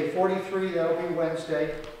 Okay, 43, that'll be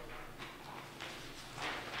Wednesday.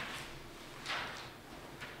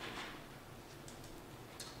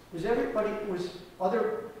 Did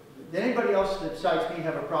anybody else besides me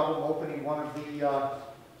have a problem opening one of the,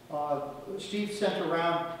 Steve sent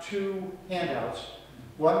around 2 handouts.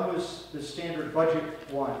 One was the standard budget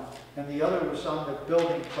one, and the other was on the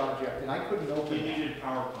building project, and I couldn't open it. You needed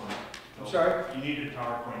PowerPoint. I'm sorry? You needed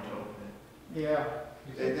PowerPoint to open it. Yeah.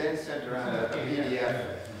 They then sent around a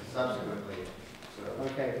PDF subsequently, so.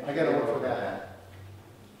 Okay, I gotta look for that.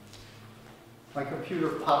 My computer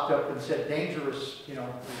popped up and said dangerous, you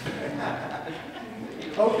know.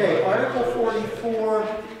 Okay, Article 44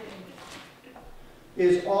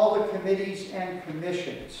 is all the committees and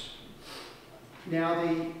commissions. Now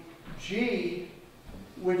the G,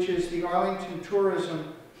 which is the Arlington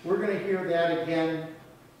Tourism, we're going to hear that again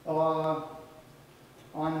on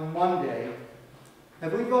Monday.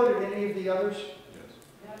 Have we voted any of the others?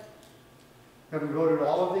 Yes, Have we voted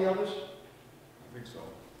all of the others? I think so.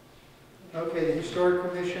 Okay, the Historic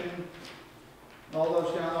Commission, all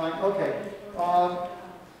those down the line. Okay.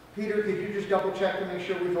 Peter, could you just double check to make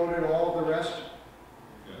sure we voted all of the rest?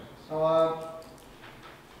 Yes.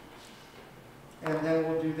 And then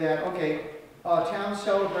we'll do that. Okay. Town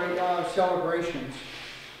celebrations.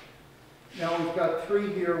 Now we've got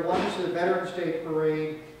 3 here. One is the Veterans Day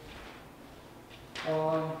Parade.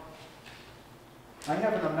 I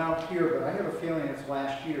have an amount here, but I have a feeling it's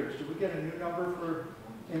last year's. Did we get a new number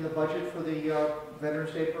in the budget for the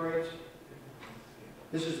Veterans Day parades?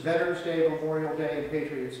 This is Veterans Day, Memorial Day, and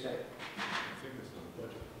Patriots Day. I think it's in the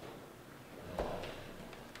budget.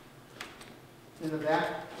 In the back?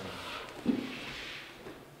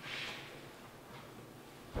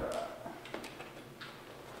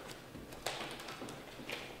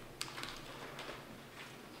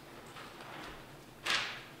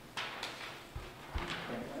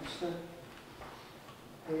 Okay, that's the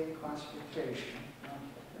pay classification. Okay,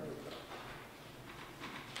 there we go.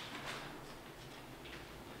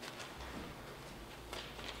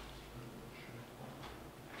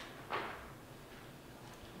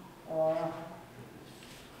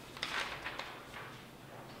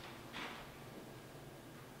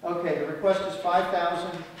 Okay, the request is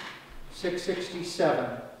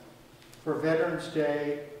 $5,667 for Veterans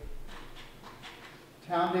Day.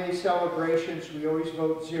 Town Day celebrations, we always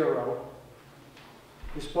vote 0.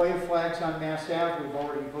 Display of flags on Mass Ave, we've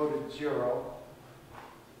already voted 0.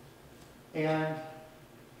 And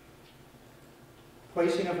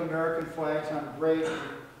placing of American flags on grave,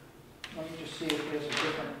 let me just see if there's a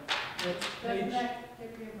different, That's Doesn't page, that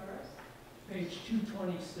get reimbursed? page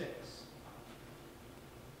 226.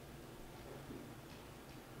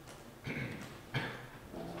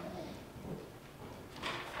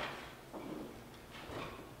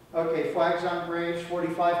 okay, flags on graves,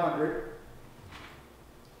 4,500.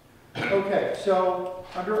 Okay, so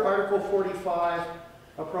under Article 45,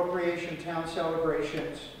 appropriation town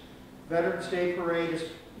celebrations, Veterans Day Parade is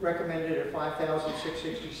recommended at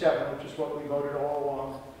 $5,667, which is what we voted all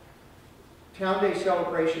along. Town Day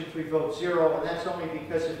celebrations, we vote 0, and that's only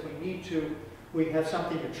because if we need to, we have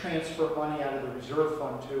something to transfer money out of the reserve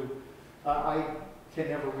fund to. I can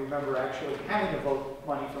never remember actually having to vote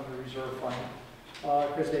money from the reserve fund,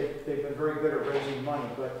 because they've been very good at raising money.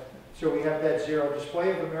 But so we have that 0.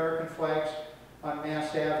 Display of American flags on Mass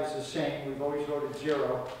Ave is the same. We've always voted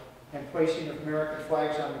 0. And placing of American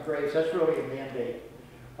flags on the graves, that's really a mandate,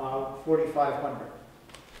 4,500.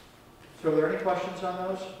 So are there any questions on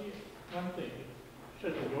those? One thing, it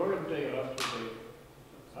says Memorial Day off today,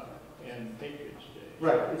 and Patriots Day.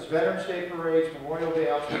 Right, it's Veterans Day parades, Memorial Day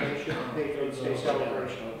observation, and Patriots Day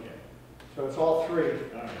celebration. Okay, So it's all 3. all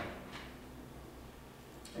right.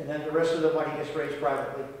 And then the rest of the money gets raised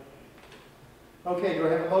privately. Okay, do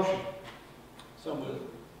I have a motion? So moved.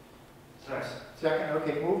 Second,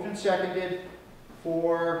 okay, moved and seconded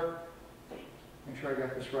for, make sure I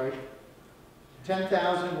got this right,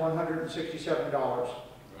 $10,167. Right.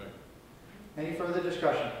 Any further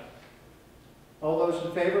discussion? All those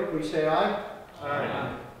in favor, please say aye.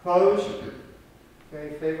 Aye. Opposed?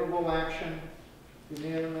 Okay, favorable action,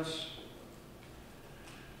 unanimous.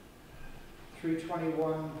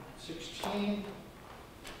 321-16.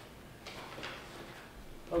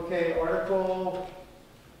 Okay, Article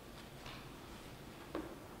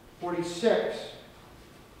 46.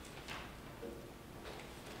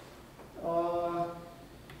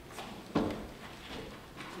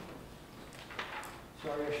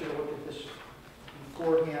 Sorry, I should have looked at this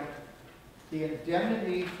beforehand. The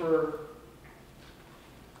indemnity for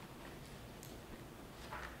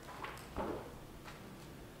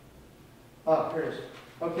here it is.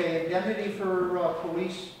 Okay, indemnity for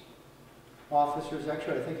police officers,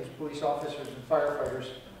 actually I think it's police officers and firefighters.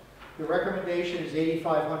 The recommendation is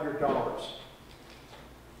 $8,500.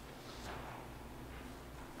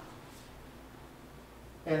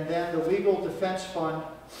 And then the legal defense fund,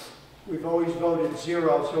 we've always voted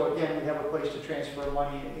 0, so again, we have a place to transfer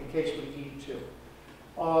money in case we need to.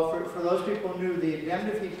 For those people new, the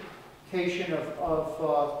indemnification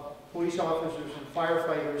of police officers and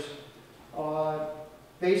firefighters,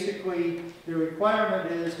 basically, the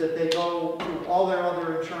requirement is that they go through all their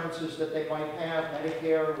other insurances that they might have,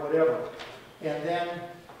 Medicare or whatever. And then,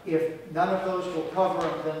 if none of those will cover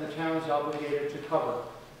them, then the town is obligated to cover.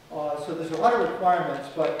 So there's a lot of requirements,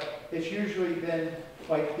 but it's usually been,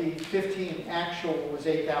 like the 15 actual was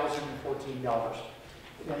 $8,014.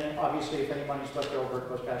 And then obviously, if any money's left over, it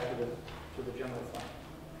goes back to the general fund.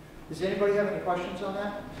 Does anybody have any questions on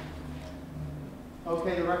that?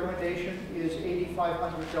 Okay, the recommendation is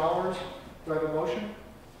 $8,500. Do I have a motion?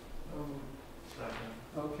 Second.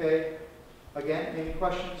 Okay. Again, any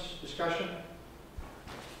questions, discussion?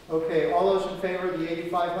 Okay, all those in favor of the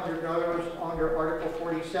 $8,500 under Article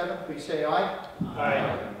 47, please say aye.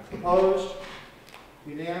 Aye. Opposed?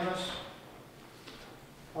 Unanimous?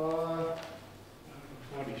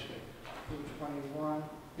 221.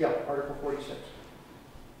 Yeah, Article 46.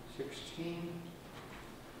 16.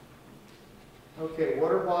 Okay,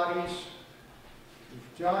 water bodies,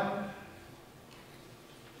 we've done.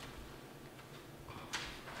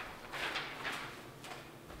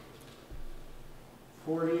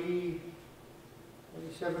 $47,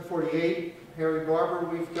 $48, Harry Barber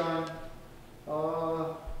we've done.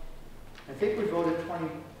 I think we voted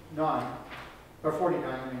 29, or 49,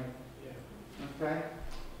 I mean. Yeah. Okay.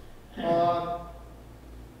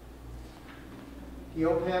 The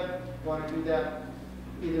OPEB, want to do that?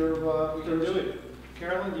 Either, We can do it.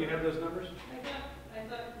 Carolyn, do you have those numbers? I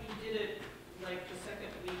thought we did it like the second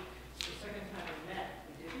week, the second time we met,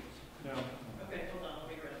 we didn't? No. Okay, hold on, let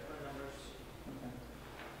me read the numbers.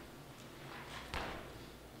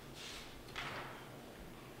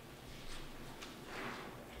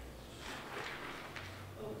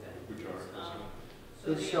 Okay. Which are,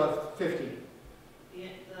 So it's the 50. the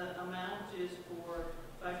amount is for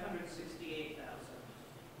 568,000.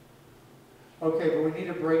 Okay, but we need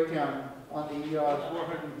a breakdown on the,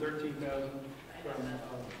 413,000 from the,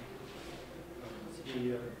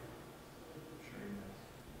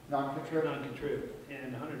 Non-contrib? non-contrib,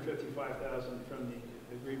 and 155,000 from the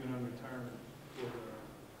agreement on retirement for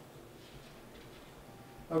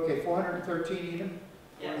Okay, 413 even?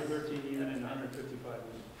 413 even and 155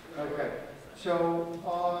 even. Okay, so,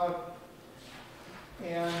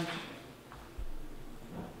 and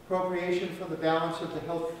appropriation for the balance of the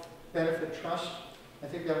health benefit trust, I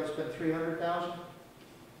think that was been 300,000?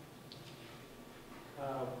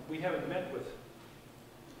 We haven't met with,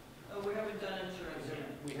 Oh, we haven't done insurance yet.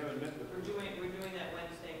 we haven't met with. We're doing that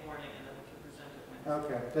Wednesday morning, and then we can present it Wednesday.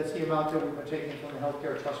 Okay, that's the amount that we've been taking from the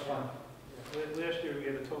healthcare trust fund. Last year, we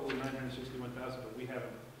had a total of 961,000, but we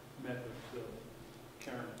haven't met with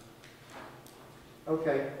Karen.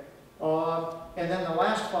 Okay, and then the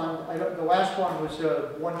last fund, the last one was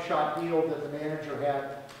a one-shot deal that the manager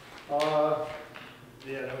had.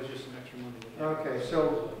 Yeah, that was just some extra money. Okay,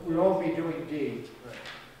 so we won't be doing D. Right.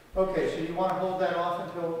 Okay, so you want to hold that off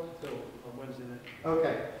until? So, on Wednesday night.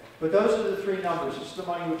 Okay, but those are the three numbers. This is the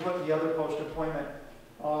money we put in the other post-employment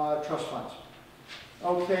trust funds.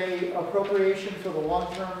 Okay, appropriation for the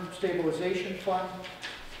long-term stabilization fund,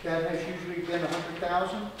 that has usually been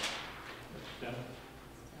 100,000. Done.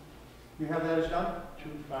 You have that as done?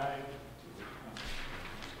 2.5.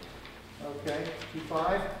 Okay,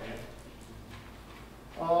 2.5.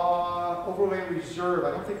 Overlay reserve,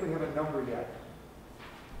 I don't think we have a number yet.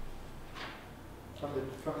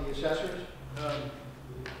 From the assessors?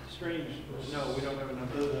 Strange, no, we don't have a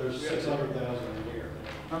number. There's 600,000 a year.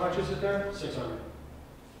 How much is it there? 600.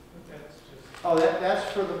 That's just, Oh,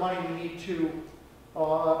 that's for the money we need to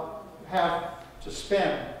have to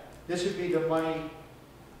spend. This would be the money,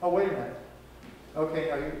 oh, wait a minute. Okay,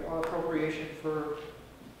 now your appropriation for,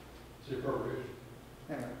 It's the appropriation.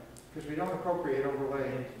 because we don't appropriate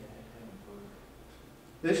overlay.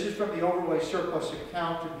 This is from the overlay surplus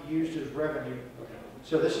account to be used as revenue. Okay.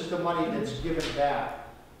 So this is the money that's given back.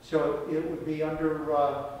 So it would be under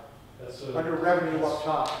under revenue up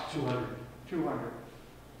top. 200. 200.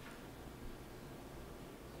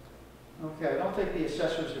 Okay, I don't think the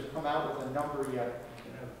assessors have come out with a number yet.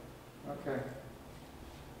 Okay.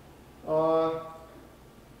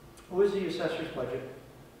 What is the assessor's budget?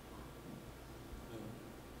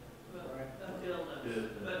 Well, Bill does,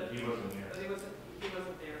 but he wasn't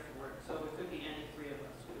there for it, so it could be any three of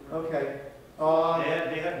us. We were- Okay.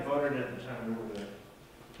 They hadn't voted at the time we were there.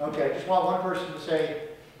 Okay, just want one person to say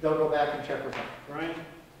they'll go back and check with them. Brian?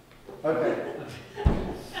 Okay.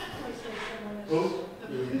 Who?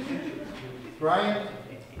 Brian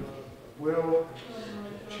will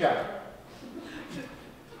check.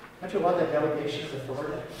 Don't you love that delegation of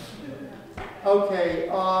authority? Okay,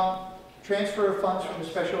 transfer of funds from the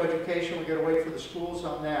special education, we're going to wait for the schools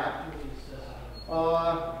on that.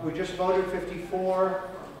 We just voted 54.